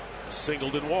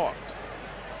 singled and walked.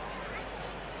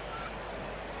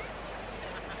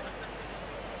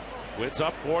 Twins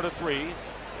up 4-3.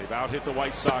 They've out hit the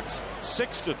White Sox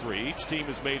 6-3. Each team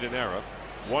has made an error.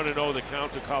 1-0 the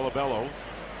count to Colabello.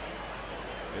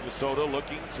 Minnesota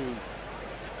looking to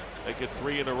make it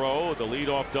 3 in a row. The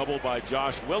leadoff double by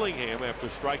Josh Willingham after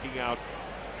striking out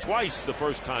twice the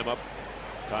first time up.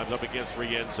 Time's up against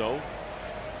Rienzo.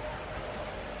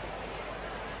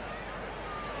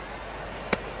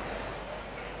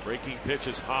 Breaking pitch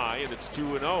is high, and it's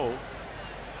 2-0.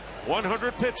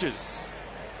 100 pitches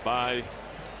by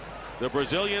the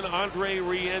Brazilian Andre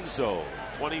Rienzo,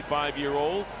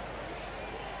 25-year-old,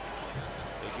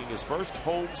 making his first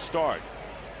home start.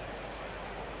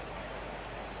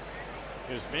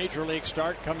 His major league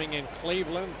start coming in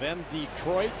Cleveland, then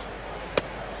Detroit.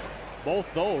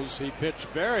 Both those he pitched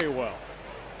very well.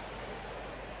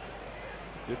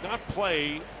 Did not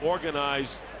play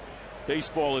organized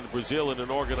baseball in Brazil in an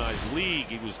organized league.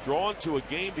 He was drawn to a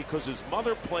game because his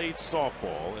mother played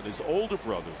softball and his older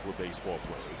brothers were baseball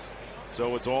players.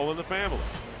 So it's all in the family.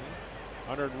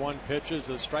 101 pitches,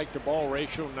 the strike to ball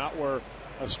ratio not where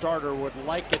a starter would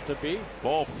like it to be.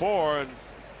 Ball 4, and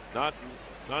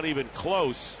not even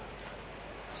close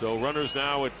So runners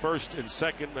now at first and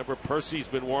second. Remember, Percy's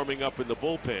been warming up in the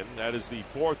bullpen. That is the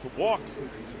 4th walk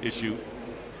issue.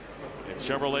 And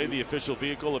Chevrolet, the official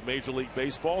vehicle of Major League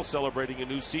Baseball, celebrating a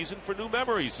new season for new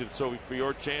memories. And so for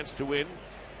your chance to win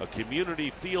a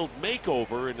community field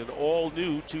makeover in an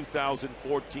all-new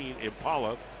 2014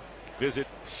 Impala, visit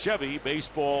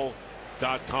ChevyBaseball.com.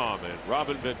 And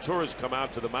Robin Ventura's come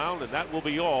out to the mound, and that will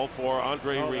be all for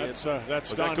Andre Rienzo.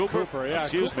 That's Don Cooper. Yeah,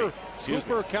 Excuse me.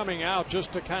 Cooper coming out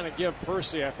just to kind of give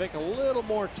Percy, I think, a little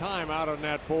more time out on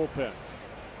that bullpen.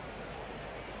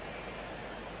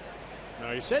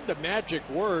 Now, he said the magic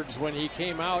words when he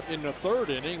came out in the 3rd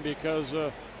inning because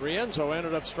Rienzo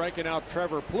ended up striking out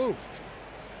Trevor Plouffe.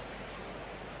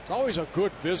 It's always a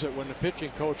good visit when the pitching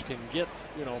coach can get,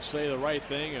 say the right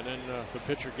thing and then the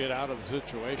pitcher get out of the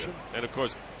situation. Yeah. And of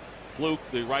course, Plouffe,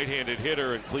 the right-handed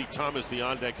hitter, and Clete Thomas, the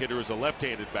on-deck hitter, is a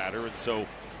left-handed batter. And so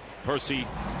Percy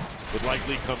would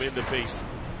likely come in to face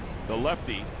the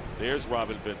lefty. There's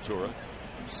Robin Ventura.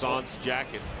 Sans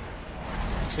jacket.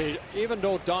 See, even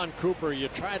though Don Cooper, you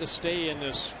try to stay in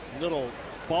this little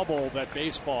bubble that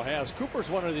baseball has. Cooper's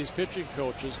one of these pitching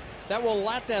coaches that will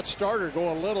let that starter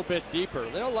go a little bit deeper.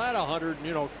 They'll let 100,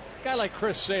 a guy like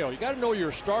Chris Sale, you got to know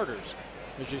your starters.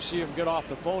 As you see him get off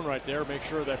the phone right there, make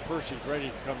sure that Percy's ready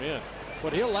to come in.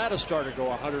 But he'll let a starter go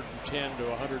 110 to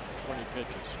 120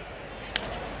 pitches.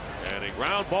 And a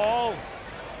ground ball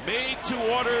made to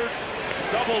order,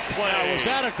 double play. Now, was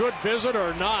that a good visit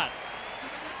or not?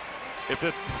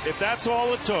 If that's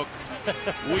all it took,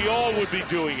 we all would be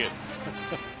doing it.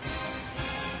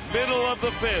 Middle of the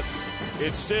 5th.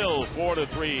 It's still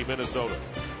 4-3 Minnesota.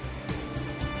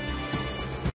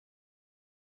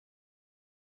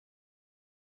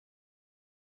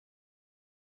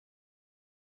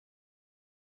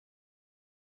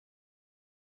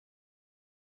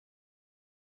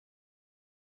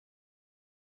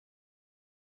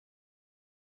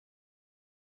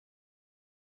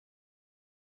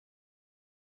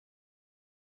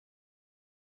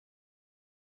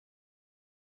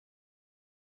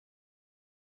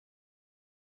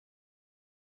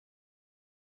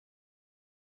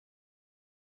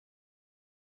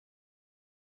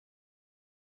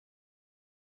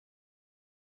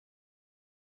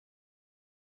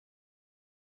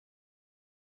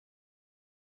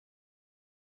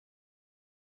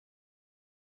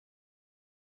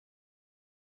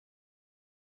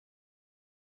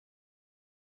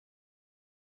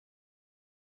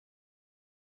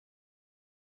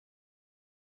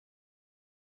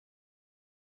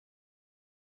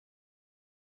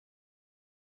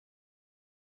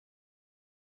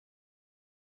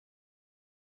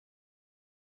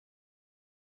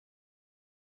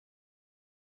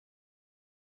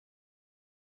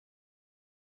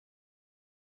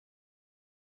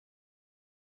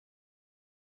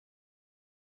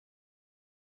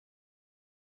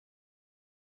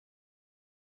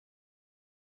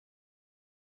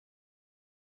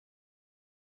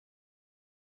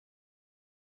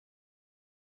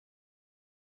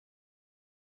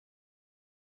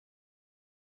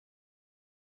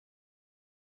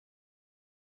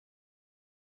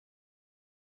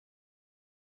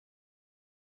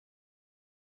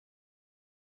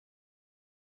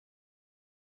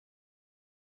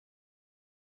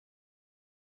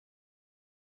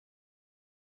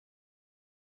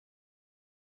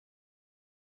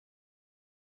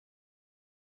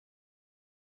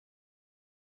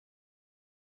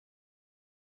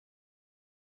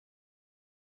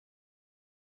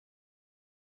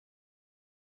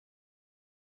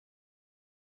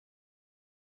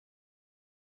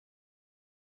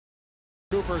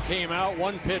 Cooper came out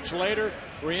 1 pitch later.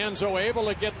 Rienzo able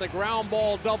to get the ground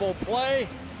ball double play.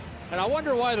 And I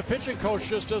wonder why the pitching coach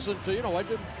just doesn't, why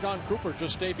didn't Don Cooper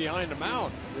just stay behind the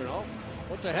mound?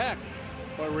 What the heck?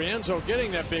 But Rienzo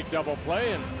getting that big double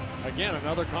play. And again,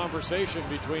 another conversation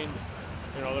between,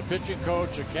 the pitching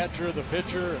coach, the catcher, the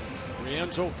pitcher.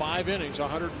 Rienzo, 5 innings,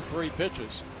 103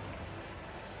 pitches.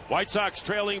 White Sox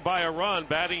trailing by a run,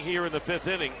 batting here in the 5th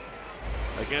inning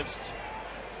against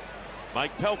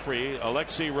Mike Pelfrey,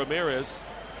 Alexi Ramirez,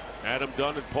 Adam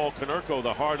Dunn, and Paul Konerko,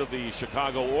 the heart of the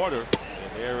Chicago order.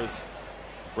 And there is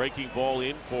breaking ball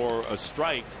in for a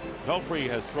strike. Pelfrey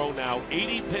has thrown now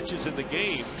 80 pitches in the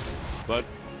game, but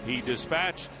he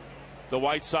dispatched the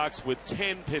White Sox with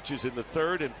 10 pitches in the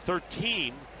 3rd and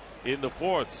 13 in the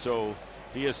 4th. So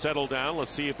he has settled down.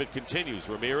 Let's see if it continues.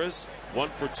 Ramirez 1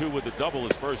 for 2 with a double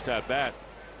his first at bat.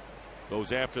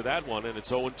 Goes after that one, and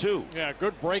it's 0-2. Yeah,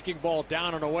 good breaking ball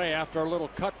down and away after a little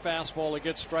cut fastball to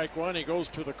get strike 1. He goes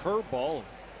to the curveball.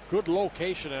 Good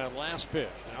location at last pitch.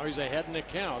 Now he's ahead in the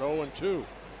count, 0-2.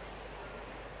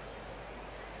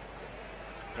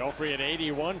 Pelfrey at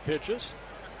 81 pitches.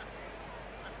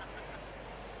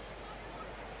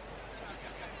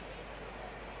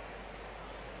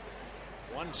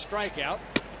 One strikeout,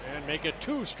 and make it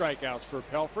 2 strikeouts for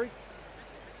Pelfrey.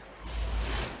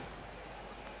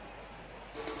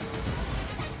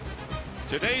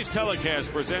 Today's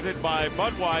telecast presented by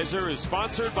Budweiser is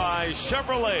sponsored by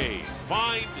Chevrolet.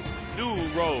 Find new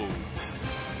roads.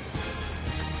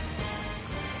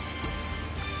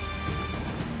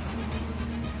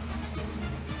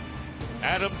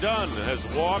 Adam Dunn has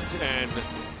walked and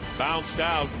bounced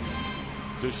out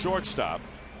to shortstop.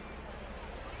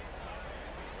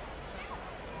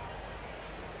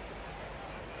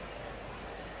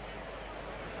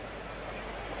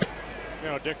 You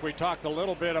know, Dick, we talked a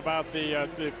little bit about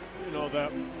the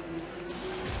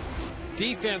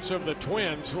defense of the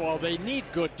Twins. Well, they need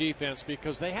good defense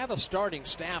because they have a starting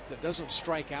staff that doesn't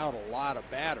strike out a lot of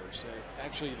batters.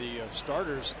 Actually, the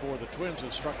starters for the Twins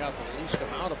have struck out the least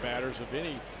amount of batters of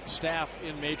any staff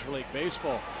in Major League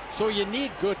Baseball. So you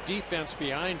need good defense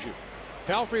behind you.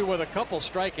 Pelfrey with a couple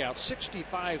strikeouts,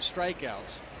 65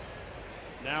 strikeouts,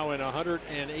 now in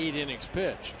 108 innings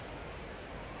pitched.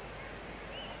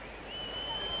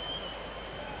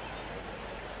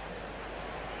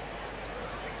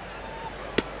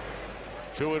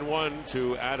 2-1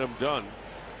 to Adam Dunn.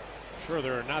 Sure,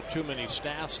 there are not too many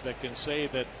staffs that can say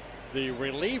that the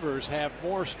relievers have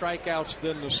more strikeouts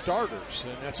than the starters,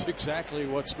 and that's exactly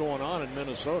what's going on in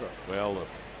Minnesota. Well, a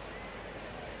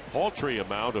paltry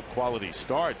amount of quality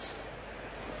starts.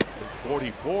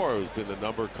 44 has been the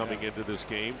number coming into this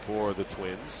game for the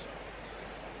Twins.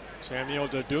 Samuel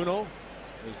Deduno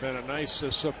has been a nice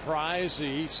surprise.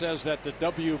 He says that the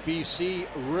WBC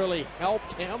really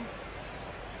helped him.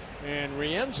 And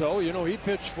Rienzo, you know, he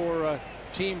pitched for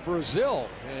Team Brazil,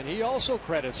 and he also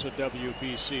credits the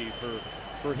WBC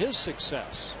for his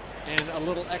success and a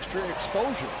little extra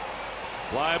exposure.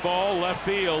 Fly ball left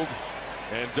field,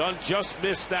 and Dunn just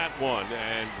missed that one,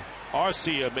 and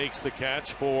Arcia makes the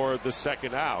catch for the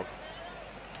second out.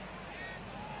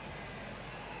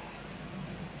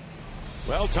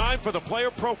 Well, time for the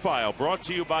player profile, brought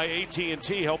to you by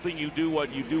AT&T, helping you do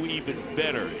what you do even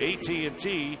better.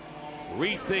 AT&T,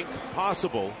 rethink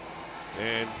possible.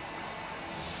 And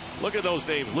look at those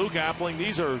names. Luke Appling,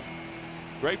 these are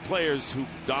great players who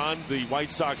donned the White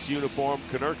Sox uniform.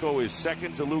 Konerko is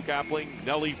second to Luke Appling,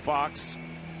 Nellie Fox,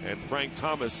 and Frank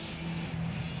Thomas,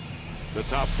 the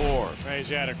top 4. He's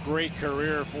had a great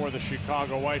career for the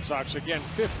Chicago White Sox. Again,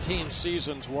 15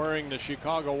 seasons wearing the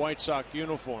Chicago White Sox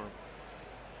uniform.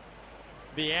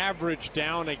 The average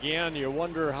down again. You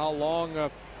wonder how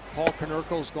long Paul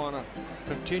Konerko's going to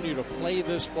continue to play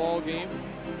this ball game.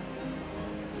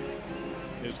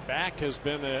 His back has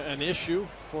been an issue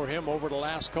for him over the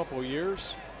last couple of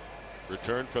years.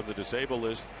 Returned from the disabled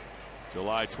list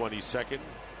July 22nd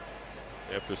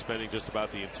after spending just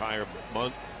about the entire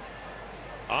month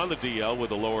on the DL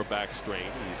with a lower back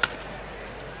strain. He's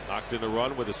knocked in a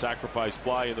run with a sacrifice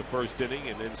fly in the first inning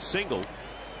and then singled.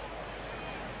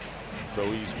 So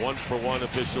he's 1 for 1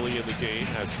 officially in the game,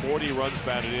 has 40 runs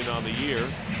batted in on the year.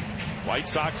 White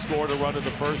Sox scored a run in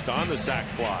the first on the sac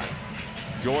fly.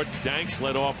 Jordan Danks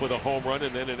led off with a home run,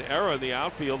 and then an error in the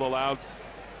outfield allowed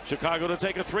Chicago to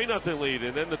take a 3-0 lead.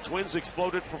 And then the Twins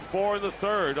exploded for 4 in the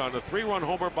third on a 3-run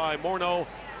homer by Morneau,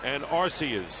 and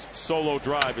Arcia's solo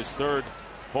drive, his third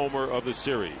homer of the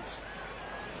series.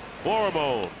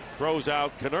 Florimon throws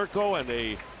out Konerko, and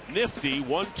a nifty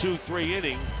 1-2-3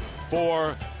 inning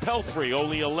for Pelfrey.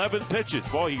 Only 11 pitches.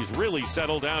 Boy, he's really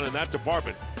settled down in that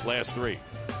department last 3.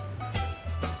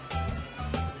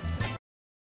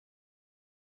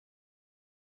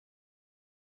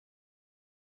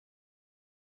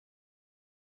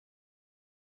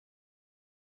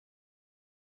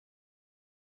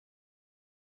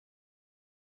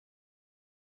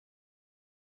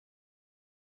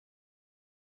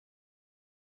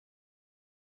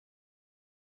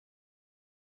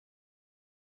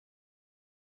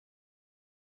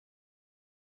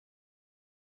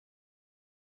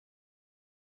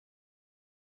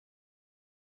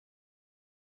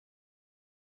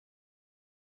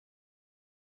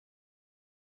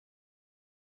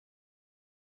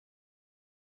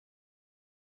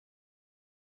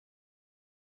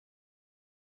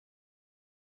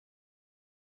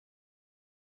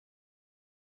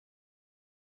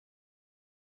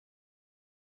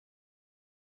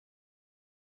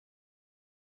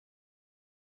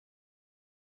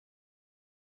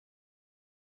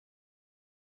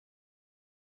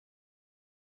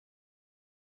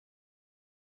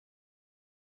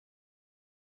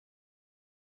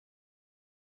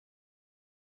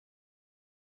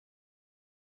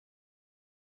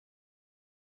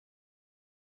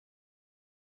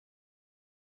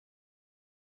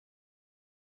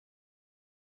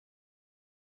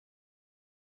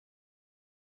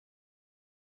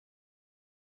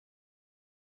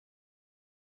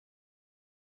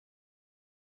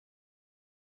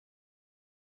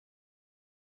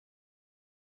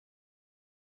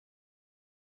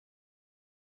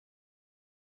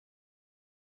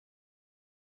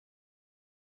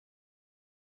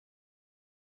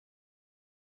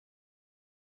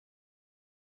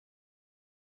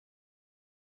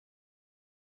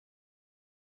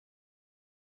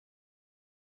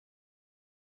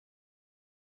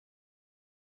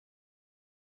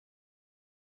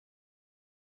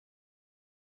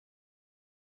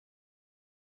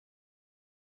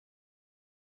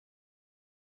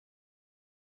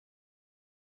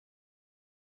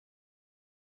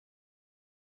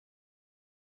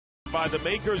 by the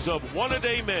makers of One A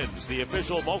Day Men's, the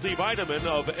official multivitamin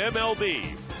of MLB.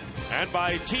 And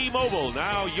by T-Mobile.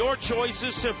 Now your choice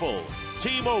is simple.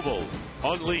 T-Mobile,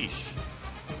 unleash.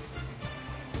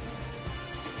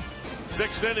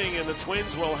 Sixth inning, and the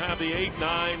Twins will have the 8,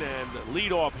 9, and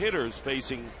leadoff hitters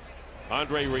facing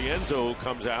Andre Rienzo.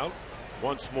 Comes out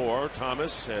once more.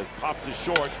 Thomas has popped to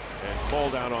short and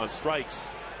called out on strikes.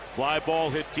 Fly ball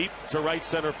hit deep to right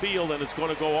center field, and it's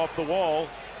going to go off the wall.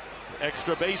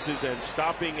 Extra bases, and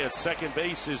stopping at second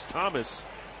base is Thomas.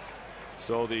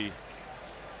 So the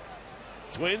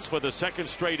Twins, for the second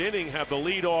straight inning, have the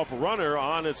leadoff runner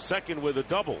on at second with a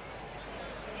double.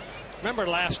 Remember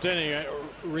last inning,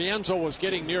 Rienzo was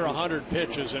getting near 100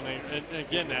 pitches, and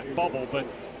again, that bubble. But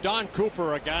Don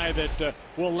Cooper, a guy that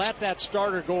will let that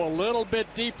starter go a little bit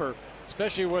deeper,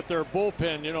 especially with their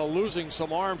bullpen, losing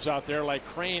some arms out there like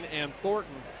Crane and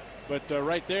Thornton. But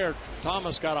right there,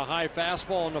 Thomas got a high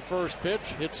fastball on the first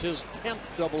pitch, hits his 10th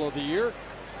double of the year,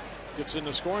 gets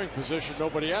into scoring position,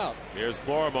 nobody out. Here's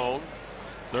Florimone.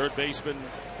 Third baseman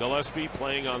Gillespie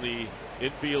playing on the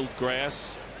infield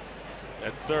grass.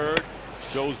 At third,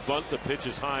 shows bunt. The pitch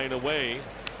is high and away.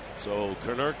 So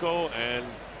Konerko and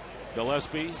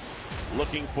Gillespie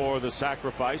looking for the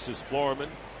sacrifice as Florimone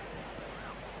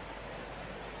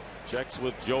checks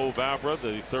with Joe Vavra,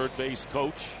 the third base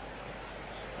coach.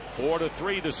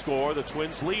 4-3 the score. The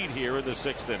Twins lead here in the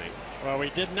sixth inning. Well,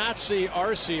 we did not see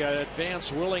Arcia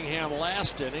advance Willingham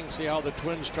last inning. See how the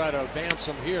Twins try to advance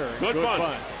them here. Good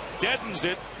bunt. Deadens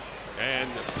it,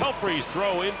 and Pelfrey's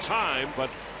throw in time,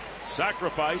 but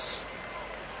sacrifice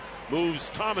moves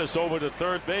Thomas over to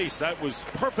third base. That was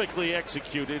perfectly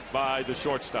executed by the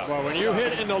shortstop. Well, when you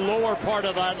hit in the lower part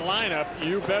of that lineup,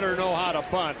 you better know how to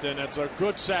bunt, and it's a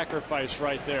good sacrifice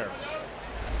right there.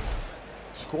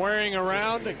 Squaring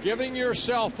around, giving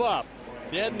yourself up,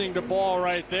 deadening the ball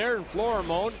right there, and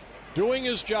Florimone doing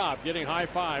his job, getting high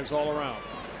fives all around.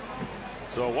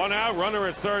 So one out, runner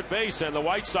at third base, and the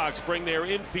White Sox bring their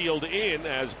infield in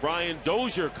as Brian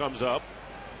Dozier comes up.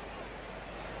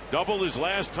 Doubled his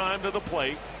last time to the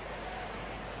plate.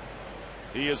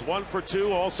 He is 1 for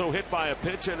 2, also hit by a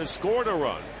pitch, and has scored a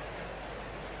run.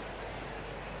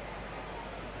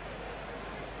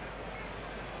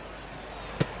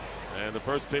 And the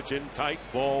first pitch in tight,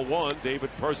 ball one.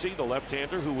 David Percy, the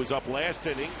left-hander who was up last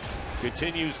inning,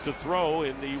 continues to throw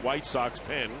in the White Sox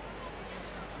pen.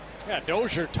 Yeah,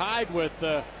 Dozier tied with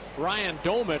Ryan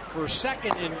Domit for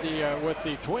second in with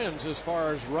the Twins as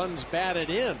far as runs batted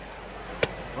in.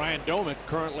 Ryan Domit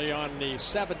currently on the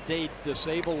 7-day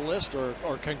disabled list or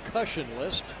concussion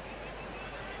list.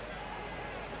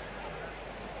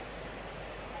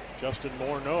 Justin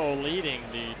Morneau leading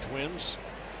the Twins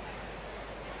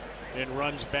in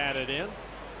runs batted in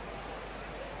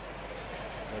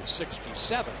with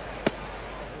 67.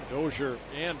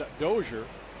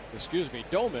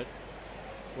 Domit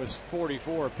with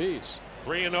 44 apiece.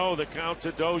 3-0 the count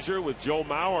to Dozier with Joe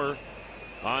Mauer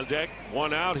on deck.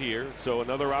 One out here, so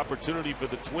another opportunity for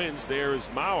the Twins. There is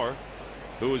Mauer,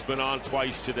 who has been on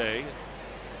twice today.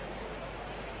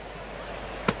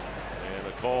 And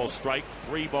a call strike,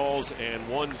 3 balls and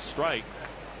 1 strike.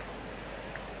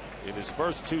 In his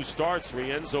first 2 starts,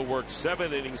 Rienzo worked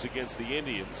 7 innings against the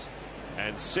Indians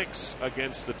and 6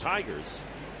 against the Tigers.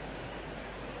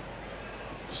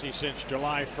 See, since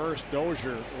July 1st,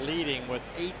 Dozier leading with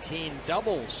 18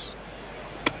 doubles.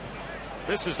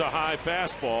 This is a high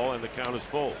fastball, and the count is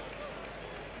full.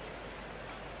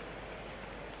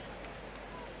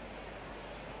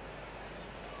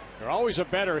 They're always a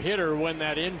better hitter when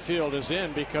that infield is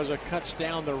in because it cuts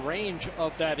down the range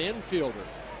of that infielder.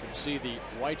 You can see the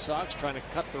White Sox trying to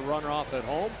cut the runner off at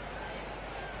home.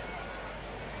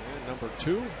 And number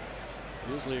 2,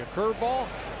 usually a curveball.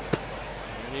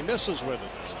 And he misses with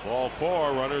it. Ball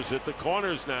 4, runners at the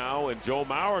corners now, and Joe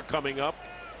Mauer coming up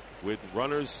with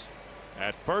runners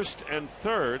at first and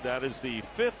third. That is the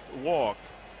 5th walk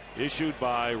issued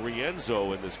by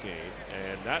Rienzo in this game,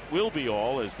 and that will be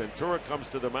all as Ventura comes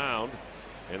to the mound.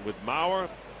 And with Mauer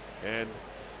and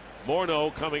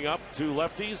Morneau coming up, 2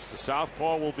 lefties, the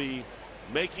southpaw will be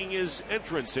making his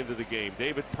entrance into the game,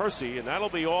 David Percy, and that'll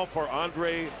be all for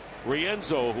Andre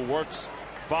Rienzo, who works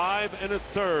 5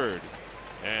 1/3.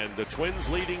 And the Twins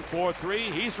leading 4-3.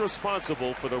 He's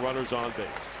responsible for the runners on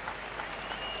base.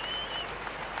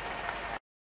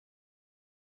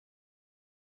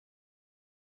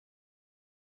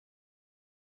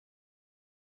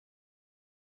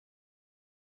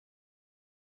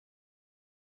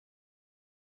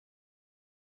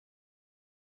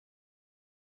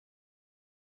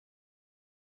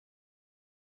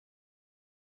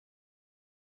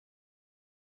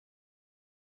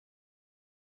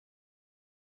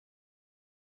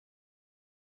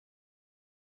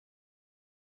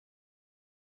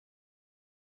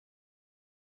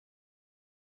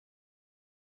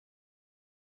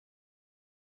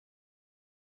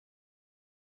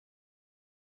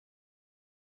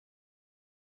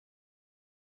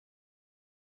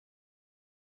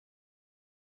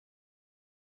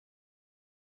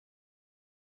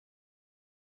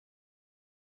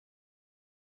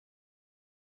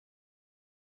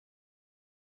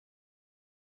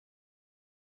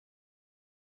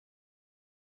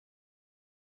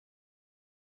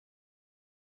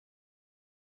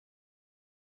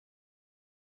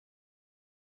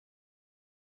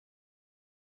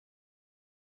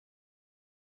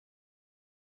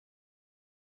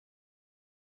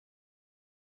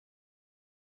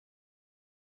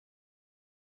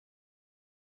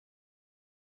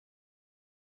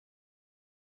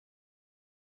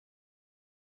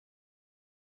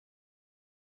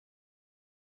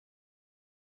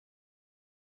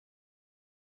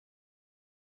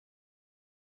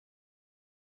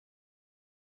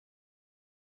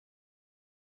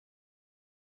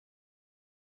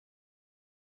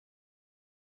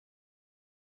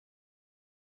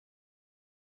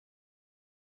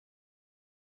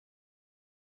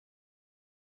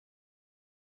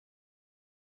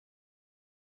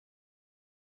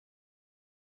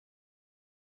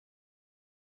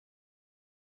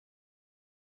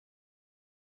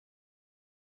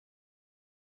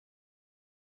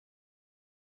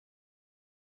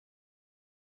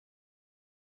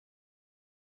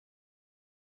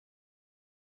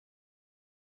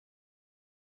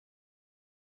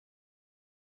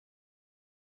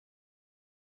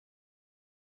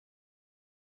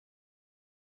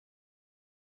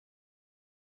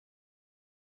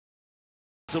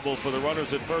 For the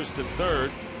runners at first and third.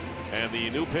 And the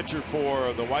new pitcher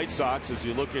for the White Sox, as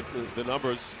you look at the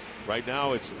numbers, right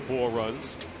now it's 4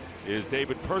 runs, is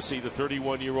David Percy, the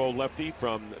 31-year-old lefty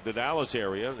from the Dallas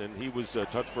area. And he was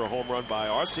touched for a home run by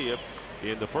Arcia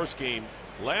in the first game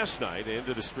last night,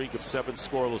 ended a streak of 7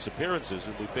 scoreless appearances,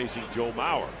 and will be facing Joe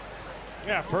Mauer.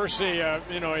 Yeah, Percy,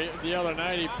 the other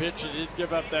night he pitched and did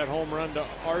give up that home run to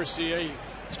Arcia. He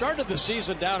started the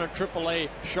season down at AAA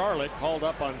Charlotte, called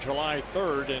up on July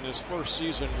 3rd in his first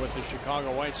season with the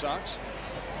Chicago White Sox.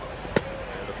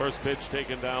 And the first pitch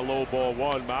taken down low, ball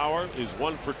 1. Mauer is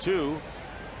 1 for 2.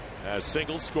 Has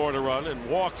singled, scored a run, and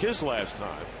walked his last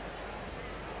time.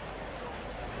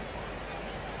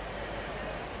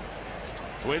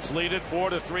 Twins lead it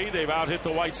 4-3. They've out-hit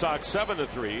the White Sox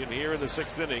 7-3. And here in the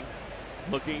 6th inning,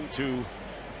 looking to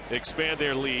expand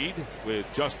their lead with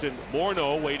Justin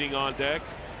Morneau waiting on deck.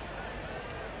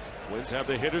 Twins have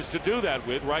the hitters to do that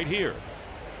with right here.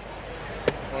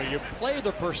 Well, you play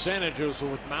the percentages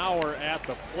with Mauer at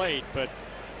the plate, but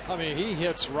I mean, he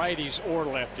hits righties or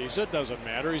lefties. It doesn't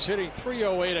matter. He's hitting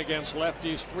 .308 against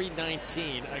lefties,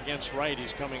 .319 against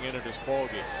righties coming into this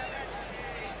ballgame.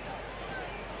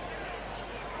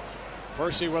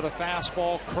 Percy with a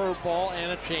fastball, curveball,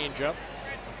 and a changeup.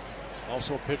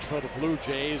 Also pitched for the Blue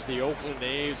Jays, the Oakland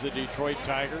A's, the Detroit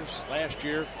Tigers. Last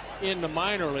year in the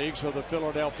minor leagues of the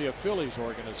Philadelphia Phillies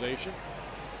organization.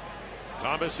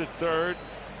 Thomas at third,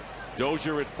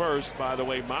 Dozier at first. By the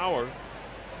way, Mauer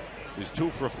is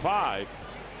 2 for 5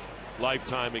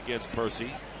 lifetime against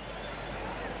Percy.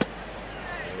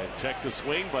 And check the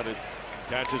swing, but it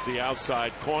catches the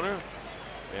outside corner.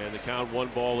 And the count 1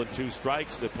 ball and 2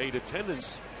 strikes. The paid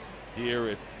attendance here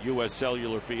at U.S.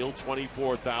 Cellular Field,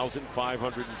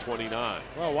 24,529.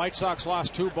 Well, White Sox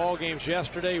lost 2 ball games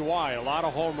yesterday. Why? A lot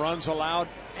of home runs allowed,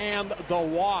 and the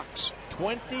walks.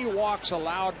 20 walks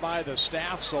allowed by the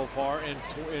staff so far in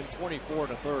 24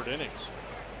 to third innings.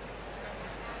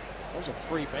 Those are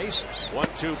free bases.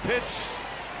 1-2 pitch,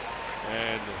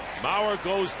 and Mauer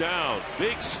goes down.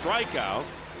 Big strikeout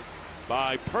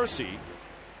by Percy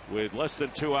with less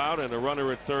than 2 out and a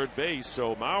runner at third base.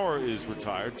 So Mauer is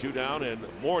retired, 2 down, and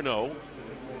Morneau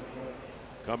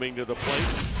coming to the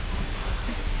plate.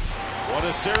 What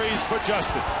a series for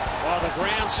Justin. Well, the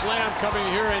grand slam coming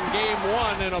here in game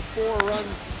 1 in a 4-run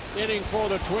inning for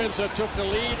the Twins that took the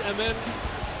lead, and then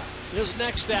his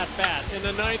next at bat in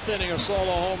the 9th inning, a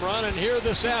solo home run. And here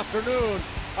this afternoon,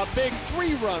 a big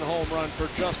 3-run home run for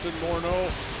Justin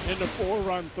Morneau in the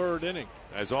 4-run 3rd inning.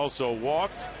 Has also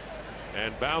walked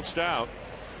and bounced out.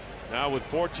 Now with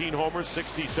 14 homers,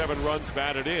 67 runs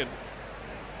batted in.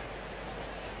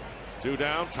 2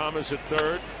 down, Thomas at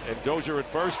third and Dozier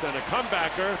at first, and a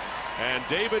comebacker, and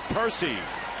David Percy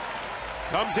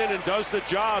comes in and does the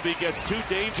job. He gets 2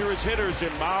 dangerous hitters in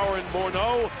Mauer and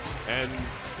Morneau, and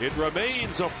it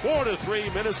remains a 4-3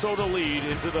 Minnesota lead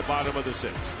into the bottom of the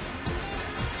 6th.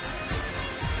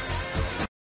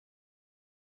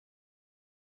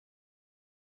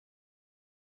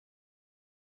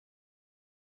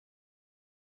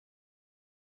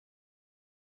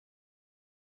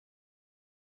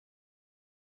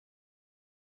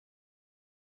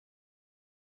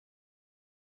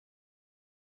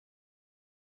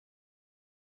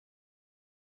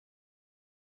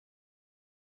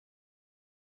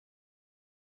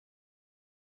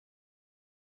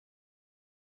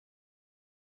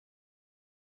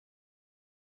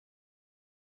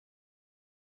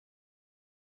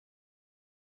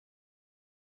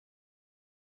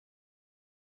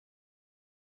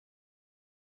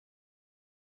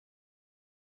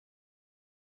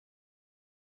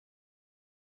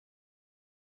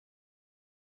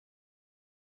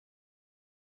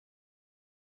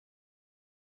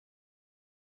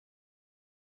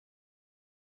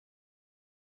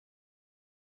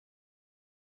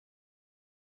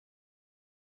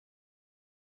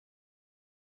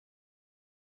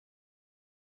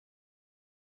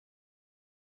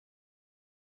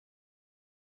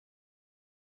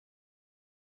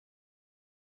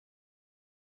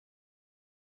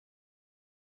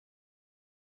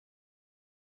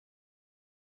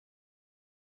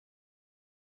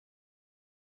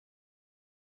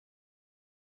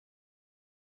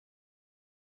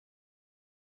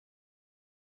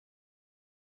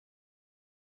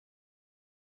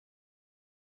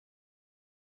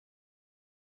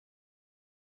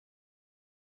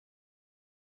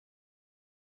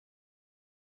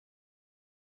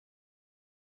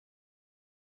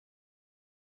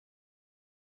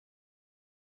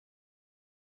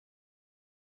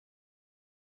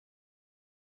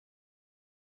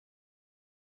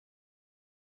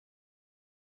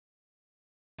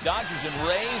 Dodgers and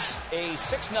Rays, a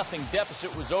 6-0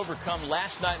 deficit was overcome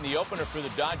last night in the opener for the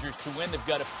Dodgers to win. They've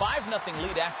got a 5-0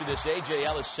 lead after this A.J.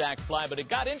 Ellis sac fly, but it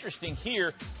got interesting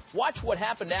here. Watch what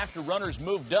happened after runners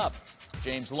moved up.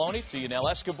 James Loney to Yunel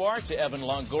Escobar to Evan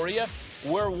Longoria,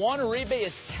 where Juan Uribe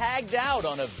is tagged out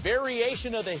on a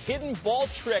variation of the hidden ball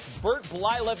trick. Bert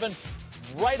Blyleven,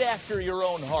 right after your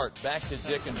own heart. Back to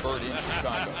Dick and Bert in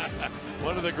Chicago.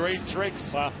 One of the great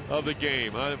tricks of the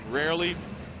game. Rarely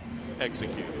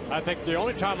executed. I think the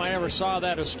only time I ever saw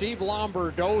that is Steve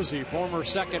Lombardozzi, former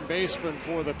second baseman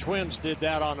for the Twins, did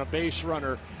that on a base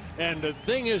runner. And the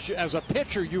thing is, as a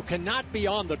pitcher, you cannot be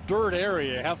on the dirt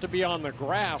area. You have to be on the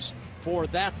grass for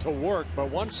that to work.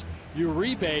 But once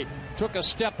Uribe took a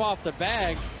step off the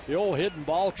bag, the old hidden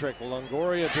ball trick,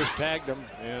 Longoria just tagged him.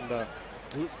 And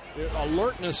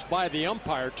alertness by the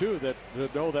umpire, too, to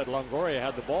know that Longoria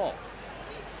had the ball.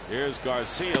 Here's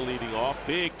Garcia leading off.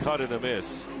 Big cut and a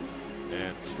miss.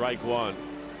 And strike one.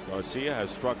 Garcia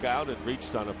has struck out and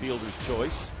reached on a fielder's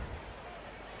choice.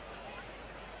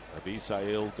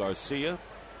 Abisail Garcia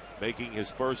making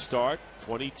his first start.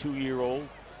 22-year-old,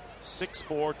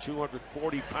 6'4",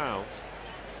 240 pounds.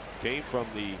 Came from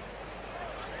the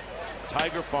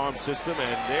Tiger Farm system,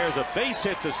 and there's a base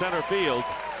hit to center field.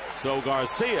 So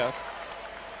Garcia,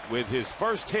 with his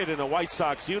first hit in a White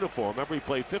Sox uniform, remember he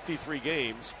played 53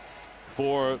 games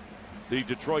for the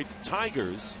Detroit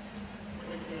Tigers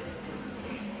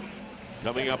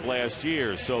coming up last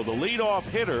year. So the leadoff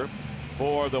hitter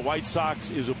for the White Sox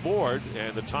is aboard,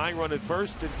 and the tying run at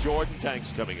first, and Jordan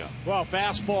Tanks coming up. Well,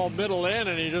 fastball middle in,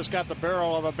 and he just got the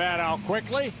barrel of the bat out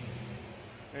quickly.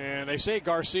 And they say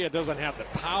Garcia doesn't have the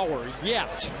power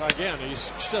yet. Again,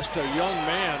 he's just a young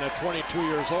man at 22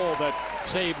 years old that,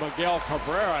 say, Miguel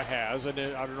Cabrera has, and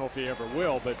I don't know if he ever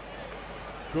will, but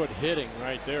good hitting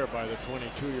right there by the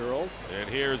 22-year-old. And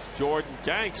here's Jordan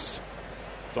Tanks.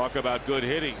 Talk about good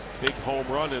hitting. Big home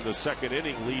run in the second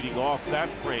inning, leading off that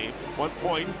frame. 1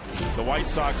 point, the White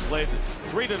Sox led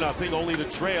 3-0, only to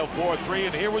trail 4-3,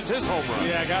 and here was his home run.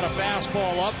 Yeah, got a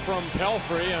fastball up from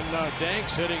Pelfrey, and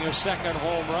Danks hitting his second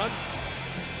home run.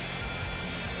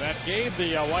 That gave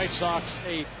the White Sox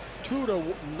a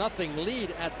 2-0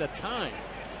 lead at the time.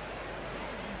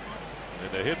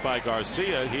 And the hit by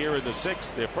Garcia here in the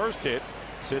sixth, their first hit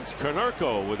since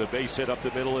Konerko with a base hit up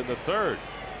the middle in the third.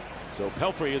 So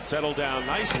Pelfrey had settled down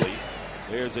nicely.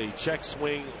 There's a check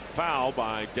swing foul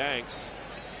by Danks.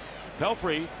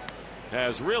 Pelfrey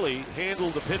has really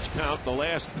handled the pitch count the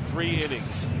last 3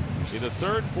 innings. In the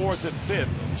third, fourth, and fifth,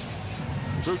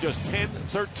 through just 10,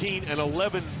 13, and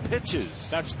 11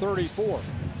 pitches. That's 34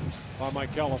 on my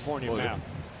California map.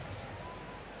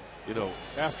 You know,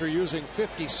 after using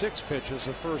 56 pitches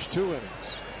the first 2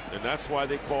 innings. And that's why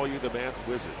they call you the math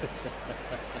wizard.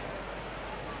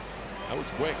 That was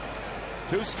quick.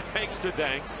 2 strikes to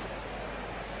Danks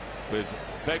with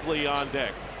Fegley on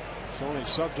deck. It's the only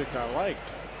subject I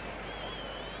liked.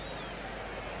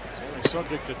 It's the only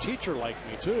subject a teacher liked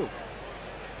me, too.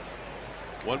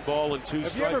 1 ball and 2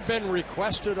 strikes. Have you ever been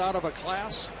requested out of a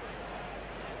class?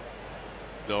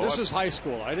 No. This is high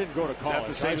school. I didn't go to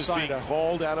college. Is that the same as being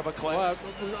called out of a class?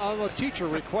 Well, a teacher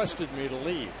requested me to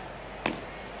leave.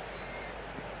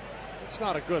 It's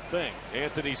not a good thing.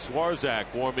 Anthony Swarzak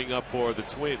warming up for the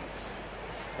Twins.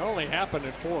 It only happened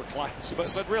in 4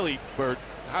 classes. But really, Bert,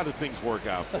 how did things work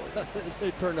out for you?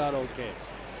 They turned out okay.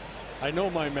 I know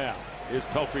my math. Here's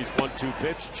Pelfrey's 1-2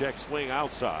 pitch, check swing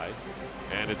outside,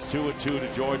 and it's 2-2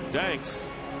 to Jordan Danks.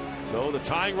 So the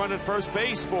tying run at first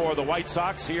base for the White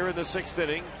Sox here in the 6th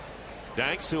inning.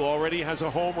 Danks, who already has a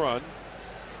home run,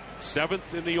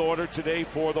 7th in the order today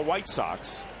for the White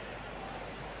Sox.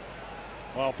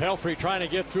 Well, Pelfrey trying to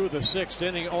get through the 6th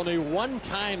inning. Only 1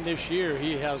 time this year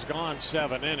he has gone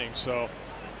 7 innings. So,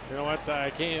 you know what?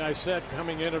 I said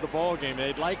coming into the ball game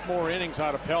they'd like more innings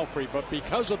out of Pelfrey, but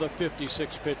because of the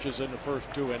 56 pitches in the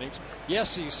first 2 innings,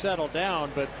 yes, he's settled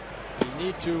down, but you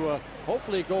need to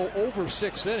hopefully go over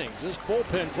 6 innings. This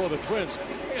bullpen for the Twins,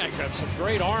 they got some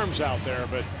great arms out there,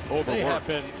 but they have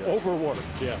been overworked.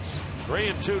 Yes.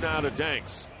 3-2 now to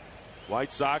Danks.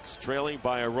 White Sox trailing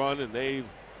by a run, and they've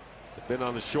been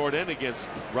on the short end against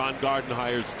Ron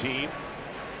Gardenhire's team.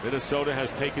 Minnesota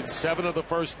has taken 7 of the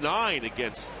first 9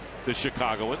 against the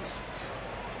Chicagoans.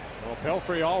 Well,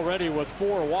 Pelfrey already with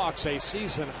 4 walks, a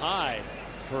season high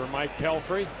for Mike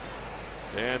Pelfrey.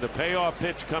 And the payoff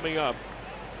pitch coming up.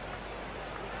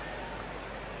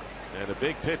 And a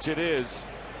big pitch it is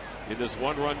in this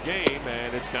 1-run game,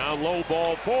 and it's down low,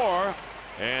 ball 4.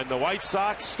 And the White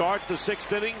Sox start the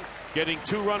 6th inning, getting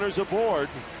 2 runners aboard.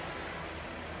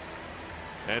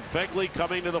 And Fegley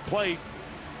coming to the plate,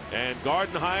 and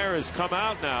Gardenhire has come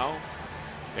out now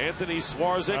Anthony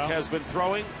Swarzak has been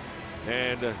throwing,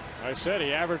 and I said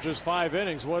he averages 5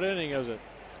 innings. What inning is it?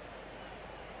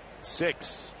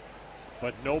 6.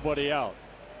 But nobody out.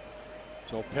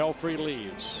 So Pelfrey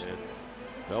leaves. And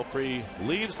Pelfrey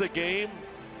leaves the game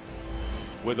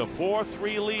with a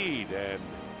 4-3 lead, and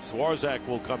Swarzak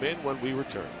will come in when we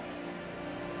return.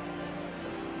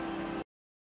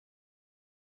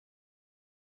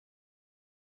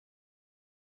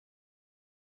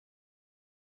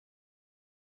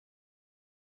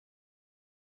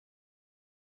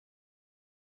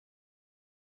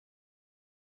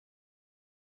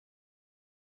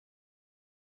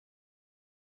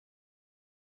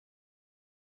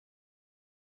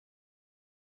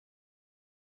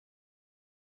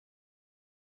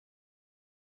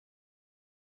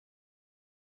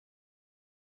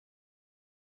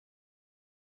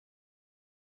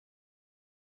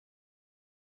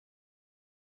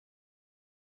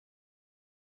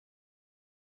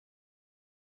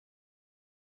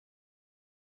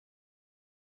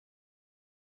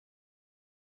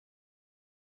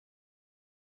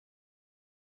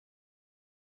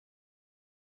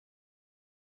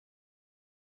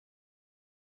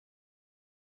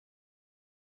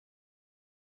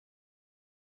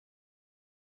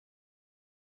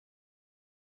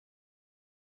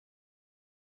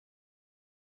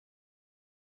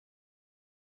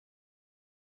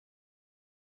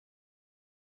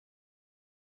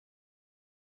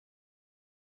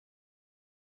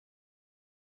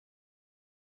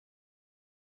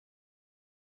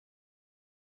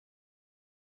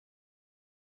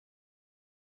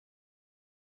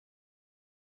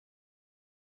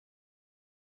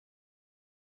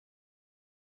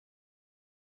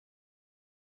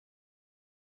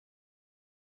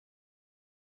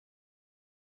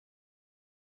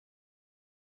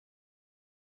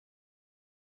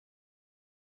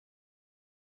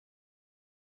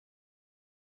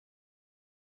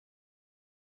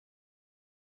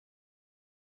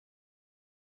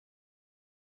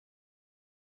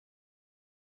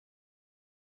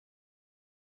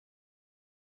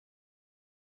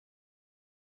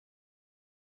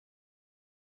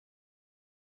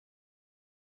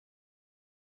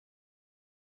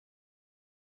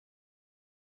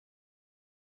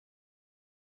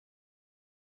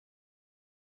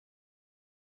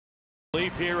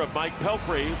 Leap here of Mike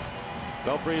Pelfrey.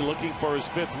 Pelfrey looking for his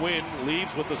 5th win,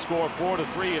 leaves with the score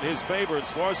 4-3 in his favor, and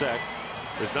Swarzak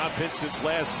has not pitched since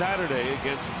last Saturday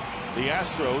against the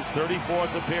Astros,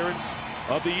 34th appearance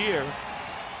of the year.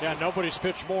 Yeah, nobody's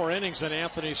pitched more innings than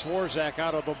Anthony Swarzak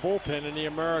out of the bullpen in the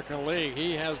American League.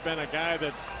 He has been a guy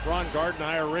that Ron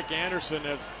Gardenhire, Rick Anderson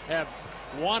have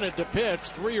wanted to pitch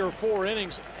 3 or 4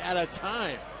 innings at a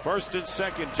time. First and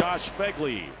second, Josh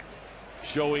Phegley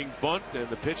showing bunt, and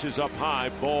the pitch is up high,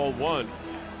 ball 1.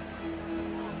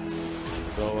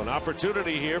 So an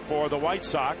opportunity here for the White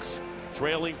Sox,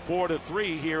 trailing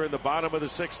 4-3 here in the bottom of the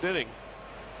 6th inning.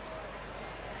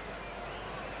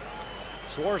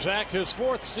 Swarzak, his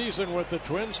 4th season with the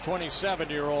Twins,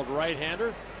 27-year-old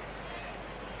right-hander.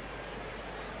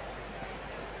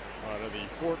 Out of the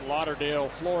Fort Lauderdale,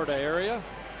 Florida area.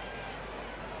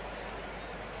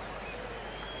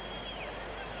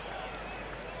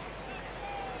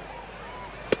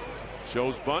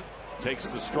 Shows bunt, takes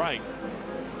the strike.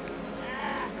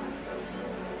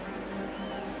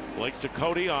 Blake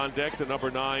Ducote on deck, the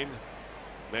number 9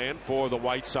 man for the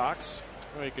White Sox.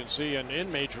 Well, you can see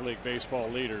in Major League Baseball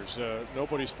leaders,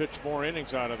 nobody's pitched more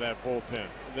innings out of that bullpen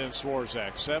than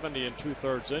Swarzak, 70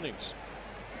 2/3 innings.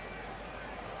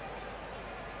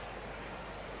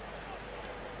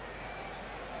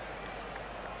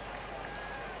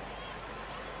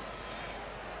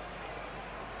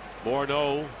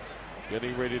 Morneau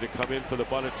getting ready to come in for the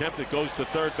bunt attempt. It goes to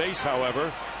third base,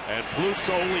 however, and Plouffe's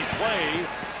only play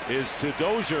is to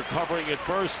Dozier covering at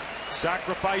first.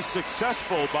 Sacrifice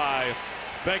successful by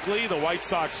Phegley, the White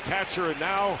Sox catcher, and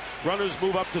now runners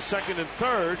move up to second and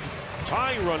third.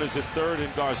 Tying runners at third in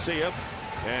Garcia,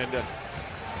 and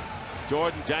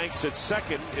Jordan Danks at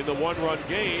second in the 1-run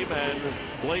game, and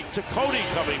Blake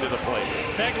Ducote coming to the plate.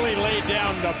 Phegley laid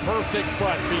down the perfect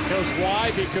bunt. Because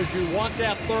why? Because you want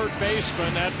that third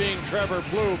baseman, that being Trevor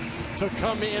Plouffe, to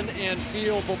come in and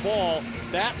field the ball.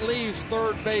 That leaves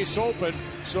third base open,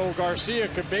 so Garcia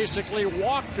could basically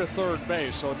walk to third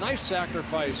base. So nice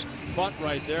sacrifice bunt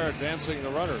right there, advancing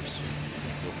the runners.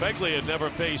 So Phegley had never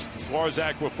faced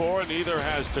Swarzak before, and neither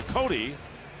has Ducote,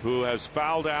 who has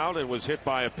fouled out and was hit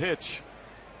by a pitch.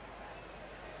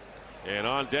 And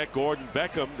on deck, Gordon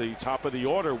Beckham, the top of the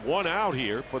order, 1 out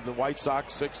here for the White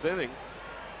Sox 6th inning.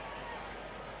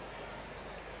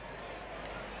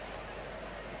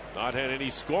 Not had any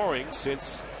scoring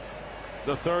since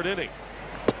the third inning.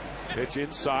 Pitch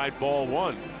inside, ball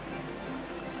one.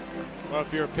 Well,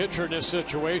 if you're a pitcher in this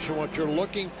situation, what you're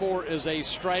looking for is a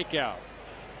strikeout.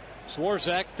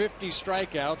 Swarzak, 50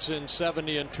 strikeouts in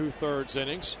 70 2/3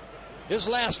 innings. His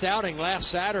last outing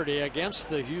last Saturday against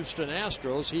the Houston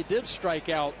Astros, he did strike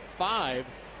out 5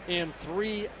 in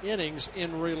 3 innings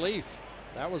in relief.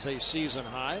 That was a season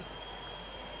high.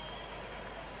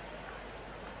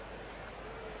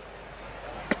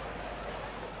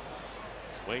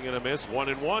 Swing and a miss,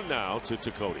 1-1 now to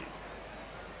Tecote.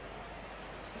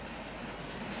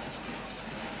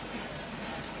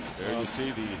 There you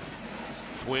see the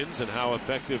Twins and how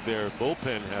effective their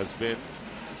bullpen has been.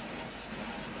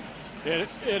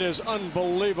 It is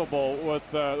unbelievable what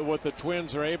the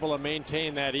Twins are able to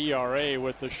maintain that ERA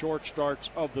with the short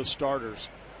starts of the starters.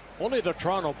 Only the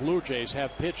Toronto Blue Jays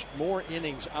have pitched more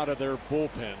innings out of their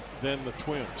bullpen than the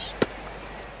Twins.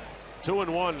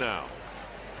 2-1 now.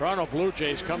 Toronto Blue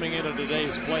Jays coming into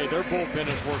today's play, their bullpen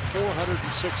has worked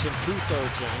 406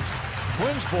 2/3 innings.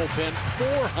 Twins bullpen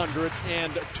 400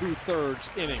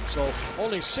 2/3 innings. So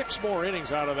only 6 more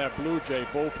innings out of that Blue Jay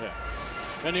bullpen.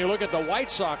 And you look at the White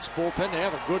Sox bullpen, they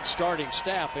have a good starting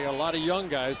staff. They got a lot of young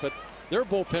guys, but their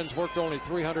bullpen's worked only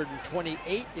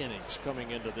 328 innings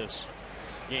coming into this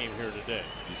game here today.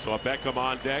 You saw Beckham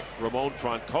on deck. Ramon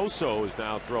Troncoso is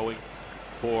now throwing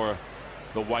for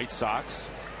the White Sox.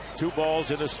 2 balls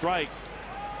and a strike.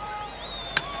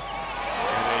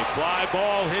 And a fly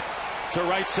ball hit to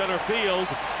right center field.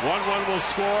 1-1 will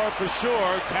score for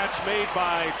sure. Catch made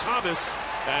by Thomas,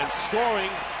 and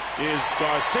scoring is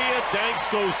Garcia. Danks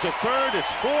goes to third.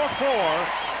 It's 4-4.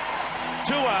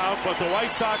 2 out, but the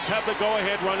White Sox have the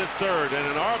go-ahead run at third, and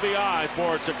an RBI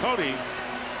for Tecote.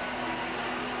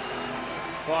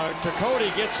 Well,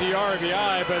 Tecote gets the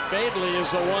RBI, but Badley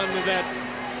is the one that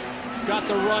got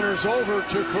the runners over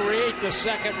to create the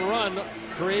second run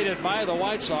created by the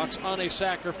White Sox on a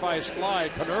sacrifice fly.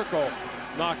 Konerko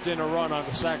knocked in a run on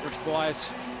the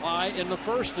sacrifice fly in the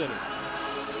first inning.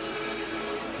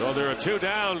 So there are 2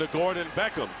 down to Gordon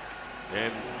Beckham.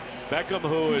 And Beckham,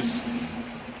 who has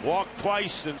walked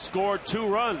twice and scored 2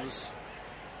 runs,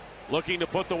 looking to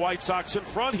put the White Sox in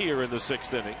front here in the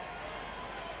 6th inning.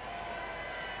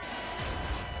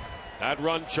 That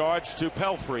run charged to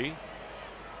Pelfrey.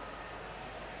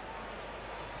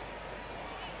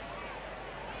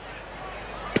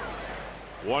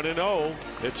 One 1-0,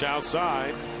 pitch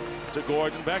outside to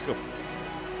Gordon Beckham.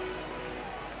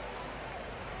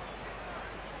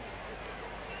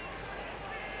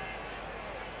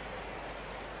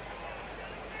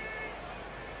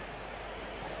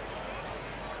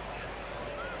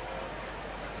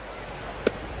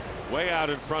 Way out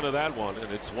in front of that one,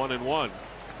 and it's 1-1.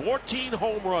 14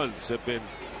 home runs have been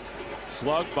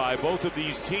slugged by both of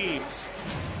these teams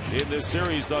in this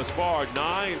series thus far.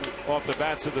 9 off the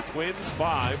bats of the Twins,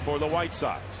 5 for the White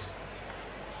Sox.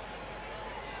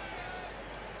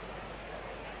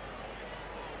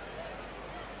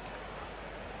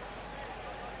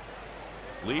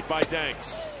 Lead by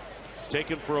Danks.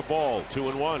 Taken for a ball,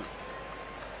 2-1.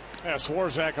 Yeah,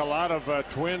 Swarzak, a lot of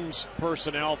Twins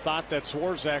personnel thought that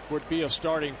Swarzak would be a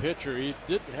starting pitcher. He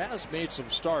has made some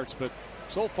starts, but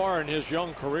so far in his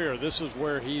young career, this is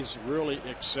where he's really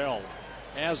excelled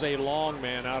as a long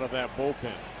man out of that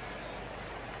bullpen.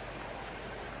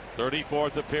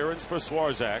 34th appearance for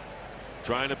Swarzak.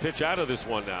 Trying to pitch out of this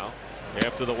one now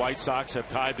after the White Sox have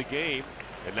tied the game,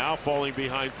 and now falling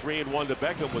behind 3-1 to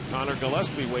Beckham with Connor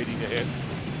Gillespie waiting to hit.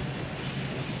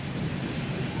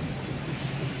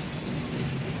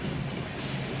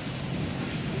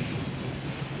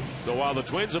 So while the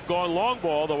Twins have gone long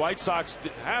ball, the White Sox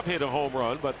have hit a home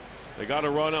run, but they got a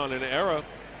run on an error.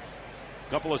 A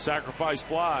couple of sacrifice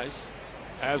flies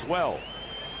as well.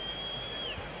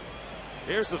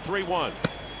 Here's the 3-1.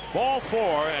 Ball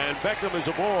 4, and Beckham is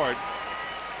aboard.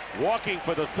 Walking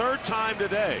for the 3rd time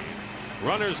today.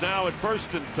 Runners now at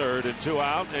first and third and 2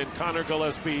 out, and Connor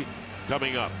Gillespie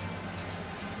coming up.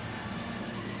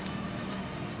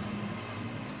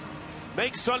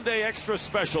 Make Sunday extra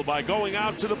special by going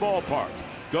out to the ballpark.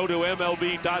 Go to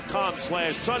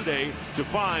MLB.com/Sunday to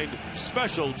find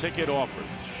special ticket offers.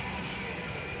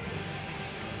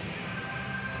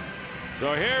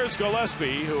 So here's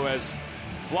Gillespie, who has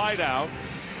flied out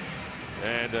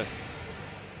and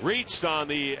reached on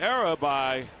the error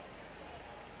by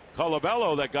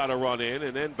Colabello that got a run in,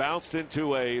 and then bounced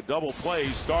into a double play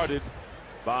started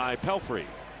by Pelfrey.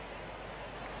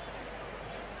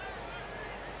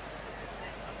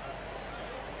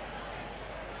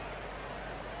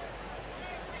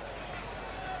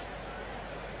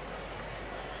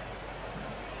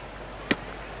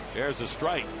 There's a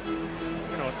strike.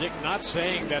 You know, Dick, not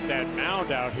saying that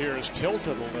mound out here is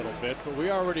tilted a little bit, but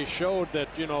we already showed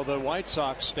that, you know, the White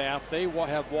Sox staff, they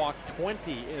have walked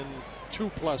 20 in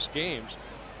 2+ games.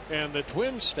 And the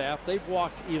Twins staff, they've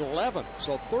walked 11.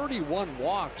 So 31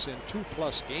 walks in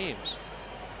 2+ games.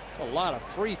 It's a lot of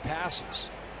free passes.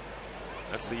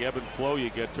 That's the ebb and flow you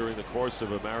get during the course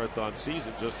of a marathon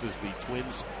season, just as the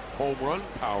Twins' home run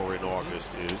power in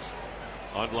August is,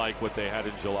 unlike what they had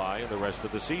in July and the rest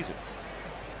of the season.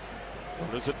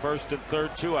 Runners at first and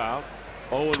third, 2 out.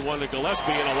 0-1 to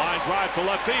Gillespie, and a line drive to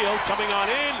left field. Coming on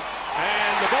in,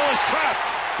 and the ball is trapped.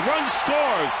 Run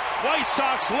scores. White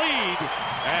Sox lead.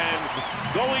 And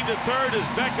going to third is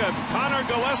Beckham. Connor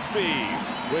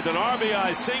Gillespie with an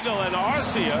RBI single, and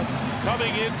Arcia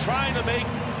coming in trying to make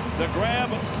the grab.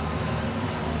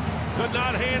 Could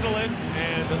not handle it,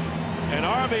 and an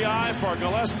RBI for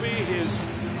Gillespie, his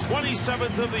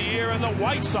 27th of the year, and the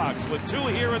White Sox, with 2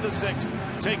 here in the 6th,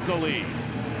 take the lead.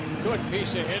 Good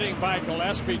piece of hitting by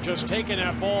Gillespie, just taking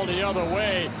that ball the other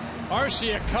way.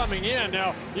 Arcia coming in.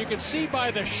 Now, you can see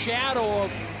by the shadow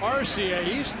of Arcia,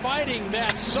 he's fighting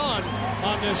that sun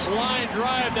on this line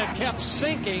drive that kept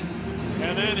sinking.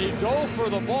 And then he dove for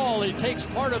the ball. He takes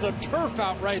part of the turf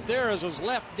out right there as his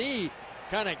left knee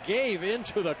kind of gave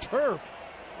into the turf.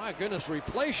 My goodness,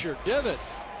 replace your divot.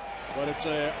 But it's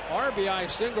a RBI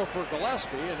single for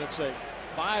Gillespie, and it's a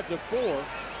 5-4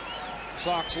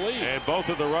 Sox lead. And both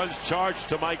of the runs charged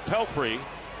to Mike Pelfrey.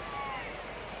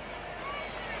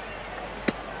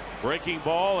 Breaking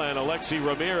ball, and Alexi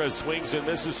Ramirez swings and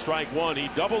misses strike 1. He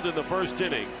doubled in the first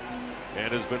inning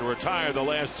and has been retired the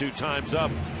last 2 times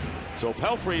up. So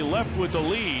Pelfrey left with the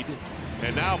lead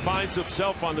and now finds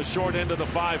himself on the short end of the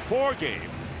 5-4 game.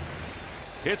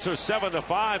 Hits are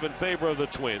 7-5 in favor of the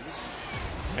Twins.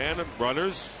 And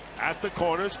runners at the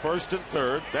corners, first and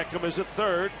third. Beckham is at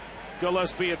third.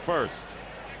 Gillespie at first.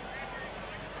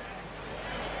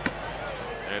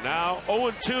 And now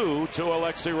 0-2 to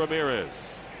Alexi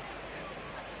Ramirez.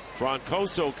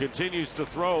 Troncoso continues to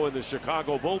throw in the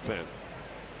Chicago bullpen.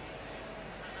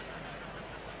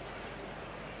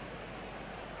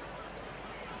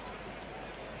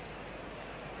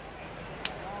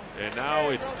 And now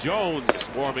it's Jones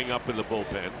warming up in the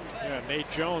bullpen. Yeah,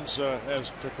 Nate Jones,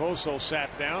 as Troncoso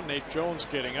sat down, Nate Jones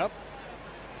getting up.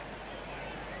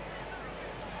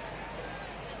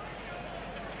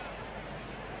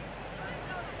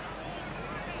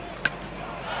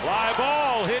 Fly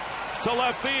ball hit to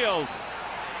left field.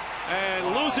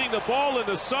 And losing the ball in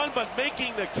the sun, but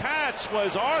making the catch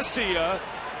was Arcia.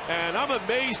 And I'm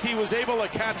amazed he was able to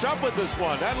catch up with this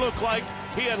one. That looked like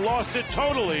he had lost it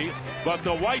totally. But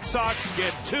the White Sox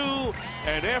get 2,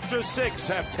 and after 6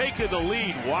 have taken the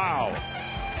lead. Wow.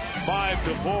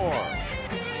 5-4.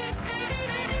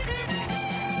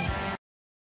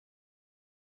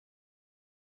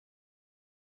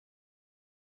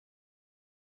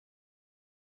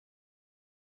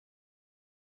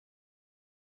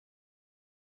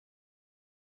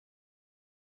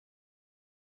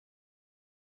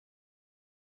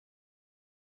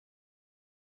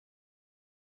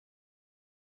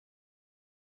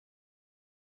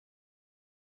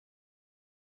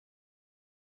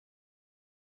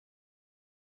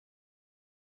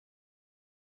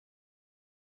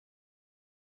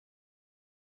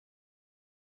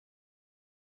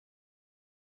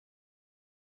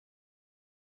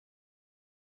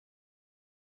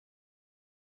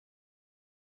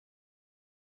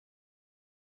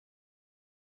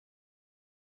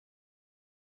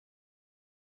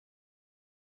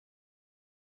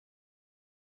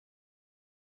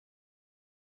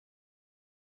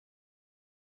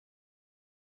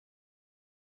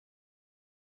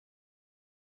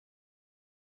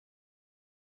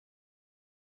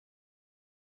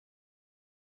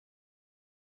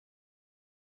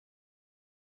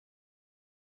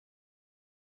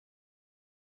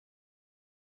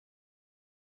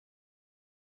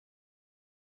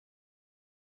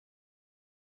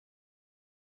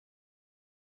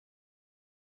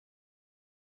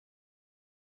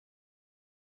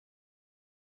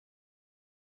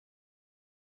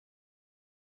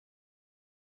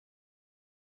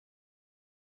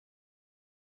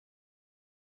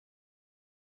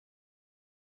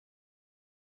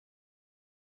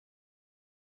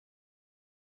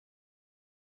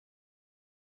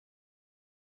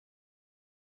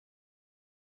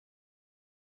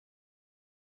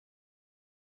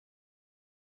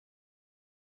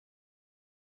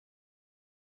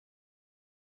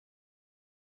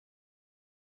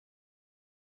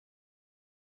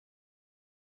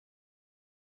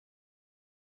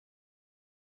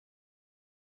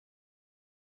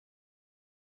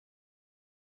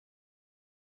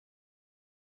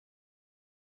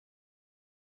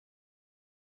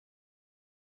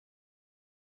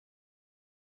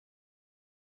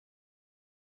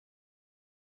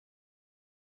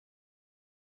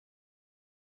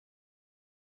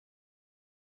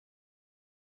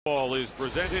 Ball is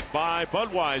presented by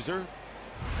Budweiser.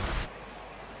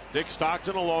 Dick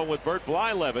Stockton along with Bert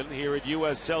Blyleven here at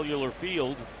U.S. Cellular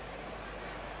Field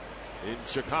in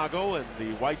Chicago, and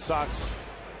the White Sox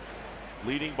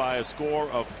leading by a score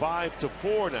of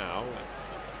 5-4 now.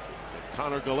 And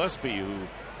Connor Gillespie, who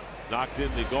knocked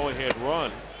in the go-ahead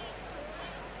run.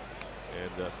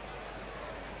 And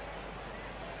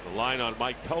the line on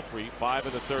Mike Pelfrey, 5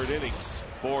 in the third innings,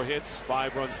 4 hits,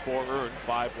 5 runs, 4 earned,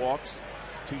 5 walks,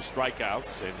 2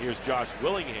 strikeouts. And here's Josh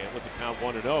Willingham with the count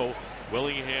 1-0.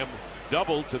 Willingham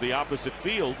doubled to the opposite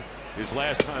field his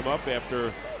last time up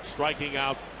after striking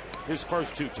out his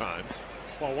first 2 times.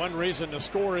 Well, one reason the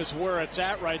score is where it's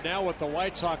at right now with the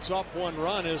White Sox up 1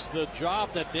 run is the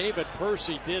job that David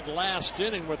Percy did last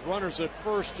inning with runners at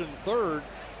first and third,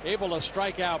 able to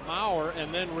strike out Mauer,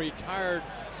 and then retired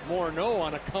Morneau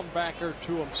on a comebacker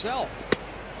to himself.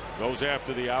 Goes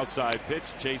after the outside pitch,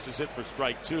 chases it for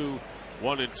strike 2,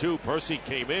 1-2. Percy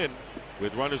came in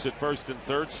with runners at first and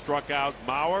third, struck out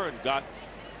Mauer and got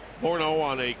Morneau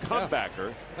on a comebacker.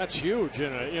 Yeah, that's huge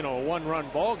in a 1-run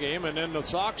ball game, and then the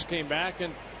Sox came back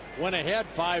and went ahead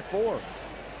 5-4.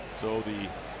 So the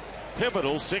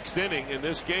pivotal 6th inning in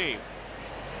this game.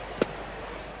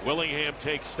 Willingham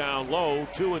takes down low,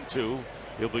 2-2.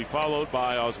 He'll be followed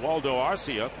by Oswaldo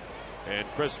Arcia and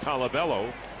Chris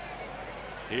Colabello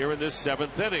here in this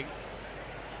 7th inning.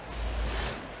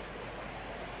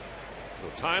 So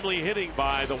timely hitting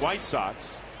by the White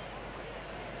Sox.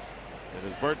 And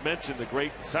as Bert mentioned, the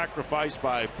great sacrifice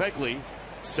by Fegley,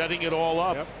 setting it all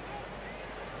up. Yep.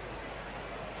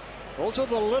 Those are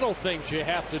the little things you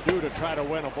have to do to try to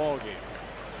win a ball game.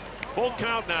 Full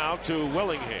count now to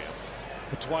Willingham.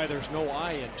 That's why there's no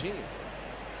I in team.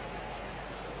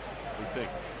 We think,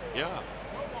 yeah,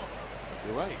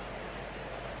 you're right.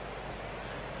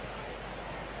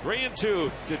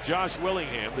 3-2 to Josh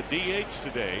Willingham, the DH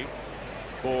today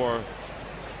for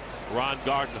Ron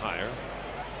Gardenhire.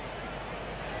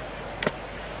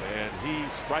 And he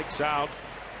strikes out,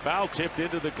 foul tipped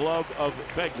into the glove of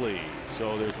Fegley.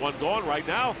 So there's one going right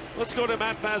now. Let's go to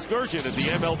Matt Vasgersian at the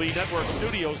MLB Network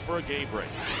studios for a game break.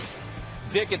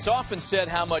 Dick, it's often said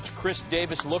how much Chris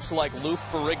Davis looks like Lou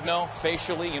Ferrigno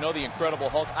facially, the Incredible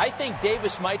Hulk. I think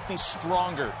Davis might be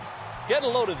stronger. Get a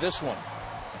load of this one.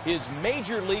 His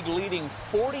major league leading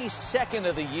 42nd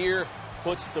of the year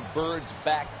puts the Birds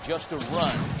back just a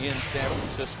run in San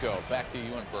Francisco. Back to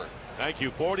you and Bert. Thank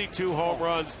you. 42 home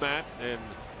runs, Matt, and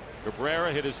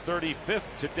Cabrera hit his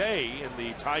 35th today in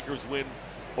the Tigers win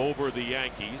over the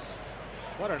Yankees.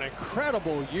 What an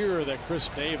incredible year that Chris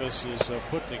Davis has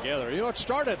put together. It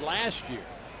started last year.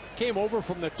 Came over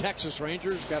from the Texas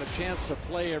Rangers, got a chance to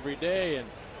play every day, and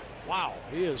wow,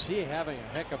 he having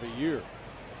a heck of a year.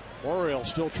 Orioles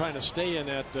still trying to stay in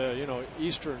that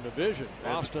Eastern Division.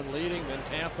 Boston leading, then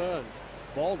Tampa and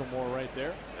Baltimore right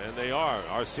there. And they are.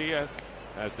 Arcia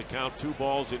has the count, 2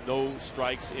 balls and no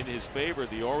strikes in his favor.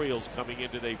 The Orioles coming in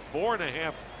today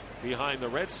 4.5 behind the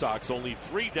Red Sox, only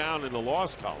 3 down in the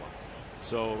loss column.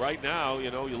 So right now,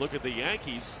 you look at the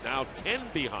Yankees now 10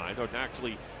 behind, or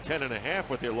actually 10.5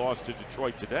 with their loss to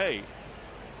Detroit today.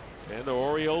 And the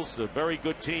Orioles, a very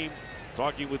good team.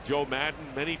 Talking with Joe Madden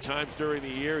many times during the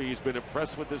year, he's been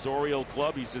impressed with this Oriole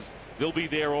club. He says they'll be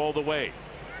there all the way.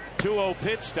 2-0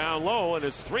 pitch down low, and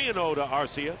it's 3-0 to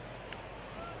Arcia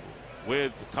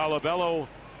with Colabello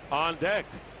on deck.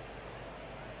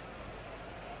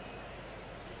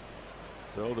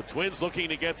 So the Twins looking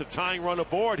to get the tying run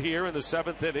aboard here in the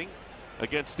 7th inning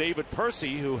against David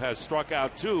Percy, who has struck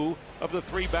out 2 of the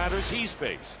 3 batters he's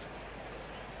faced.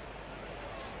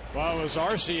 Well, it was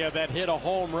Arcia that hit a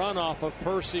home run off of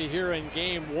Percy here in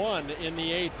game 1 in the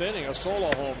 8th inning, a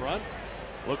solo home run.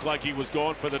 Looked like he was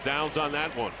going for the downs on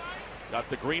that one. Got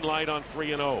the green light on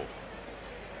 3-0.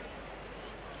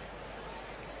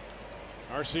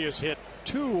 Arcia's hit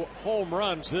 2 home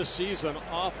runs this season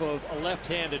off of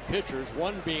left-handed pitchers,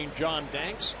 one being John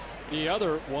Danks, the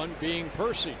other one being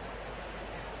Percy.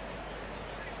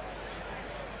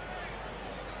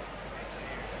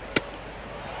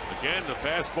 Again, the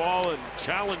fastball and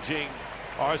challenging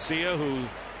Arcia, who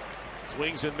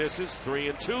swings and misses.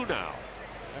 3-2 now.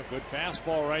 A good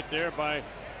fastball right there by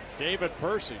David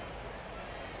Percy.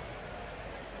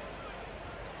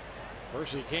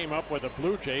 Percy came up with the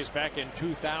Blue Jays back in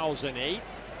 2008.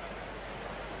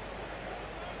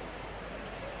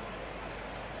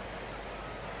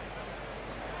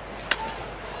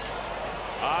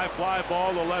 High fly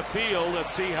ball to left field.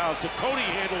 Let's see how Tacoti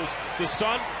handles the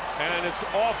Sun, and it's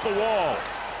off the wall.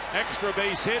 Extra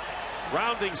base hit.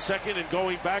 Rounding second and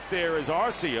going back there is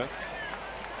Arcia.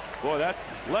 Boy, that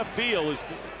left field is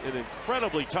an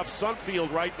incredibly tough sun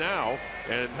field right now,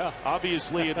 and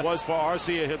obviously it was for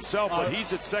Arcia himself, but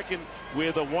he's at second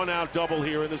with a 1-out double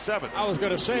here in the 7th. I was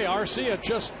going to say, Arcia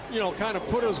just, kind of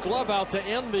put his glove out to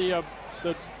end the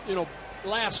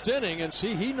last inning, and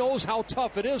see, he knows how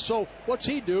tough it is. So what's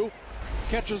he do?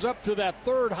 Catches up to that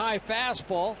third high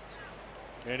fastball,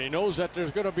 and he knows that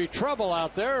there's going to be trouble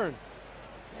out there, and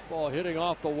that ball hitting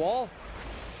off the wall.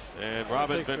 And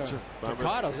Robin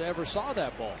Takata ever saw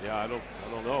that ball. Yeah, I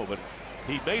don't know, but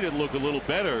he made it look a little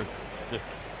better.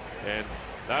 And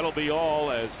that'll be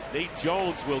all, as Nate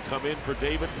Jones will come in for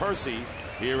David Percy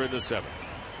here in the 7th.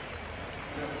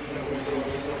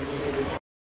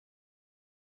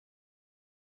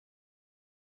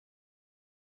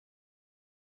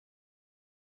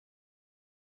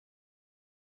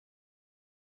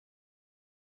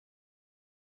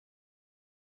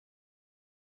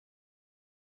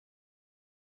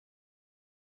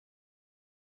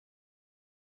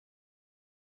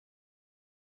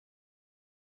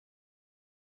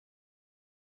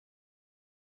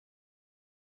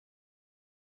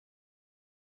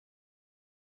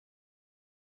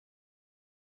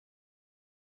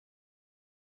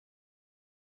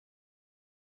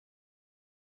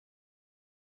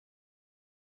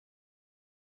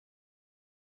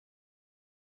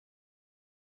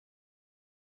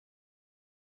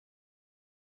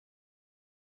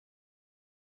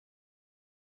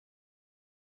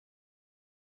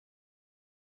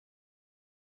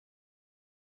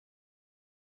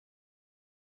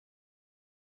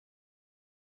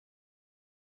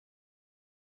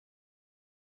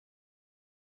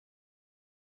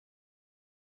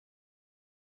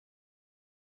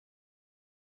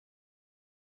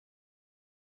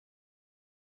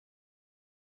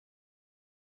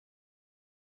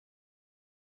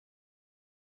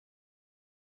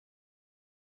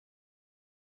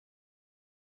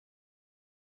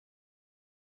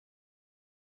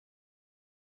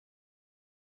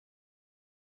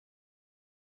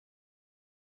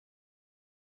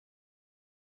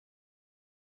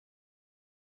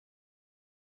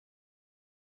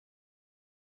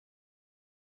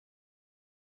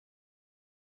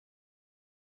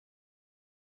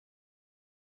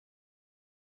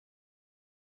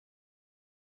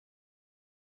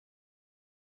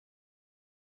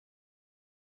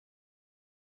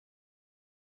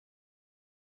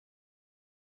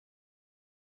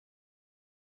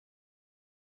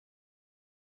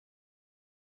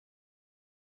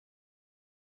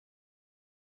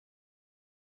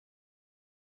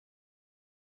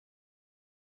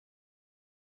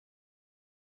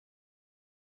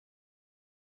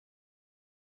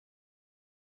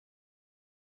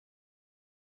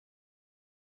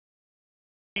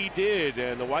 He did,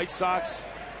 and the White Sox,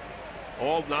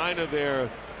 all 9 of their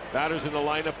batters in the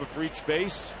lineup have reached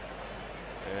base,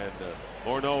 and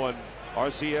Morneau and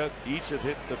Arcia each have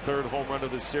hit the 3rd home run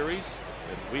of the series,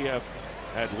 and we have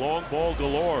had long ball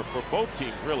galore for both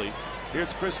teams, really.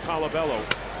 Here's Chris Colabello,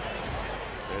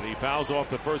 and he fouls off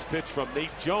the first pitch from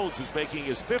Nate Jones, who's making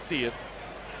his 50th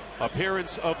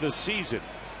appearance of the season.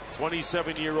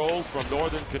 27-year-old from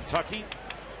Northern Kentucky.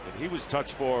 And he was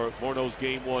touched for Morneau's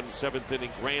Game 1 7th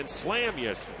inning grand slam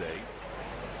yesterday.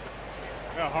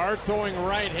 A hard-throwing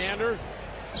right-hander,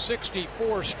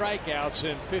 64 strikeouts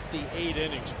in 58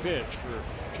 innings pitched for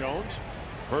Jones.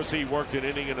 Percy worked an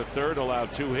inning and a third,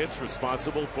 allowed 2 hits,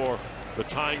 responsible for the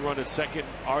tying run at second,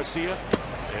 Arcia.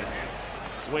 And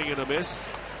swing and a miss.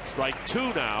 Strike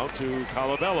 2 now to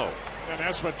Colabello. And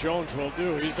that's what Jones will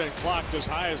do. He's been clocked as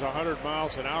high as 100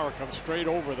 miles an hour, come straight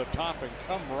over the top and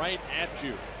come right at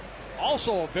you.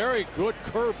 Also a very good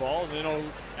curveball,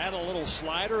 add a little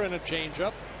slider and a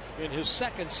changeup in his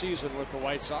 2nd season with the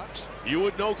White Sox. You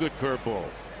would know good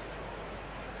curveballs.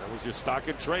 That was your stock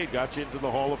and trade, got you into the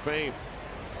Hall of Fame.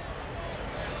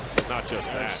 But not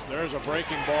just that. There's a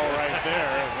breaking ball right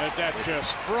there. That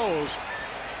just froze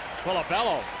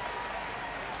Colabello.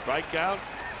 Strikeout,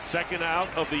 2nd out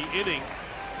of the inning.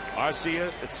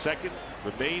 Arcia at second,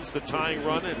 remains the tying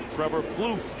run, and Trevor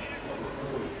Plouffe,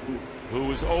 who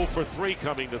was 0 for 3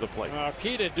 coming to the plate.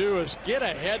 Key to do is get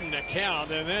ahead in the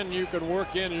count, and then you can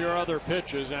work in your other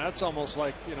pitches. Now, that's almost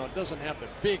like, it doesn't have the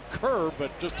big curve,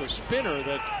 but just a spinner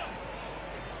that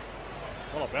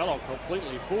Colabello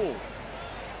completely fooled.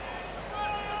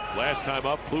 Last time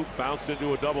up, Plouffe bounced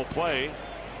into a double play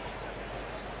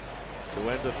to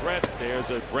end the threat.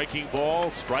 There's a breaking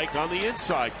ball, strike on the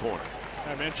inside corner.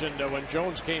 I mentioned when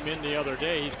Jones came in the other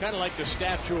day, he's kind of like the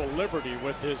Statue of Liberty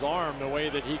with his arm, the way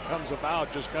that he comes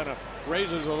about, just kind of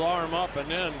raises his arm up and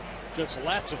then just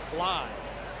lets it fly.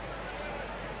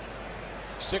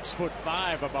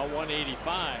 6'5", about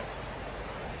 185.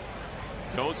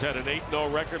 Jones had an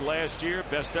 8-0 record last year,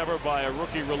 best ever by a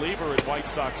rookie reliever in White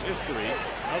Sox history.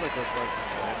 Another good record.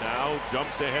 And now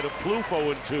jumps ahead of Plouffe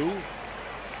 0-2.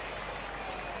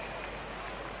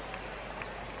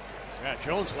 Yeah,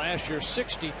 Jones last year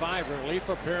 65 relief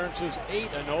appearances,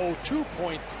 8-0,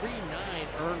 2.39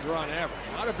 earned run average.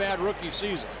 Not a bad rookie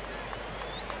season.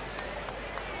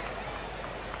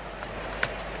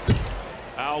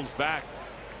 Alves back,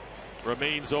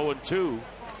 remains 0-2. Of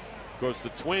course, the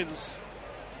Twins,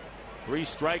 3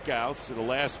 strikeouts in the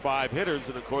last 5 hitters,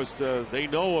 and of course they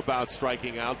know about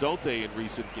striking out, don't they, in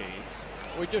recent games?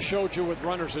 We just showed you with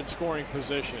runners in scoring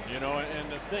position, you know,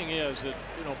 and the thing is that,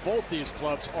 you know, both these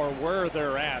clubs are where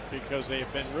they're at because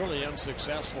they've been really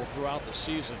unsuccessful throughout the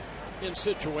season in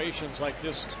situations like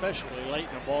this, especially late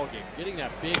in a ball game, getting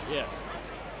that big hit.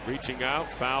 Reaching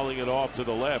out, fouling it off to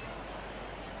the left.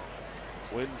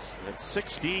 Twins had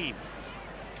 16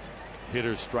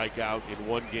 hitters strike out in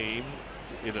one game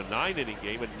in a 9-inning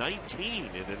game and 19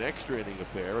 in an extra inning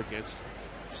affair against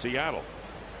Seattle.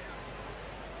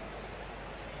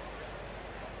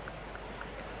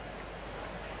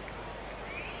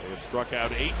 They have struck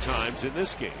out 8 times in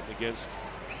this game against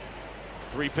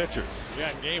 3 pitchers.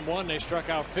 Yeah, in game 1 they struck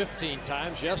out 15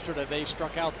 times. Yesterday they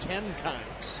struck out 10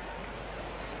 times.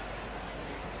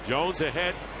 Jones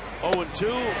ahead 0-2,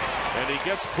 and he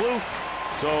gets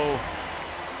Plouffe. So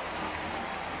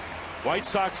White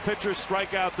Sox pitchers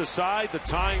strike out the side. The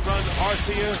tying run,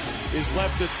 Arcia, is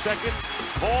left at second.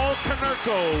 Paul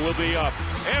Konerko will be up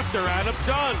after Adam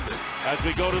Dunn as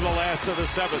we go to the last of the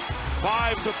 7th.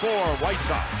 5-4 White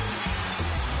Sox.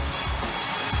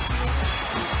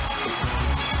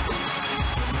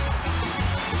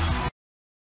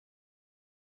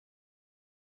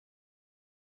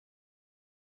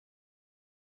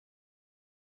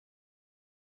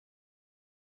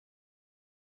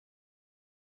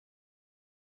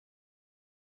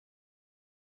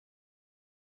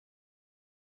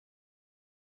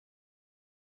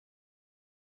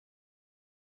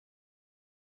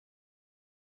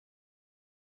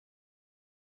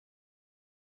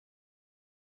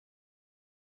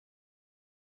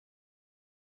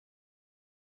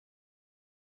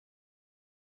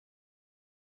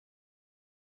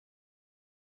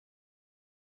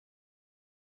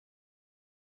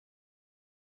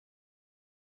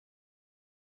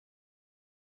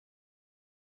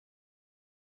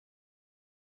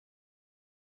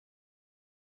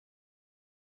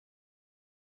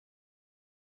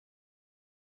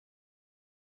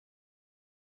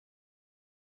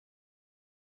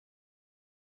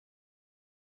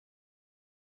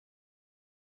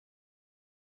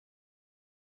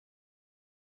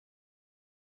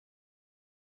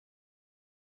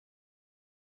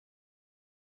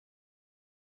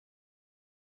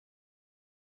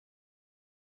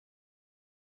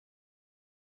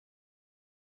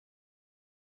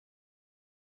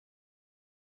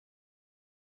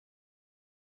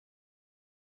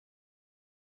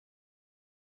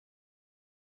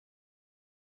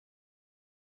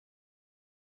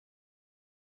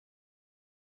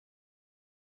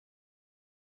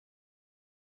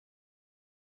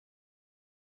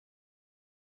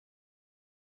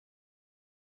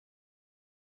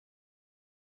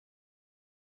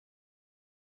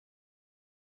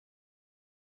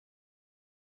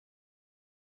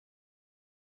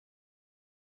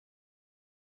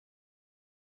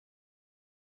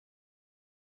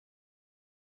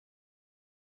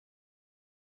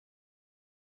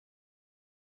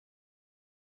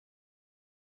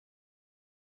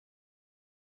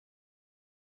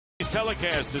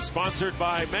 Telecast is sponsored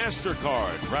by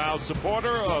MasterCard, proud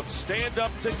supporter of Stand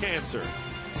Up to Cancer,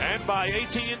 and by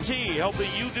AT&T, helping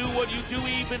you do what you do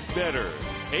even better.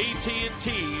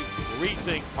 AT&T,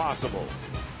 rethink possible.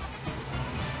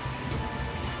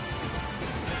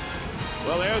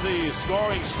 Well, there's the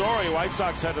scoring story. White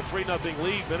Sox had a 3-0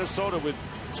 lead. Minnesota with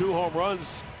 2 home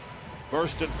runs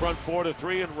burst in front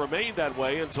 4-3 and remained that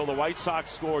way until the White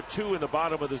Sox scored 2 in the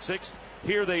bottom of the 6th.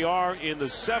 Here they are in the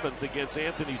 7th against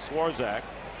Anthony Swarzak.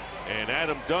 And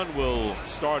Adam Dunn will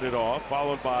start it off,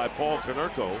 followed by Paul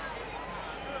Konerko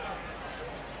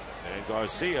and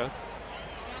Garcia.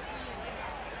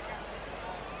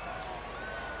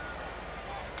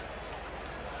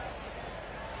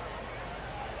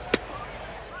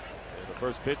 And the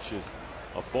first pitch is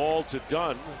a ball to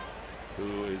Dunn,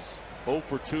 who is 0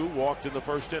 for 2, walked in the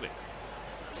first inning.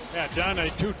 Yeah, Dunn, a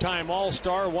 2-time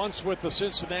All-Star, once with the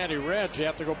Cincinnati Reds. You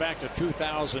have to go back to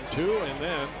 2002, and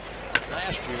then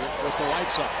last year with the White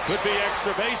Sox. Could be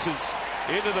extra bases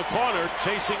into the corner.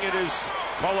 Chasing it is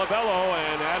Colabello,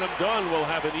 and Adam Dunn will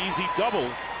have an easy double.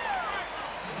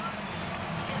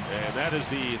 And that is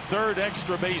the third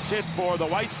extra base hit for the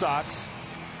White Sox.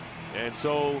 And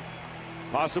so,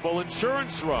 possible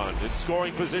insurance run in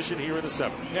scoring position here in the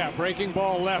seventh. Yeah, breaking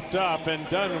ball left up, and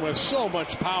Dunn with so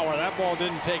much power. That ball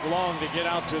didn't take long to get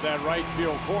out to that right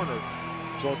field corner.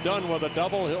 So Dunn with a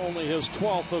double, only his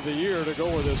 12th of the year to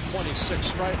go with his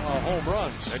 26 home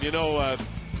runs. And you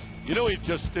know he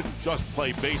just didn't just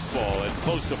play baseball, and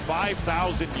close to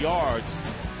 5,000 yards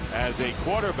as a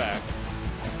quarterback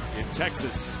in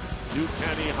Texas, Duke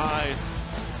County High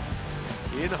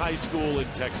in high school in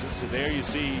Texas. And there you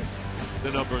see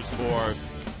the numbers for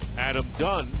Adam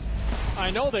Dunn.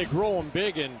 I know they grow him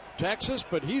big in Texas,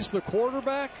 but he's the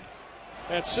quarterback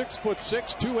at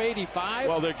 6'6", 285.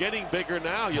 Well, they're getting bigger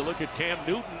now. You look at Cam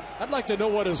Newton. I'd like to know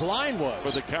what his line was.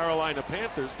 For the Carolina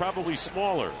Panthers, probably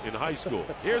smaller in high school.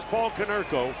 Here's Paul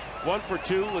Konerko, 1 for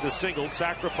 2 with a single,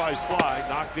 sacrifice fly,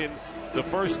 knocked in the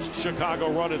first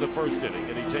Chicago run in the first inning,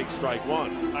 and he takes strike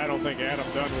one. I don't think Adam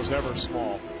Dunn was ever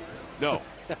small. No.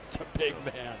 That's a big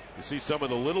man. You see some of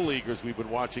the little leaguers we've been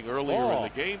watching earlier in the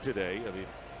game today. I mean,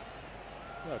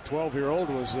 a 12-year-old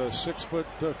was 6 foot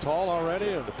tall already.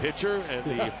 And the pitcher,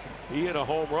 and he hit a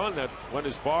home run that went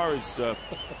as far as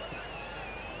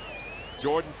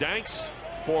Jordan Danks'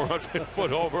 400-foot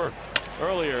homer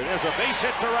earlier. There's a base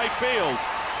hit to right field.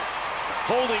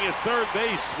 Holding at third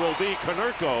base will be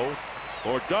Konerko,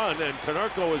 or Dunn, and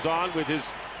Konerko is on with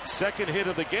his second hit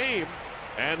of the game.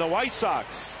 And the White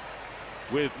Sox,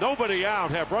 with nobody out,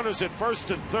 have runners at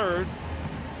first and third.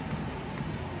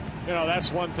 You know,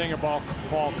 that's one thing about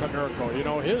Paul Konerko. You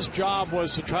know, his job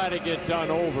was to try to get Dunn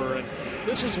over, and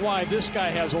this is why this guy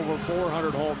has over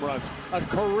 400 home runs. A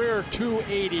career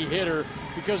 280 hitter,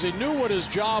 because he knew what his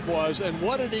job was, and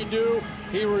what did he do?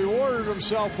 He rewarded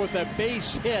himself with a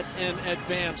base hit and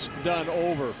advanced Dunn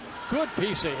over. Good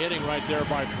piece of hitting right there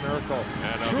by Konerko.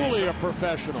 Truly a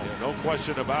professional. Yeah, no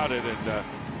question about it. And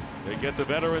they get the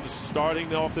veterans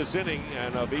starting off this inning,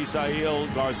 and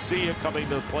Abisail Garcia coming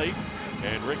to the plate,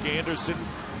 and Rick Anderson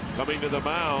coming to the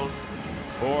mound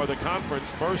for the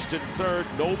conference. First and third,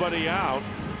 nobody out,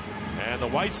 and the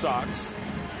White Sox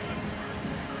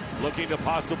looking to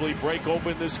possibly break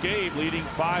open this game, leading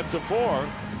 5-4.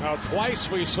 Now, twice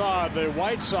we saw the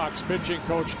White Sox pitching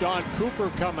coach Don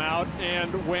Cooper come out,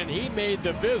 and when he made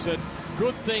the visit,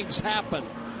 good things happened.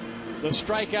 The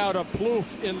strikeout of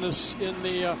Plouffe in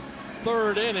the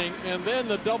third inning, and then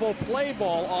the double play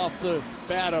ball off the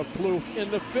bat of Plouffe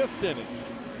in the fifth inning.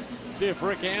 See if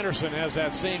Rick Anderson has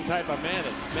that same type of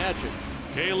magic.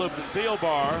 Caleb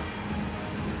Thielbar,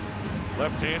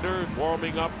 left-hander,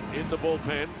 warming up in the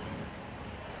bullpen,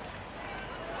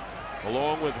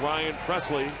 along with Ryan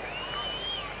Presley.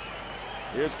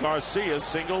 Here's Garcia,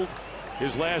 singled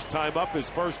his last time up, his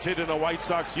first hit in a White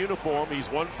Sox uniform. He's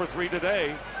 1 for 3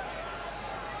 today.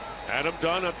 Adam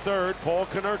Dunn at third, Paul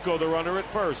Konerko the runner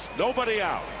at first. Nobody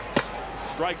out.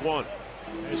 Strike one.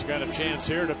 He's got a chance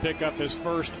here to pick up his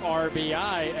first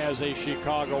RBI as a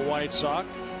Chicago White Sox.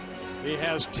 He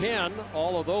has 10,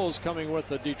 all of those coming with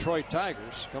the Detroit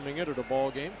Tigers coming into the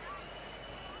ball game.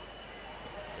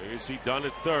 There you see Dunn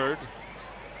at third.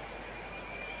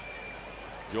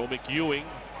 Joe McEwing,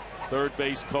 third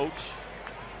base coach.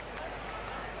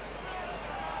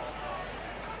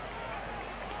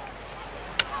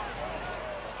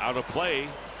 Out of play,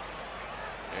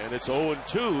 and it's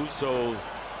 0-2, so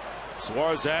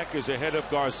Swarzak is ahead of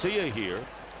Garcia here.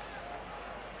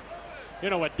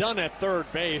 You know, with Dunn at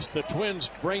third base, the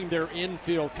Twins bring their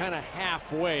infield kind of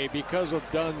halfway because of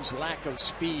Dunn's lack of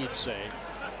speed, say.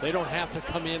 They don't have to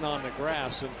come in on the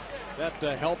grass, and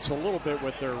that helps a little bit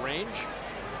with their range.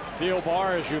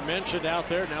 Thielbar, as you mentioned, out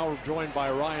there, now joined by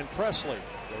Ryan Presley,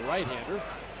 the right-hander.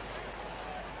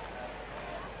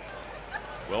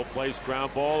 Well-placed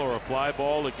ground ball or a fly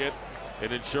ball to get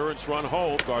an insurance run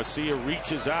home. Garcia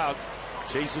reaches out,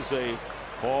 chases a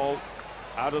ball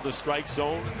out of the strike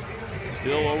zone.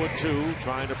 Still 0-2,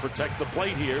 trying to protect the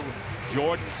plate here.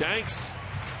 Jordan Danks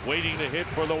waiting to hit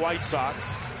for the White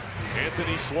Sox.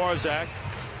 Anthony Swarzak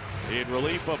in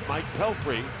relief of Mike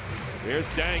Pelfrey.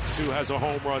 Here's Danks, who has a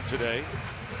home run today.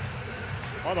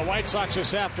 Well, the White Sox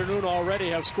this afternoon already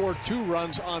have scored 2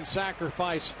 runs on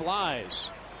sacrifice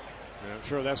flies. And I'm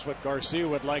sure that's what Garcia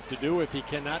would like to do if he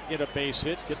cannot get a base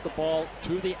hit, get the ball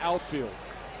to the outfield.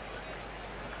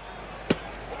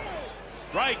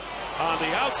 Strike on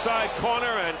the outside corner,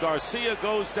 and Garcia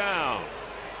goes down.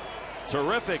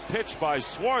 Terrific pitch by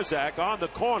Swarzak on the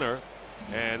corner,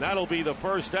 and that'll be the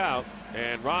first out.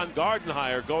 And Ron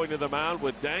Gardenhire going to the mound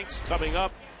with Danks coming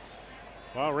up.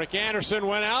 Well, Rick Anderson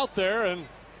went out there, and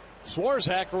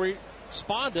Swarzak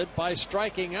responded by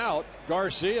striking out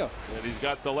Garcia. And he's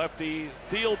got the lefty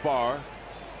Thielbar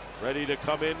ready to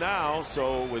come in now.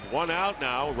 So with one out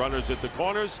now, runners at the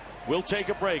corners. We'll take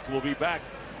a break. We'll be back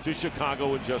to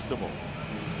Chicago in just a moment.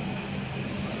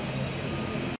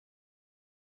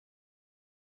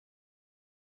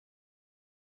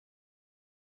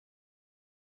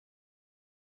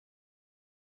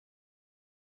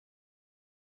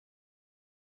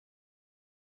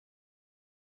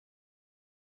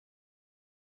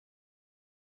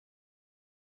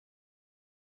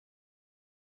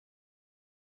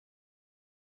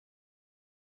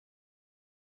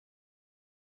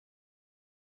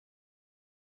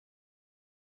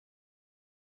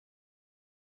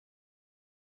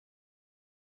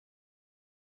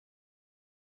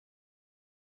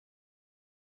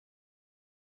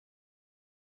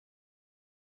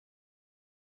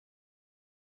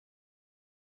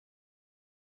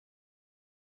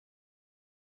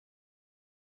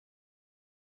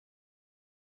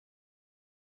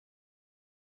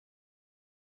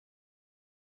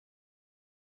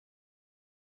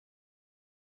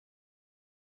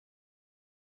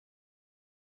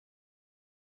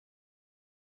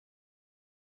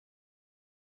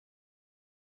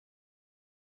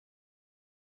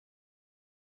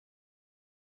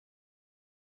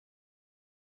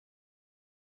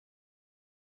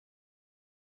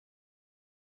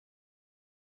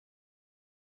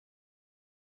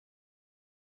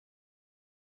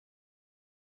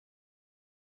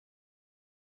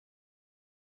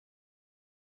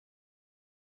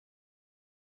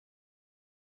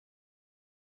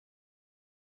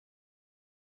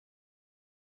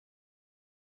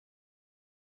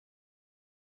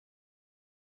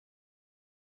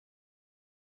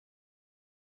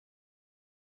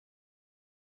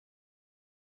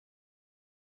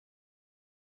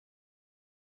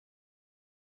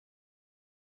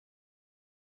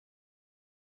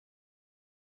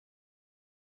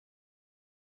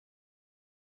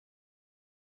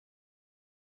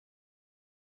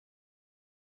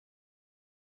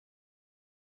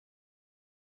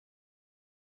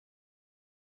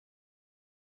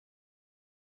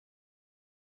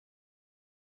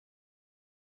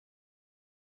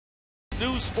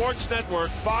 New sports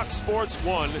network, Fox Sports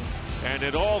 1, and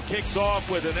it all kicks off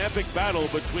with an epic battle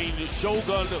between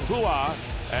Shogun Rua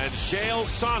and Chael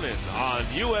Sonnen on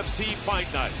UFC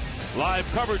Fight Night. Live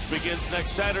coverage begins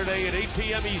next Saturday at 8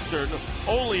 p.m. Eastern,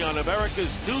 only on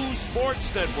America's new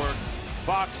sports network,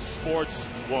 Fox Sports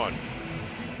 1.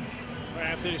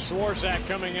 Anthony Swarzak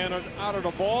coming in out of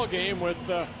the ball game with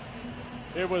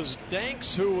it was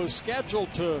Danks who was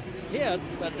scheduled to hit,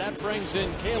 but that brings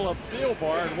in Caleb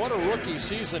Thielbar, and what a rookie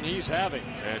season he's having.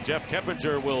 And Jeff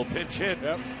Keppinger will pinch hit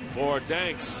for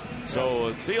Danks.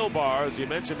 So Thielbar, as you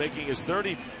mentioned, making his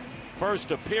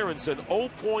 31st appearance, an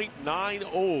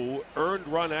 0.90 earned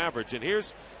run average. And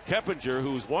here's Keppinger,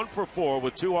 who's 1 for 4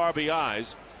 with 2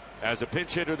 RBIs as a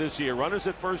pinch hitter this year. Runners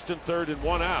at first and third and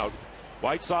 1 out.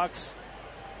 White Sox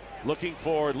looking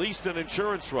for at least an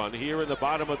insurance run here in the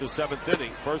bottom of the 7th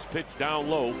inning. First pitch down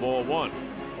low, ball 1.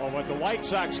 Well, what the White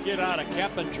Sox get out of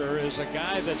Keppinger is a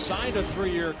guy that signed a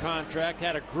 3-year contract,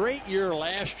 had a great year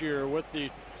last year with the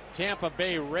Tampa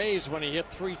Bay Rays when he hit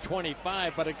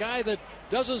 .325, but a guy that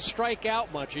doesn't strike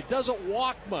out much. He doesn't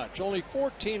walk much. Only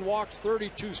 14 walks,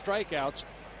 32 strikeouts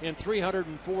in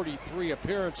 343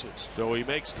 appearances. So he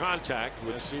makes contact,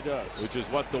 yes, he does, which is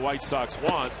what the White Sox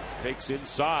want. Takes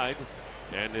inside.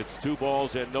 And it's 2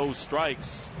 balls and no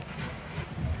strikes.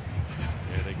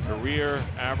 And a career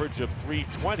average of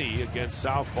 .320 against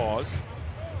southpaws.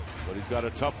 But he's got a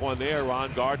tough one there. Ron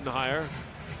Gardenhire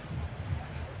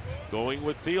going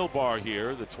with Thielbar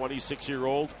here, the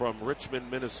 26-year-old from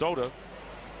Richmond, Minnesota.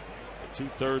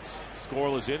 2/3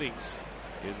 scoreless innings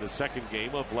in the second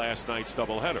game of last night's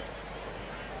doubleheader.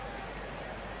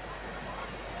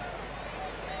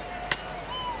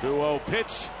 2-0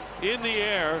 pitch in the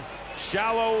air.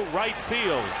 Shallow right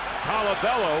field.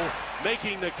 Colabello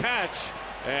making the catch,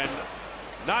 and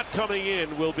not coming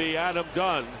in will be Adam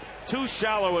Dunn. Too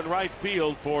shallow in right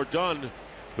field for Dunn,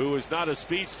 who is not a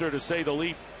speedster to say the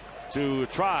least, to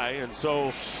try. And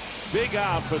so big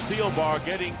out for Thielbar,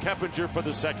 getting Keppinger for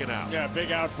the second out. Yeah,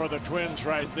 big out for the Twins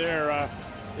right there.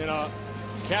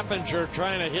 Keppinger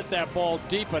trying to hit that ball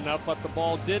deep enough, but the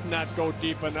ball did not go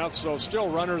deep enough. So still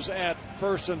runners at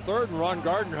first and third, and Ron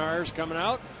Gardenhire's coming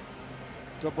out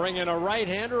to bring in a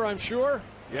right-hander, I'm sure.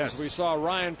 Yes. As we saw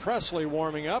Ryan Presley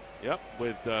warming up. Yep,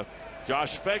 with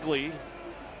Josh Fegley,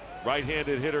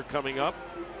 right-handed hitter, coming up.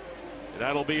 And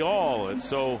that'll be all. And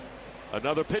so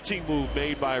another pitching move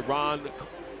made by Ron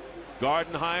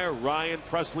Gardenhire. Ryan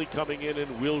Presley coming in,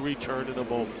 and will return in a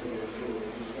moment.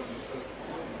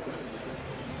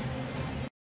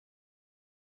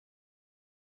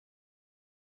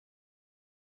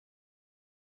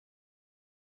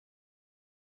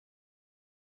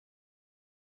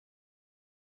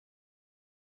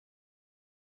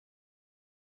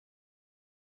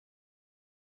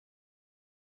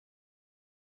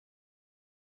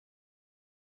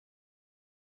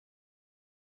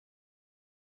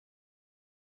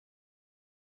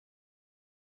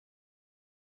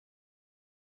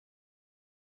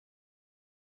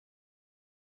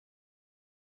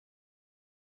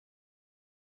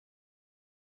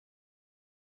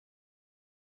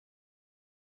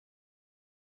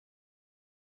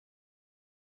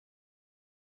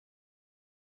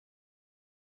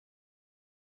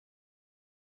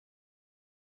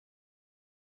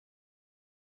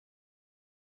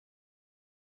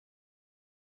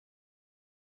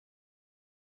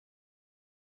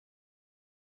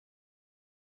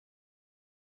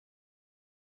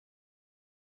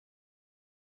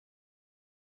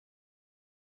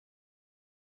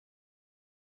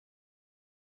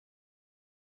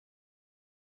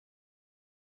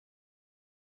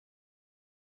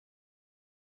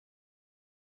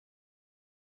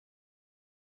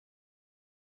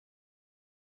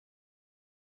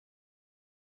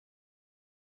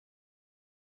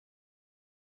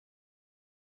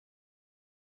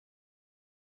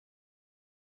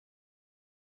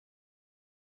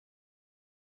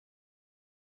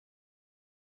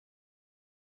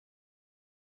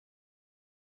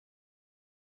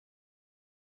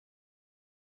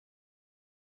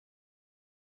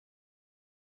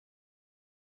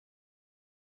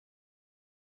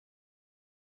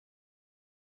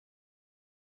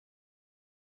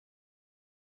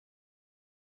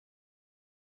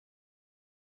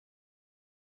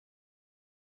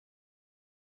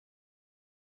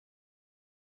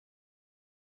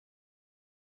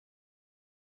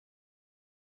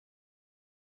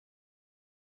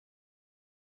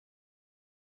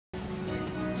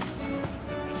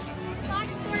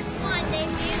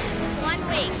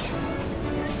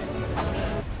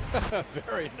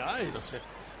 Very nice.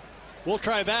 We'll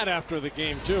try that after the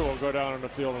game, too. We'll go down on the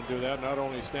field and do that. Not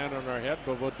only stand on our head,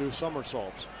 but we'll do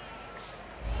somersaults.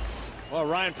 Well,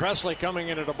 Ryan Presley coming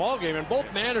into the ballgame, and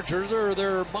both managers,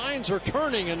 their minds are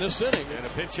turning in this inning. And a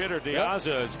pinch hitter,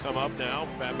 Diaza, has come up now,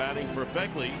 batting for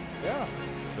Beckley. Yeah.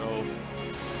 So,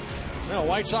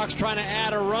 White Sox trying to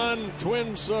add a run.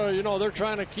 Twins, they're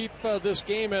trying to keep this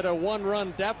game at a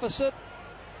one-run deficit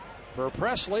for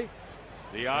Presley.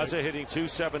 Diaza hitting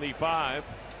 .275,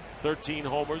 13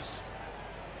 homers,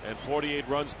 and 48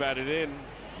 runs batted in.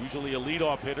 Usually a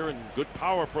leadoff hitter and good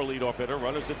power for a leadoff hitter.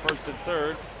 Runners at first and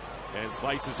third, and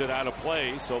slices it out of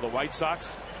play. So the White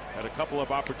Sox had a couple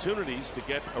of opportunities to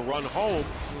get a run home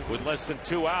with less than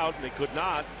 2 out, and they could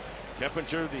not.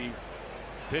 Keppinger, the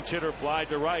pinch hitter, flied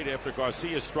to right after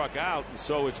Garcia struck out, and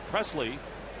so it's Presley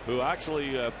who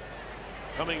actually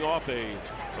coming off a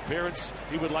appearance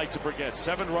he would like to forget.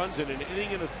 7 runs in an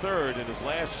inning and a third in his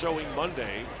last showing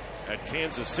Monday at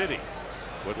Kansas City.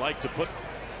 Would like to put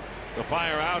the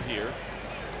fire out here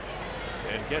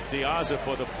and get Diaza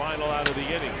for the final out of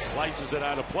the inning. Slices it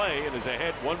out of play and is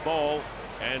ahead 1 ball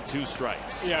and 2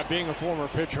 strikes. Yeah, being a former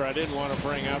pitcher, I didn't want to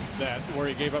bring up that where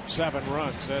he gave up 7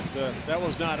 runs. That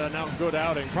was not a good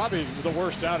outing. Probably the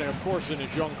worst outing, of course, in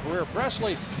his young career.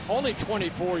 Presley, only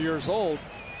 24 years old,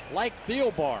 like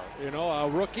Thielbar, a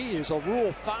rookie. He's a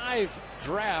Rule 5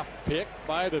 draft pick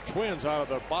by the Twins out of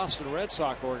the Boston Red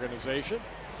Sox organization.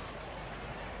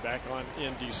 Back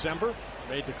in December,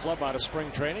 made the club out of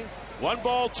spring training. 1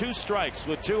 ball, 2 strikes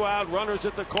with 2 out, runners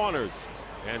at the corners.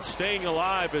 And staying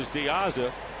alive is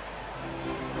Diaza.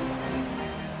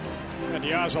 And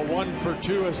Diaza 1 for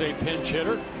 2 as a pinch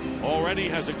hitter. Already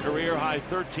has a career high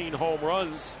 13 home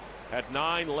runs, had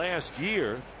 9 last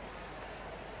year.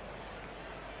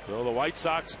 So the White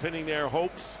Sox pinning their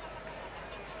hopes.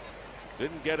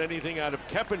 Didn't get anything out of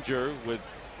Keppinger with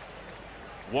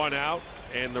 1 out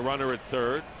and the runner at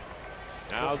third.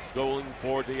 Now going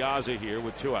for Diaza here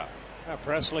with 2 out.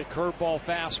 Presley, curveball,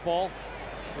 fastball.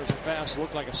 There's a fast,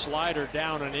 looked like a slider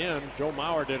down and in. Joe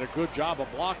Mauer did a good job of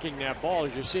blocking that ball.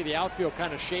 As you see, the outfield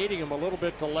kind of shading him a little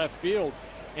bit to left field,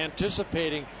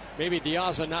 anticipating maybe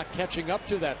Diaza not catching up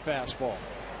to that fastball.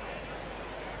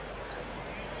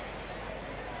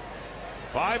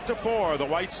 5-4, the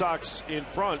White Sox in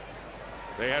front.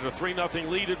 They had a 3-0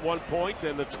 lead at one point,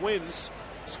 and the Twins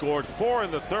scored 4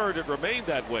 in the third. It remained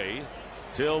that way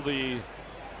till the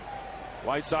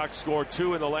White Sox scored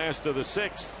 2 in the last of the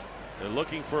 6th. They're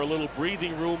looking for a little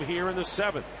breathing room here in the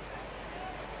 7th.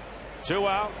 2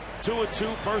 out,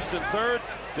 2-2, first and third.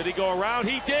 Did he go around?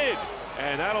 He did.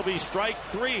 And that'll be strike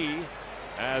 3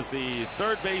 as the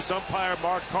third base umpire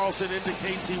Mark Carlson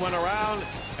indicates he went around.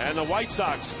 And the White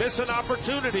Sox miss an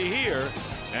opportunity here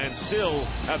and still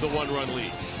have the 1-run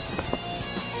lead.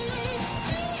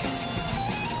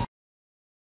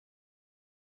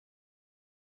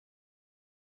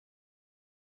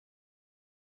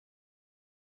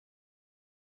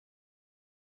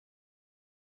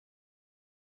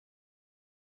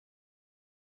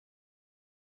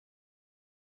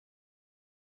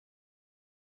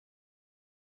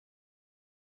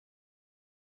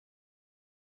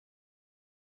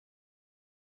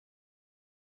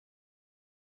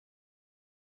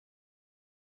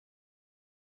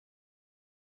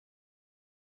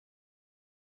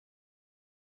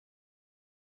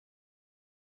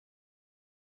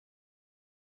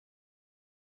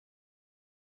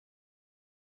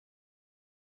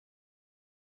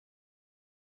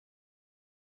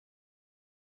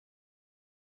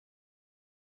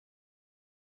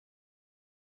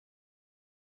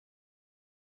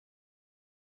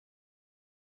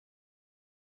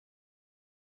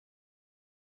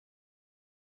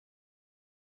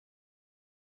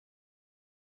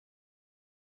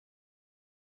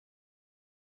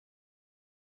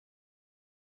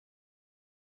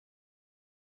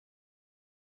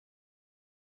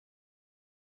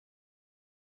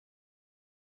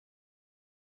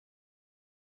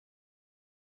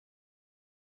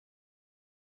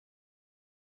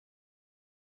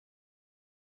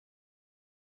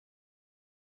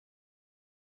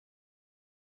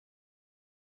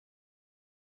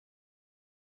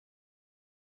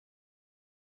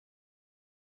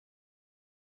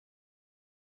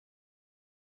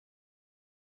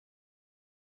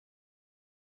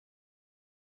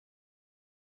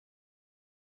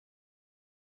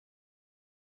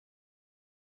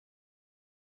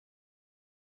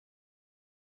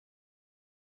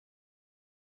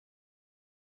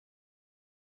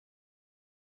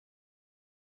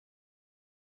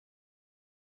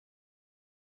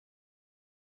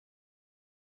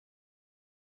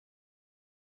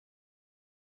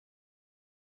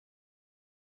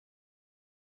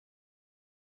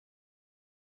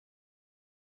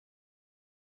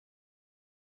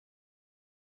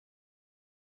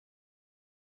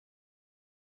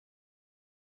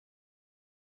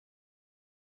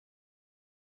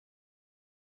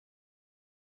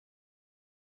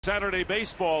 Saturday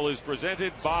Baseball is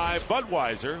presented by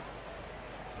Budweiser.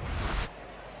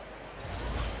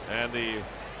 And the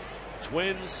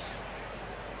Twins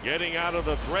getting out of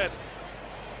the threat.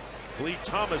 Clete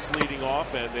Thomas leading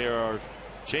off, and there are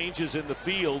changes in the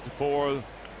field for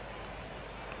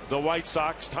the White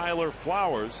Sox. Tyler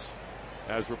Flowers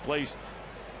has replaced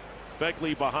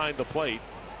Beckley behind the plate.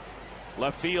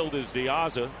 Left field is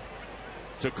Diaza.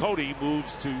 Cody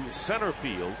moves to center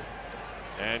field,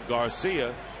 and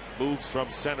Garcia moves from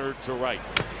center to right.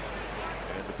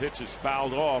 And the pitch is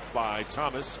fouled off by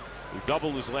Thomas, who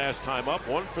doubled his last time up.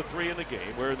 1 for 3 in the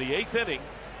game. We're in the 8th inning,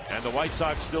 and the White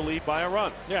Sox still lead by a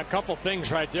run. Yeah, a couple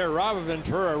things right there. Robert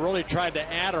Ventura really tried to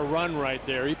add a run right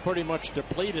there. He pretty much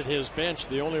depleted his bench.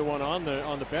 The only one on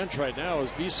the bench right now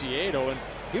is Viciedo, and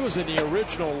he was in the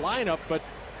original lineup, but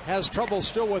has trouble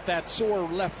still with that sore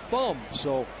left thumb,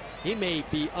 so he may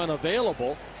be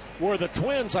unavailable. Where the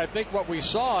Twins, I think what we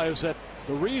saw is that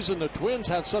the reason the Twins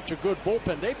have such a good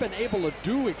bullpen, they've been able to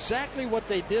do exactly what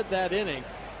they did that inning.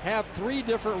 Have 3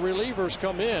 different relievers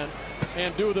come in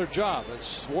and do their job.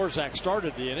 Swarzak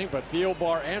started the inning, but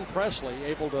Theobar and Presley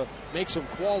able to make some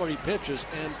quality pitches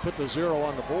and put the 0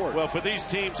 on the board. Well, for these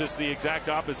teams, it's the exact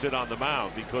opposite on the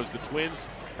mound, because the Twins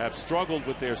have struggled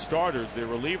with their starters. Their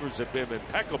relievers have been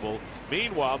impeccable.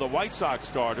 Meanwhile, the White Sox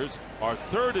starters are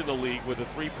 3rd in the league with a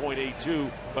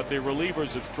 3.82, but their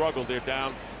relievers have struggled. They're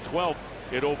down 12th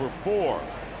at over 4.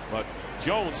 But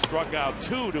Jones struck out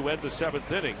 2 to end the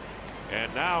 7th inning,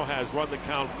 and now has run the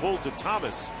count full to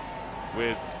Thomas,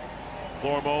 with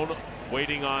Flormone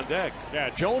waiting on deck. Yeah,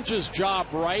 Jones's job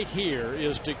right here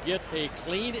is to get a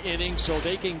clean inning so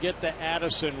they can get to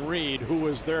Addison Reed, who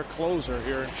is their closer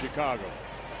here in Chicago.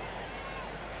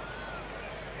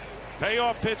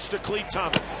 Payoff pitch to Clete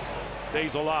Thomas.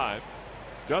 Stays alive.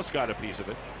 Just got a piece of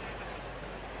it.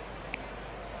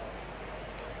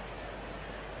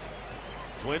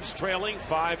 Twins trailing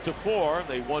 5-4.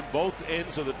 They won both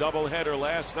ends of the doubleheader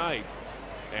last night,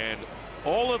 and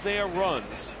all of their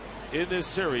runs in this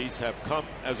series have come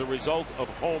as a result of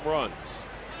home runs.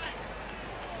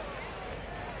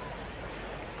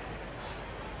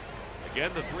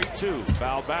 Again, the 3-2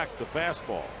 foul back the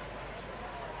fastball.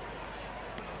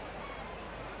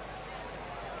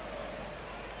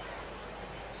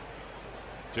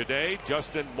 Today,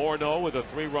 Justin Morneau with a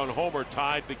 3-run homer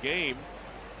tied the game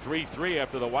 3-3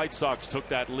 after the White Sox took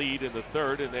that lead in the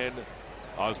 3rd, and then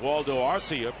Oswaldo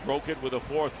Arcia broke it with a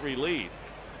 4-3 lead.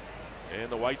 And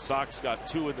the White Sox got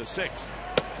 2 in the 6th.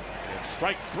 And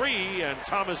strike 3, and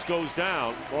Thomas goes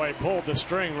down. Boy, he pulled the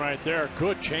string right there.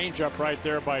 Good changeup right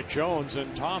there by Jones,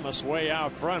 and Thomas way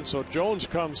out front. So Jones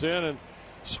comes in and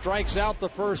strikes out the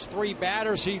first 3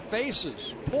 batters he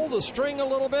faces. Pull the string a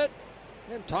little bit,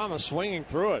 and Thomas swinging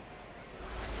through it.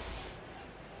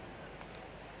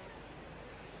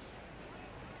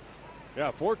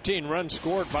 Yeah, 14 runs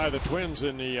scored by the Twins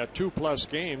in the 2+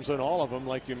 games, and all of them,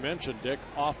 like you mentioned, Dick,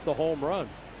 off the home run.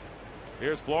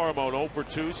 Here's Florimone, 0 for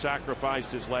 2,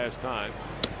 sacrificed his last time.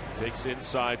 Takes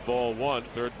inside ball 1.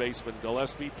 Third baseman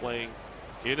Gillespie playing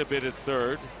in a bit at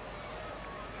third.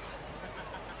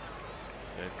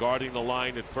 And guarding the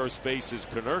line at first base is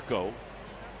Konerko.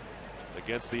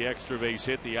 Against the extra base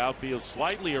hit, the outfield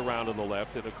slightly around to the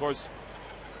left. And of course,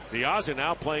 Diaza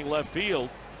now playing left field,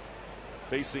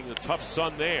 facing the tough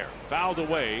sun there. Fouled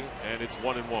away, and it's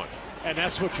 1-1. And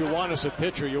that's what you want as a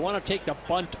pitcher. You want to take the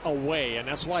bunt away, and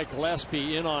that's why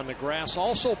Gillespie in on the grass.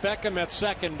 Also Beckham at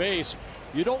second base.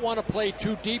 You don't want to play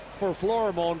too deep for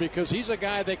Florimone, because he's a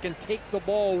guy that can take the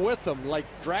ball with him, like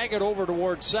drag it over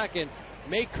towards second,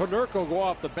 make Konerko go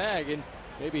off the bag, and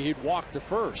maybe he'd walk to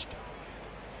first.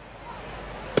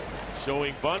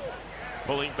 Showing bunt,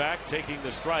 pulling back, taking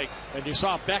the strike. And you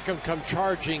saw Beckham come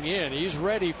charging in. He's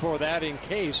ready for that in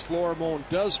case Florimone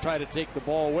does try to take the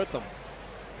ball with him.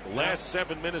 The last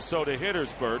 7 Minnesota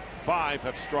hitters, Bert, 5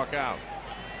 have struck out.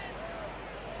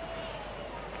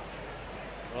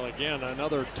 Well, again,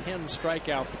 another 10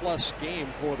 strikeout plus game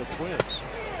for the Twins.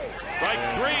 Strike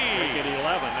and 3. Make it 11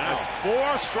 now.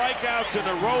 That's 4 strikeouts in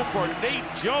a row for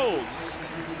Nate Jones.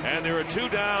 And there are 2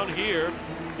 down here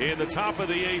in the top of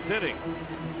the 8th inning.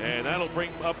 And that'll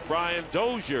bring up Brian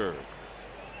Dozier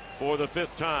for the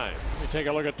 5th time. You take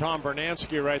a look at Tom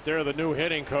Bernansky right there, the new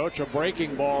hitting coach. A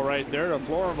breaking ball right there to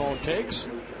Florimone takes.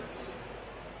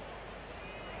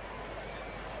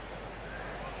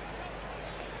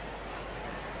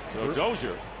 So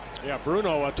Dozier. Yeah,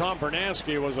 Bruno, Tom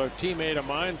Bernansky was a teammate of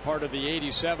mine, part of the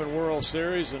 '87 World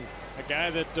Series, and a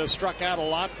guy that struck out a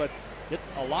lot, but hit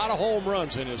a lot of home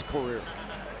runs in his career.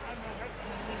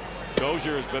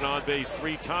 Dozier has been on base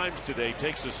 3 times today,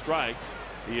 takes a strike.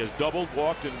 He has doubled,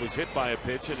 walked, and was hit by a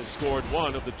pitch and has scored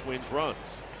one of the Twins' runs.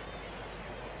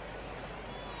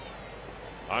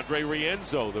 Andre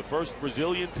Rienzo, the first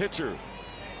Brazilian pitcher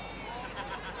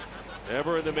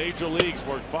ever in the major leagues,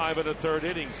 worked 5 1/3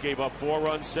 innings, gave up 4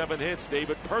 runs, 7 hits.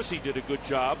 David Percy did a good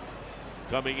job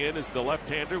coming in as the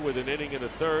left-hander with an inning and a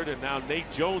third, and now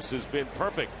Nate Jones has been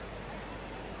perfect.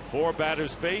 4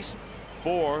 batters faced,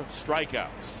 4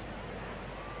 strikeouts.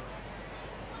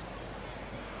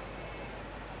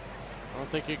 I don't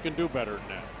think he can do better than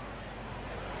that.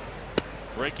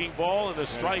 Breaking ball and a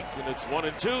strike, and it's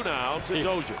 1-2 now to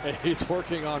Dozier. He's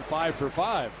working on 5 for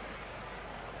 5.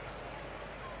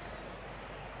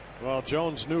 Well,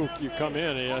 Jones knew you come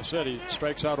in. I said he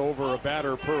strikes out over a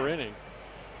batter per inning.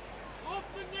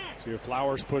 See if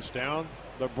Flowers puts down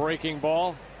the breaking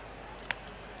ball.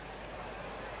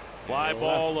 Fly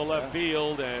ball to left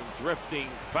field and drifting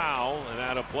foul and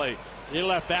out of play. He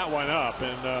left that one up,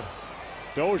 and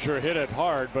Dozier hit it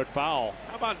hard, but foul.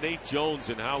 How about Nate Jones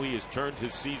and how he has turned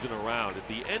his season around? At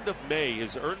the end of May,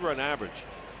 his earned run average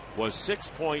was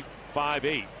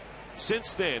 6.58.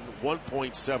 Since then,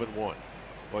 1.71.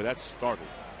 Boy, that's startling.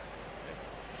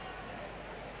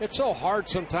 It's so hard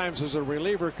sometimes as a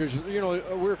reliever because, you know,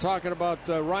 we were talking about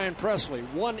Ryan Presley.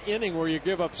 1 inning where you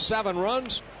give up 7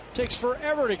 runs takes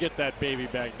forever to get that baby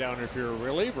back down if you're a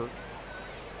reliever.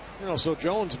 You know, so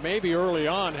Jones maybe early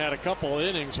on had a couple of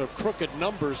innings of crooked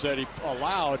numbers that he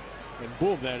allowed, and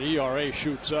boom, that ERA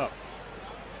shoots up.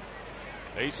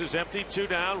 Bases empty, 2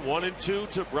 down, 1-2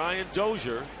 to Brian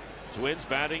Dozier. Twins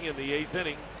batting in the 8th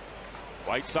inning.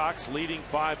 White Sox leading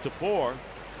 5-4.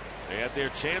 They had their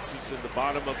chances in the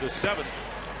bottom of the 7th.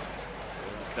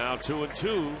 And it's now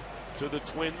 2-2 to the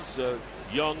Twins'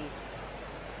 young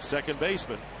second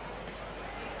baseman.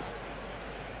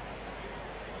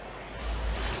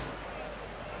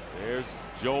 There's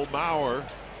Joe Mauer,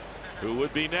 who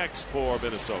would be next for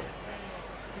Minnesota.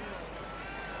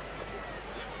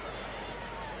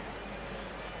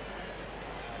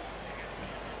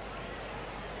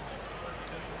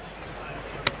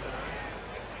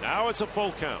 Now it's a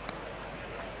full count.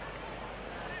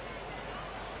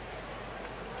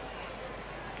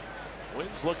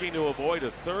 Twins looking to avoid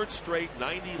a 3rd straight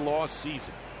 90-loss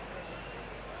season.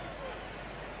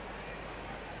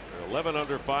 They're 11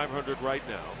 under 500 right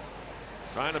now.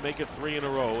 Trying to make it 3 in a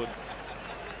row. And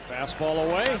fastball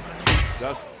away.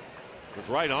 Dustin was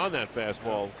right on that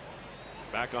fastball.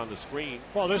 Back on the screen.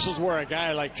 Well, this is where a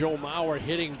guy like Joe Mauer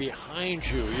hitting behind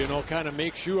you, you know, kind of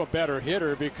makes you a better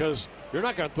hitter because you're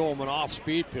not going to throw him an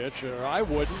off-speed pitch, or I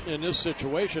wouldn't in this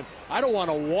situation. I don't want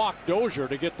to walk Dozier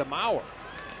to get the Mauer.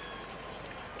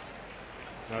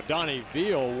 Now Donnie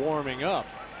Veal warming up.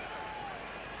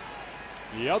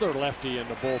 The other lefty in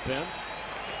the bullpen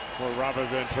for Robert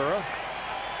Ventura.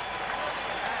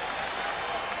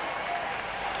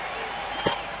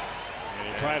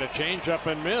 And he tried a changeup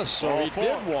and miss, so he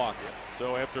did walk.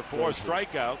 So after 4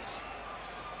 strikeouts,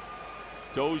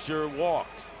 Dozier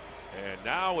walked. And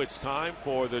now it's time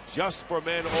for the Just for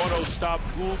Men Auto Stop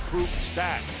Foolproof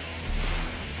Stat.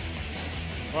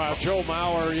 Well, Joe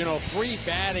Mauer, you know, 3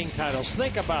 batting titles.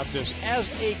 Think about this.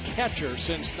 As a catcher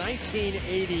since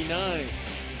 1989,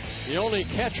 the only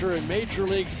catcher in Major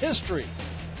League history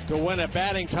to win a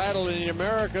batting title in the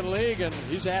American League, and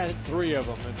he's had 3 of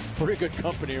them. And pretty good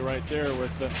company right there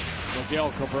with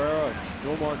Miguel Cabrera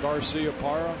and Nomar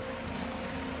Garcia-Parra.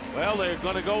 Well, they're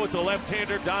going to go with the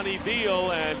left-hander Donnie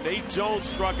Veal, and Nate Jones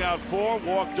struck out 4,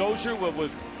 walked Dozier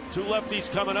with 2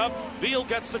 lefties coming up. Veal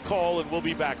gets the call, and we'll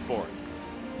be back for it.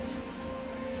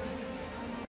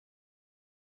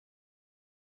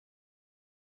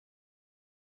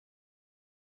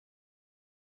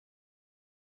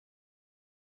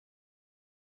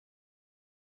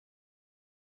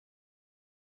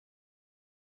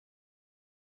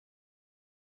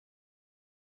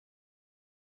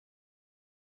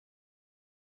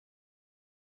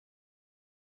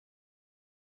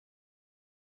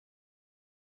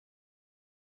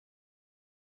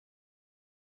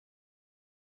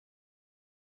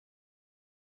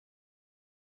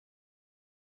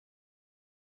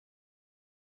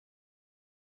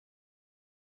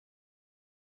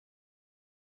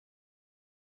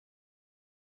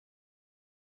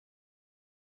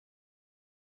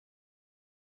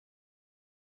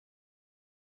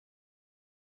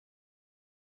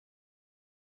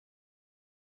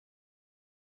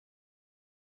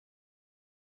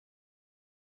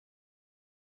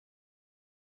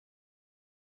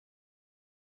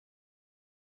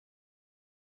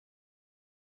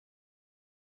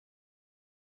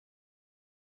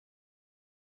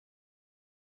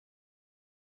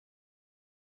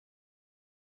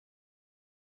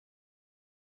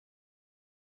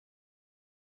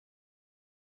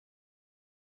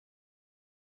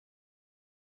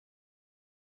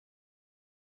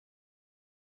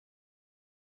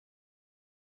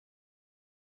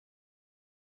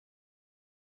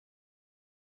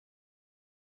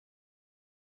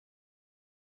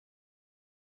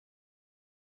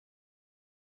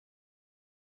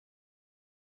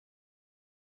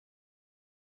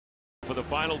 for the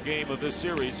final game of this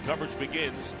series. Coverage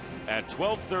begins at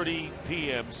 12:30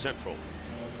 p.m. Central.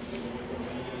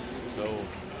 So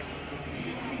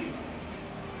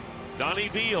Donnie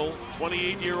Veal,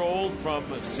 28-year-old from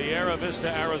Sierra Vista,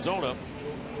 Arizona,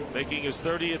 making his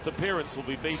 30th appearance, will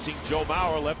be facing Joe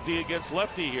Mauer, lefty against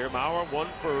lefty here. Mauer 1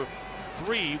 for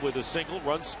 3 with a single.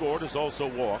 Run scored, has also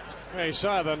walked. Yeah, you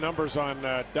saw the numbers on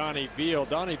Donnie Veal.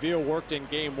 Donnie Veal worked in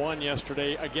game 1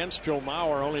 yesterday against Joe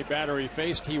Mauer. Only batter he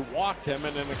faced, he walked him,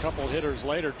 and then a couple hitters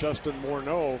later, Justin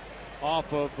Morneau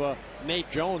off of Nate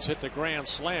Jones hit the grand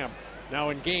slam.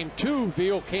 Now in game 2,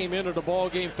 Veal came into the ball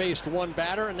game, faced one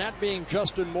batter, and that being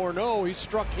Justin Morneau, he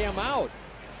struck him out.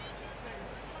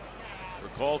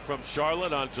 Recalled from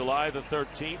Charlotte on July the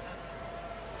 13th.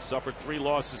 Suffered 3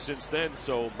 losses since then,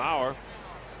 so Mauer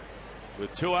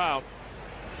with 2 out.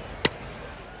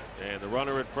 And the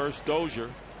runner at first,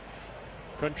 Dozier.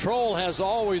 Control has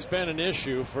always been an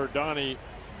issue for Donnie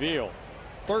Veal.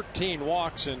 13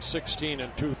 walks in 16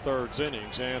 2/3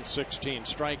 innings and 16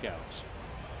 strikeouts.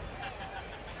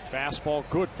 Fastball,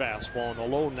 good fastball in the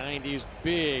low 90s,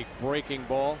 big breaking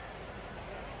ball.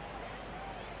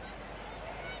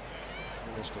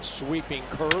 Just a sweeping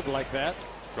curve like that.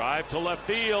 Drive to left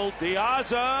field.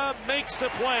 Diaza makes the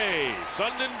play.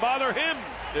 Sun didn't bother him,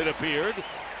 it appeared.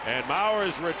 And Mauer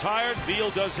is retired. Veal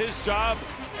does his job.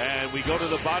 And we go to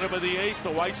the bottom of the 8th.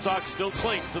 The White Sox still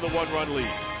cling to the 1-run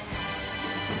lead.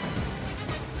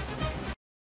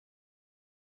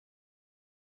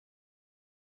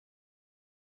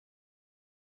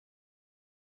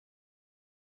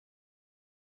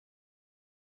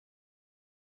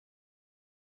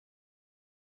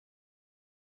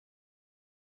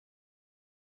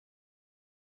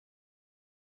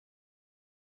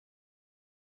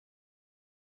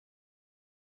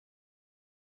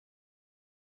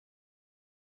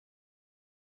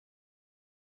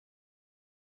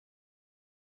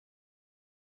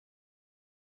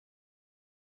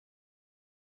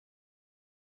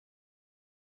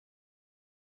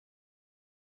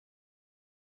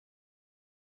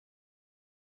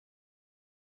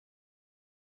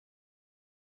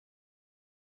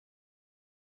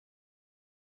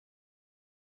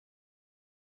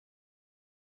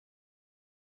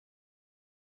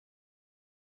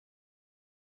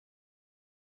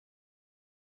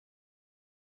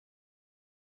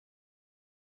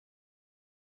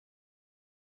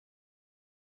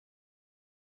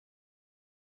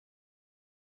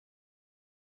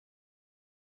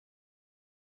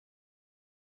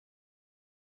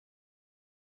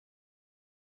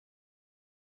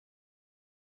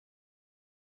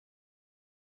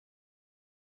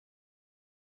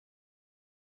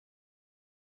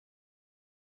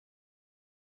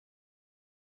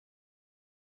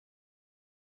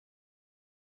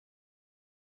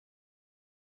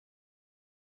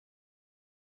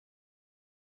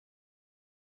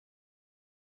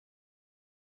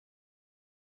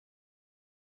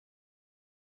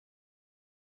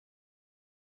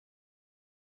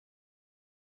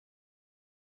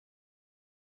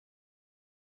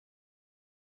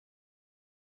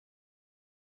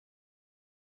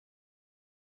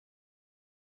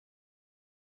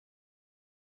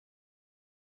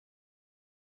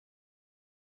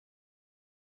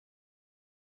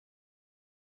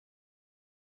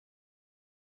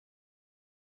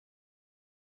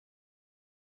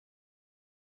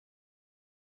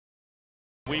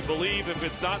 We believe if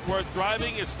it's not worth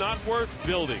driving, it's not worth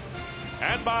building.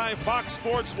 And by Fox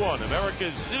Sports 1,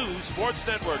 America's new sports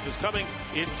network, is coming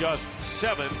in just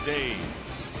 7 days.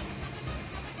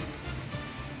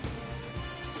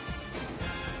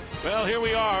 Well, here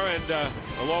we are, and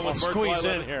along with Bert squeeze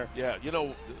Blyleven, in here. Yeah, you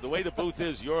know, the way the booth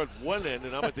is, you're at one end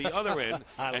and I'm at the other end.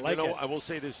 I like it. I will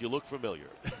say this, you look familiar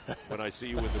when I see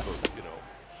you in the booth, you know.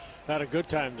 Had a good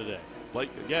time today. Like,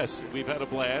 yes, we've had a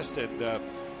blast, and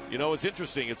you know, it's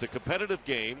interesting. It's a competitive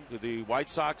game, the White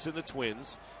Sox and the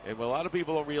Twins, and a lot of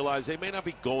people don't realize they may not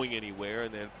be going anywhere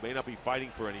and they may not be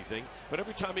fighting for anything, but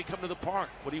every time you come to the park,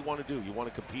 what do you want to do? You want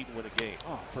to compete and win a game.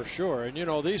 Oh, for sure. And, you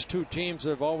know, these two teams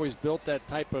have always built that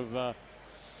type of,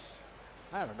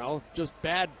 I don't know, just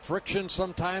bad friction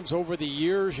sometimes over the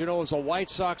years. You know, as the White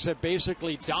Sox have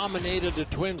basically dominated the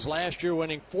Twins last year,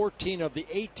 winning 14 of the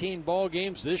 18 ball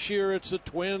games. This year it's the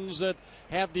Twins that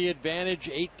have the advantage,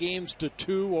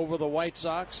 8-2 over the White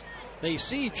Sox. They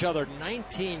see each other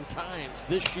 19 times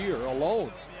this year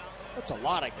alone. That's a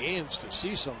lot of games to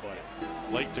see somebody.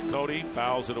 Late to Cody,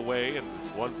 fouls it away, and it's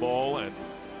 1 ball and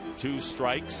 2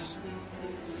 strikes.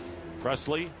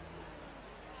 Presley.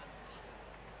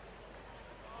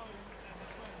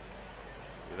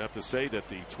 have to say that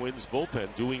the Twins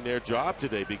bullpen doing their job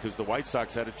today, because the White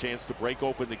Sox had a chance to break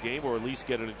open the game or at least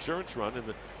get an insurance run, and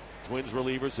the Twins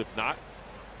relievers have not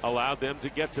allowed them to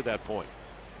get to that point.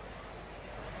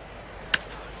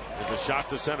 There's a shot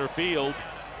to center field.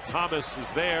 Thomas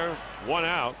is there, 1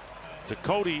 out.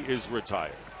 Ducote is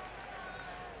retired.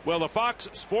 Well, the Fox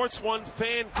Sports 1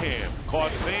 fan cam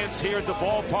caught fans here at the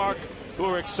ballpark who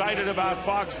are excited about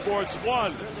Fox Sports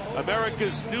 1,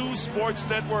 America's new sports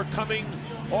network, coming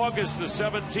August the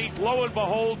 17th. Lo and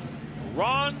behold,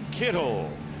 Ron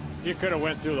Kittle. You could have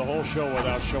went through the whole show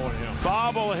without showing him.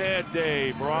 Bobblehead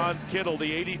Dave. Ron Kittle,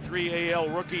 the 83 AL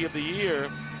Rookie of the Year,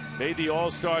 made the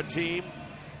All-Star team.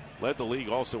 Led the league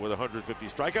also with 150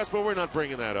 strikeouts, but we're not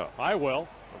bringing that up. I will.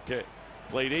 Okay.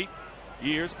 Played 8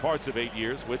 years, parts of 8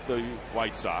 years with the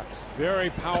White Sox.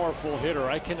 Very powerful hitter.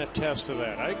 I can attest to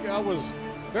that. I was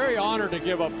very honored to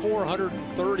give up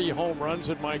 430 home runs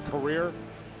in my career.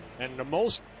 And the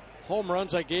most home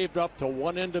runs I gave up to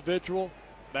one individual,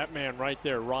 that man right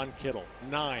there, Ron Kittle,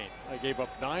 9. I gave up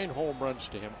 9 home runs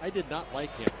to him. I did not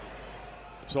like him.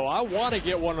 So I want to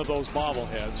get one of those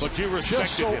bobbleheads. But you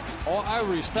respected him. Oh, I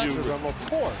respected him, of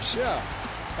course, yeah.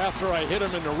 After I hit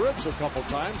him in the ribs a couple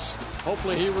times,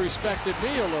 hopefully he respected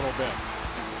me a little bit.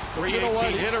 But 318 you know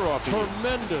what? hitter off the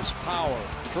tremendous power.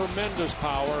 Tremendous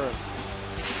power.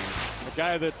 And a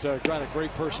guy that got a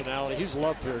great personality. He's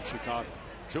loved here in Chicago.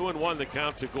 2-1 the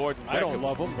count to Gordon Beckham. I don't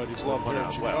love him, but he's loved here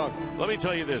in Chicago. Well, let me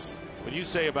tell you this. When you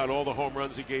say about all the home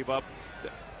runs he gave up,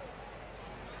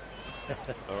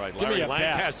 all right, Larry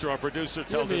Lancaster, our producer,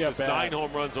 tells us it's 9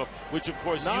 home runs off, which of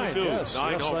course 9, you knew. yes,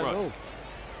 9 yes, home I runs. Knew.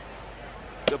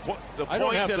 The I don't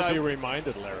point have that to be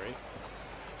reminded, Larry.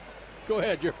 Go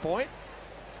ahead, your point.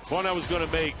 Point I was going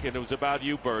to make, and it was about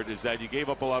you, Bert, is that you gave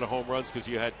up a lot of home runs because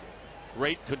you had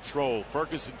great control.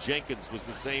 Ferguson Jenkins was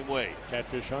the same way.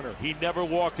 Catfish Hunter. He never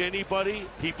walked anybody.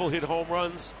 People hit home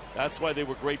runs. That's why they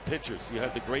were great pitchers. You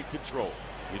had the great control.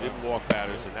 You didn't walk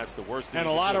batters, and that's the worst thing. And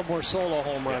a lot of them were solo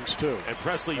home runs, too. And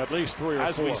Presley, at least 3 or 4.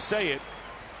 As we say it,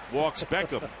 walks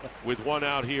Beckham with 1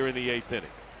 out here in the 8th inning.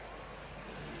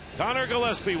 Connor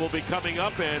Gillespie will be coming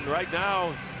up, and right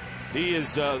now he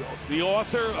is the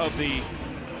author of the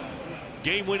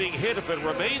game-winning hit, if it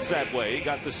remains that way. He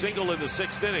got the single in the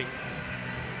 6th inning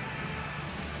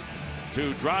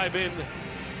to drive in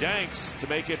Danks to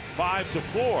make it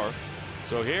 5-4.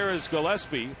 So here is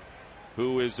Gillespie,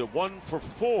 who is a 1 for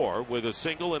 4 with a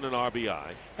single and an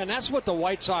RBI. And that's what the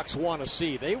White Sox want to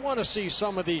see. They want to see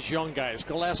some of these young guys.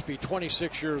 Gillespie,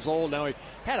 26 years old now. He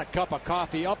had a cup of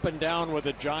coffee up and down with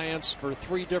the Giants for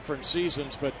 3 different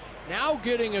seasons, but now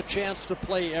getting a chance to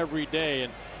play every day.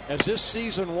 And as this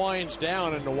season winds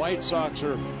down and the White Sox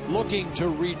are looking to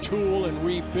retool and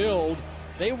rebuild,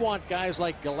 they want guys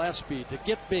like Gillespie to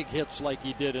get big hits like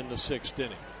he did in the 6th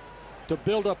inning, to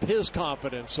build up his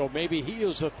confidence, so maybe he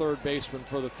is a third baseman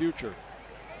for the future.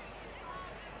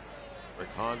 Rick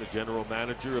Hahn, the general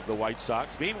manager of the White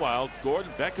Sox. Meanwhile,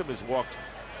 Gordon Beckham has walked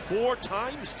 4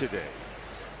 times today.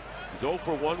 He's 0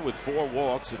 for 1 with 4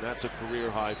 walks, and that's a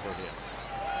career high for him.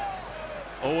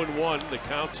 0-1 the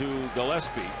count to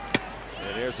Gillespie,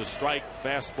 and there's a strike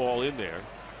fastball in there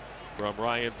from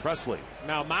Ryan Presley.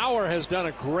 Now Mauer has done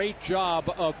a great job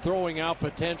of throwing out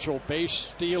potential base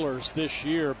stealers this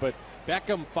year, but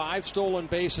Beckham 5 stolen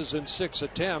bases in 6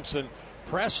 attempts, and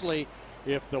Presley,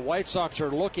 if the White Sox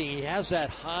are looking, he has that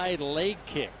high leg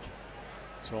kick.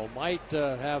 So might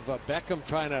have Beckham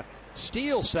trying to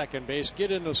steal second base,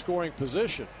 get into scoring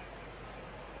position.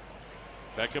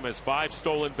 Beckham has 5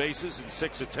 stolen bases in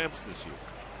 6 attempts this year.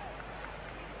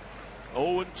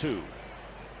 0-2.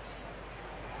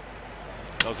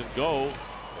 Doesn't go,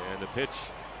 and the pitch.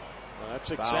 Well,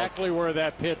 that's exactly where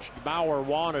that pitch Bauer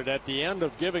wanted. At the end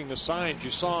of giving the signs,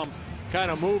 you saw him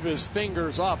kind of move his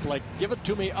fingers up, like give it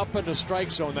to me up in the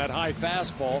strike zone, that high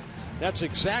fastball. That's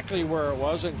exactly where it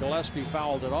was, and Gillespie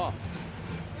fouled it off.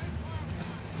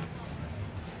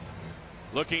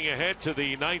 Looking ahead to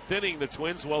the 9th inning, the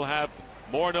Twins will have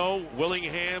Morneau,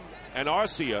 Willingham, and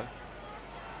Arcia.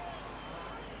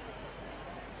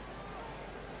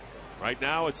 Right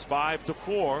now it's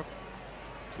 5-4.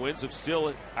 Twins have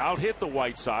still out-hit the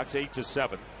White Sox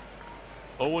 8-7.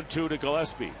 0-2 to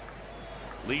Gillespie.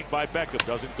 Lead by Beckham,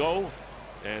 doesn't go,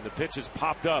 and the pitch is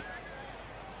popped up.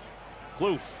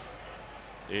 Kloof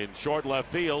in short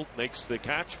left field makes the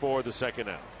catch for the 2nd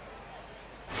out.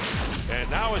 And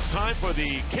now it's time for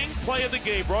the King play of the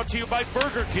game, brought to you by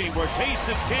Burger King, where taste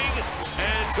is king,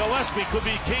 and Gillespie could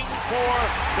be king for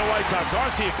the White Sox.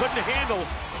 Arcia couldn't handle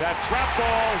that trap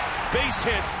ball, base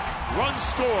hit, run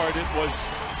scored. It was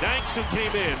Danks who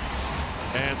came in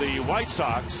And the White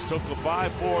Sox took a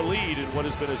 5-4 lead in what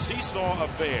has been a seesaw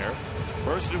affair.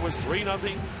 First it was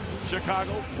 3-0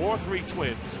 Chicago, 4-3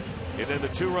 Twins, and then the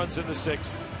 2 runs in the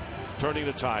 6th, turning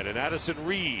the tide. And Addison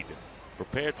Reed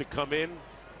prepared to come in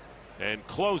and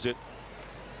close it.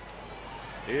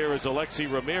 Here is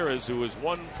Alexi Ramirez, who is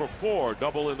 1 for 4,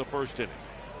 double in the first inning.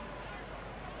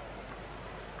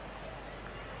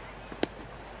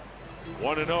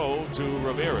 One 1-0 to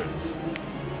Ramirez.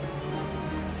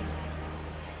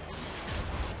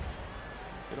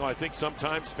 You know, I think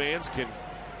sometimes fans can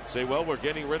say, well, we're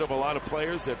getting rid of a lot of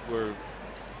players that were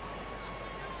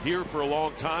here for a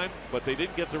long time, but they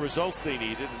didn't get the results they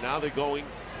needed, and now they're going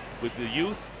with the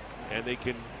youth, and they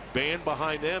can band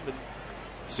behind them and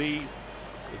see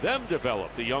them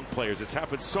develop, the young players. It's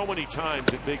happened so many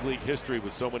times in big league history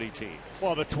with so many teams.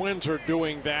 Well, the Twins are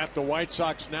doing that. The White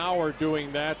Sox now are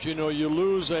doing that. You know, you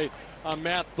lose a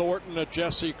Matt Thornton, a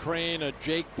Jesse Crane, a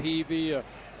Jake Peavy, a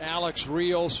Alex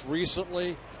Rios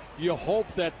recently. You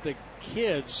hope that the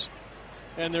kids,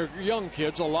 and they're young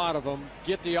kids, a lot of them,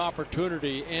 get the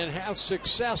opportunity and have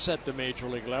success at the major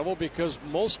league level, because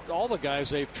all the guys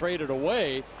they've traded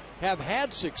away have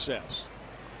had success.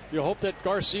 You hope that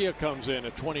Garcia comes in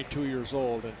at 22 years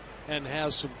old and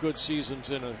has some good seasons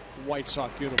in a White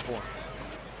Sox uniform.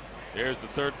 There's the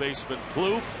third baseman,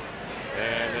 Plouffe,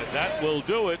 and that will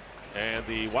do it. And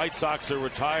the White Sox are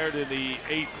retired in the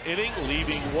 8th inning,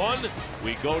 leaving 1.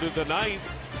 We go to the 9th.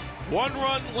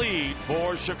 1-run lead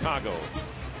for Chicago.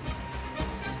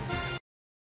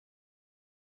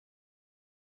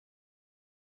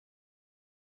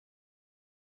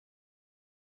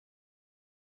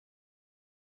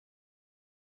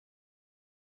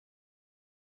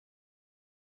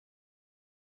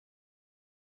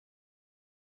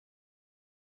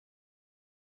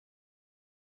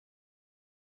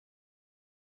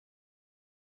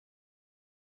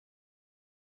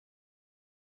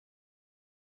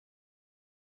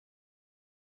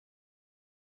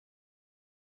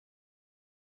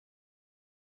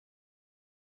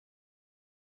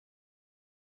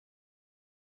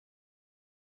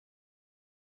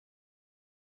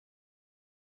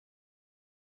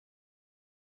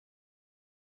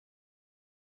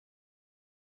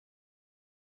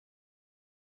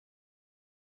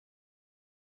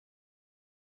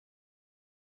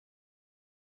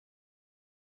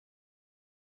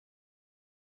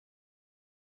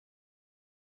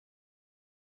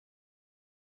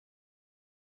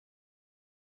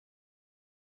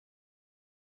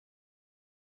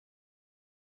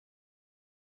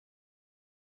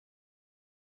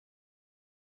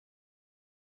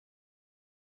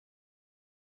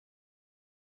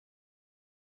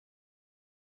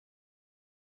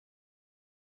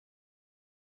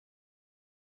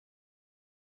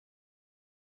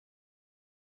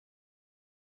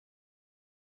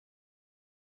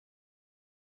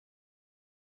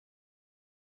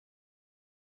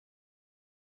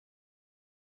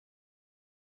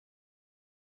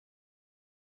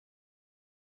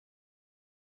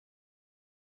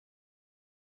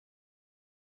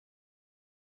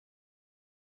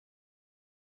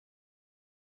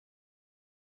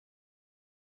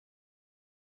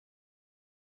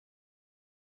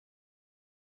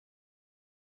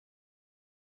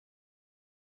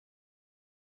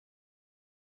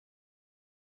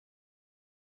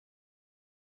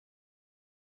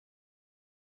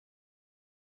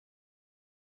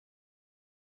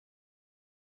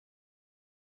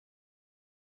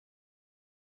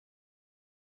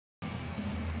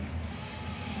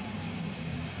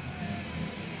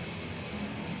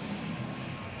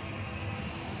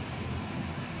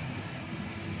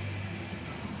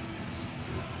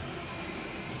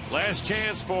 Last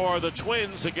chance for the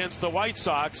Twins against the White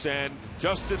Sox, and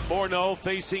Justin Morneau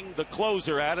facing the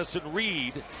closer, Addison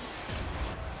Reed.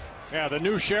 Yeah, the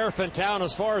new sheriff in town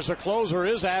as far as the closer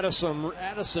is Addison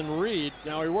Reed.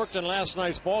 Now, he worked in last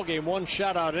night's ball game, 1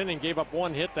 shutout inning, gave up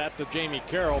 1 hit, that to Jamie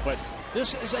Carroll. But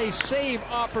this is a save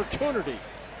opportunity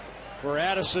for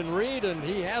Addison Reed, and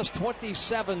he has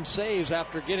 27 saves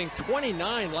after getting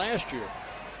 29 last year.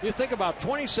 You think about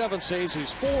 27 saves,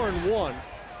 he's 4-1.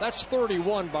 That's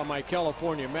 31 by my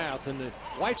California math, and the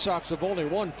White Sox have only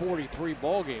won 43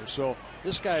 ball games. So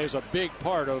this guy is a big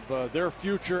part of their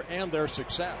future and their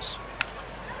success.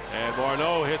 And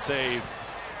Morneau hits a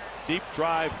deep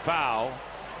drive foul.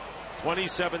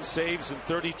 27 saves and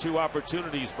 32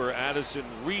 opportunities for Addison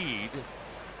Reed.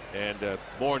 And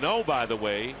Morneau, by the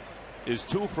way, is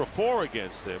 2 for 4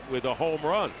 against him with a home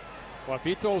run. Well, if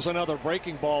he throws another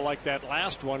breaking ball like that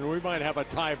last one, we might have a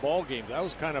tie ball game. That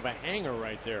was kind of a hanger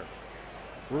right there.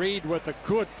 Reed with a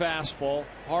good fastball,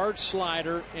 hard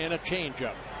slider, and a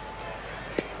changeup.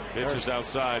 Pitches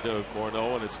outside to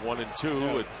Morneau, and it's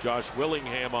 1-2 with Josh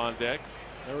Willingham on deck.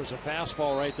 There was a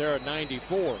fastball right there at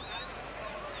 94.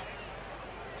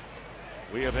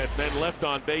 We have had men left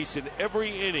on base in every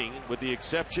inning with the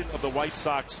exception of the White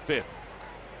Sox fifth.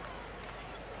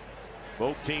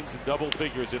 Both teams in double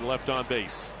figures in left on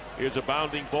base. Here's a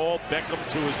bounding ball. Beckham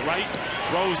to his right.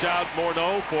 Throws out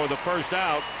Morneau for the first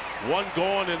out. One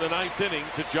gone in the ninth inning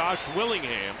to Josh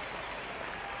Willingham.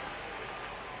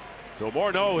 So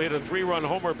Morneau hit a 3-run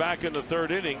homer back in the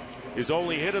third inning, his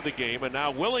only hit of the game. And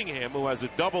now Willingham, who has a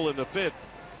double in the fifth,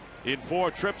 in 4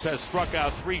 trips has struck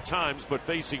out 3 times, but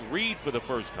facing Reed for the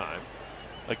first time.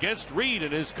 Against Reed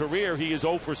in his career, he is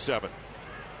 0 for 7.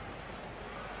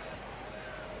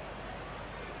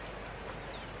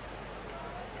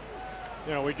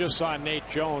 You know, we just saw Nate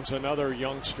Jones, another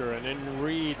youngster, and then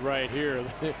Reed right here.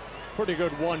 Pretty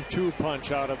good 1-2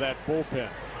 punch out of that bullpen.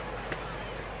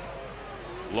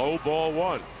 Low ball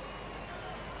 1.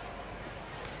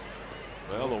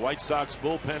 Well, the White Sox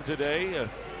bullpen today have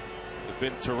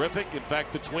been terrific. In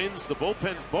fact, the Twins, the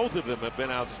bullpens, both of them have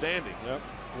been outstanding. Yep.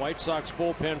 White Sox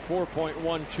bullpen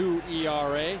 4.12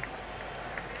 ERA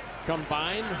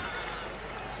combined.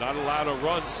 Not allowed a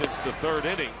run since the third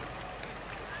inning.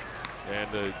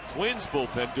 And the Twins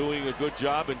bullpen doing a good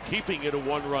job in keeping it a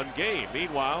 1-run game.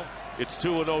 Meanwhile, it's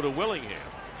 2-0 to Willingham.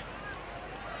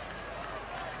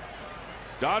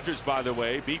 Dodgers, by the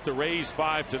way, beat the Rays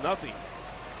 5-0.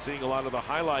 Seeing a lot of the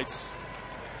highlights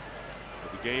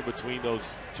of the game between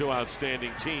those 2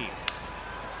 outstanding teams.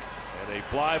 And a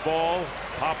fly ball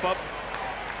pop up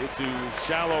into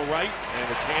shallow right,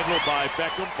 and it's handled by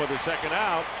Beckham for the second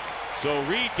out. So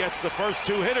Reed gets the first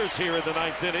 2 hitters here in the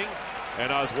ninth inning.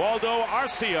 And Oswaldo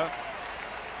Arcia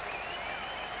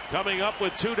coming up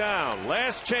with 2 down.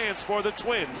 Last chance for the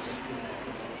Twins.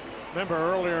 Remember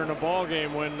earlier in the ball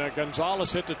game when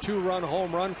Gonzalez hit the 2-run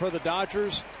home run for the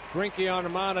Dodgers, Greinke on the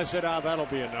mound, I said, that'll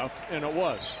be enough, and it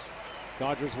was.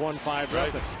 Dodgers won 5-0.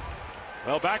 Right.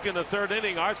 Well, back in the third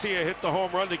inning, Arcia hit the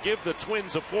home run to give the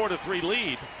Twins a 4-3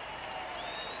 lead.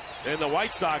 And the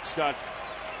White Sox got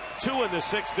 2 in the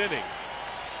 6th inning,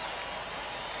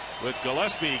 with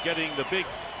Gillespie getting the big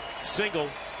single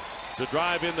to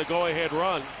drive in the go-ahead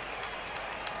run.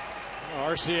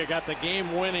 Arcia got the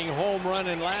game-winning home run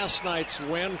in last night's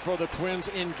win for the Twins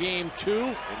in Game 2.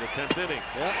 In the 10th inning.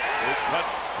 Yep. Big cut,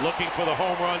 looking for the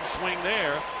home run swing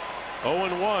there.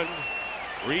 0-1.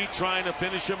 Reed trying to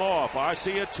finish him off.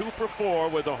 Arcia 2 for 4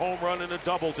 with a home run and a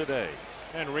double today.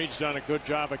 And Reed's done a good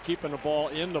job of keeping the ball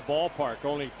in the ballpark.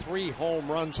 Only 3 home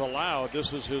runs allowed.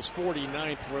 This is his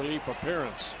 49th relief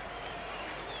appearance.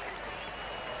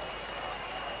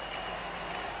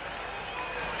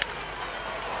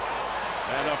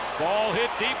 And a ball hit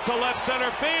deep to left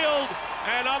center field.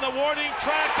 And on the warning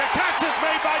track, the catch is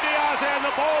made by Diaz, and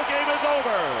the ball game is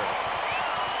over.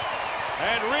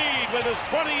 And Reed with his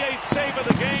 28th save of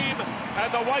the game,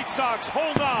 and the White Sox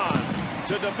hold on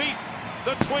to defeat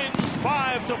the Twins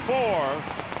 5-4.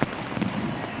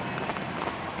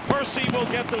 Percy will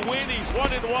get the win. He's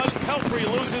 1-1. Pelfrey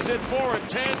loses at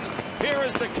 4-10. Here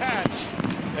is the catch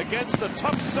against the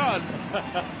tough Sun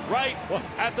right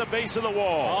at the base of the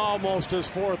wall. Almost his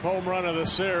 4th home run of the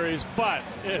series, but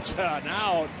it's an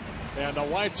out, and the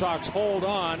White Sox hold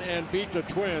on and beat the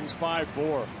Twins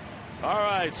 5-4. All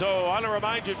right, so I want to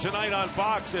remind you tonight on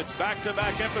Fox, it's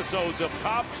back-to-back episodes of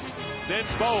Cops, then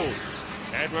Foes.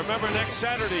 And remember, next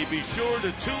Saturday, be sure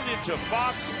to tune into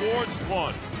Fox Sports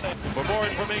 1. For more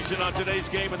information on today's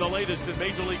game and the latest in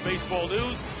Major League Baseball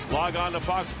news, log on to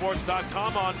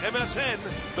foxsports.com on MSN,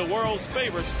 the world's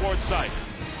favorite sports site.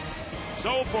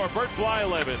 So for Bert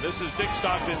Blyleven, this is Dick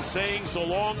Stockton saying so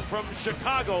long from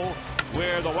Chicago,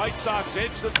 where the White Sox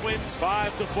edge the Twins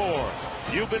 5-4.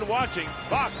 You've been watching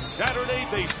Fox Saturday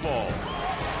Baseball.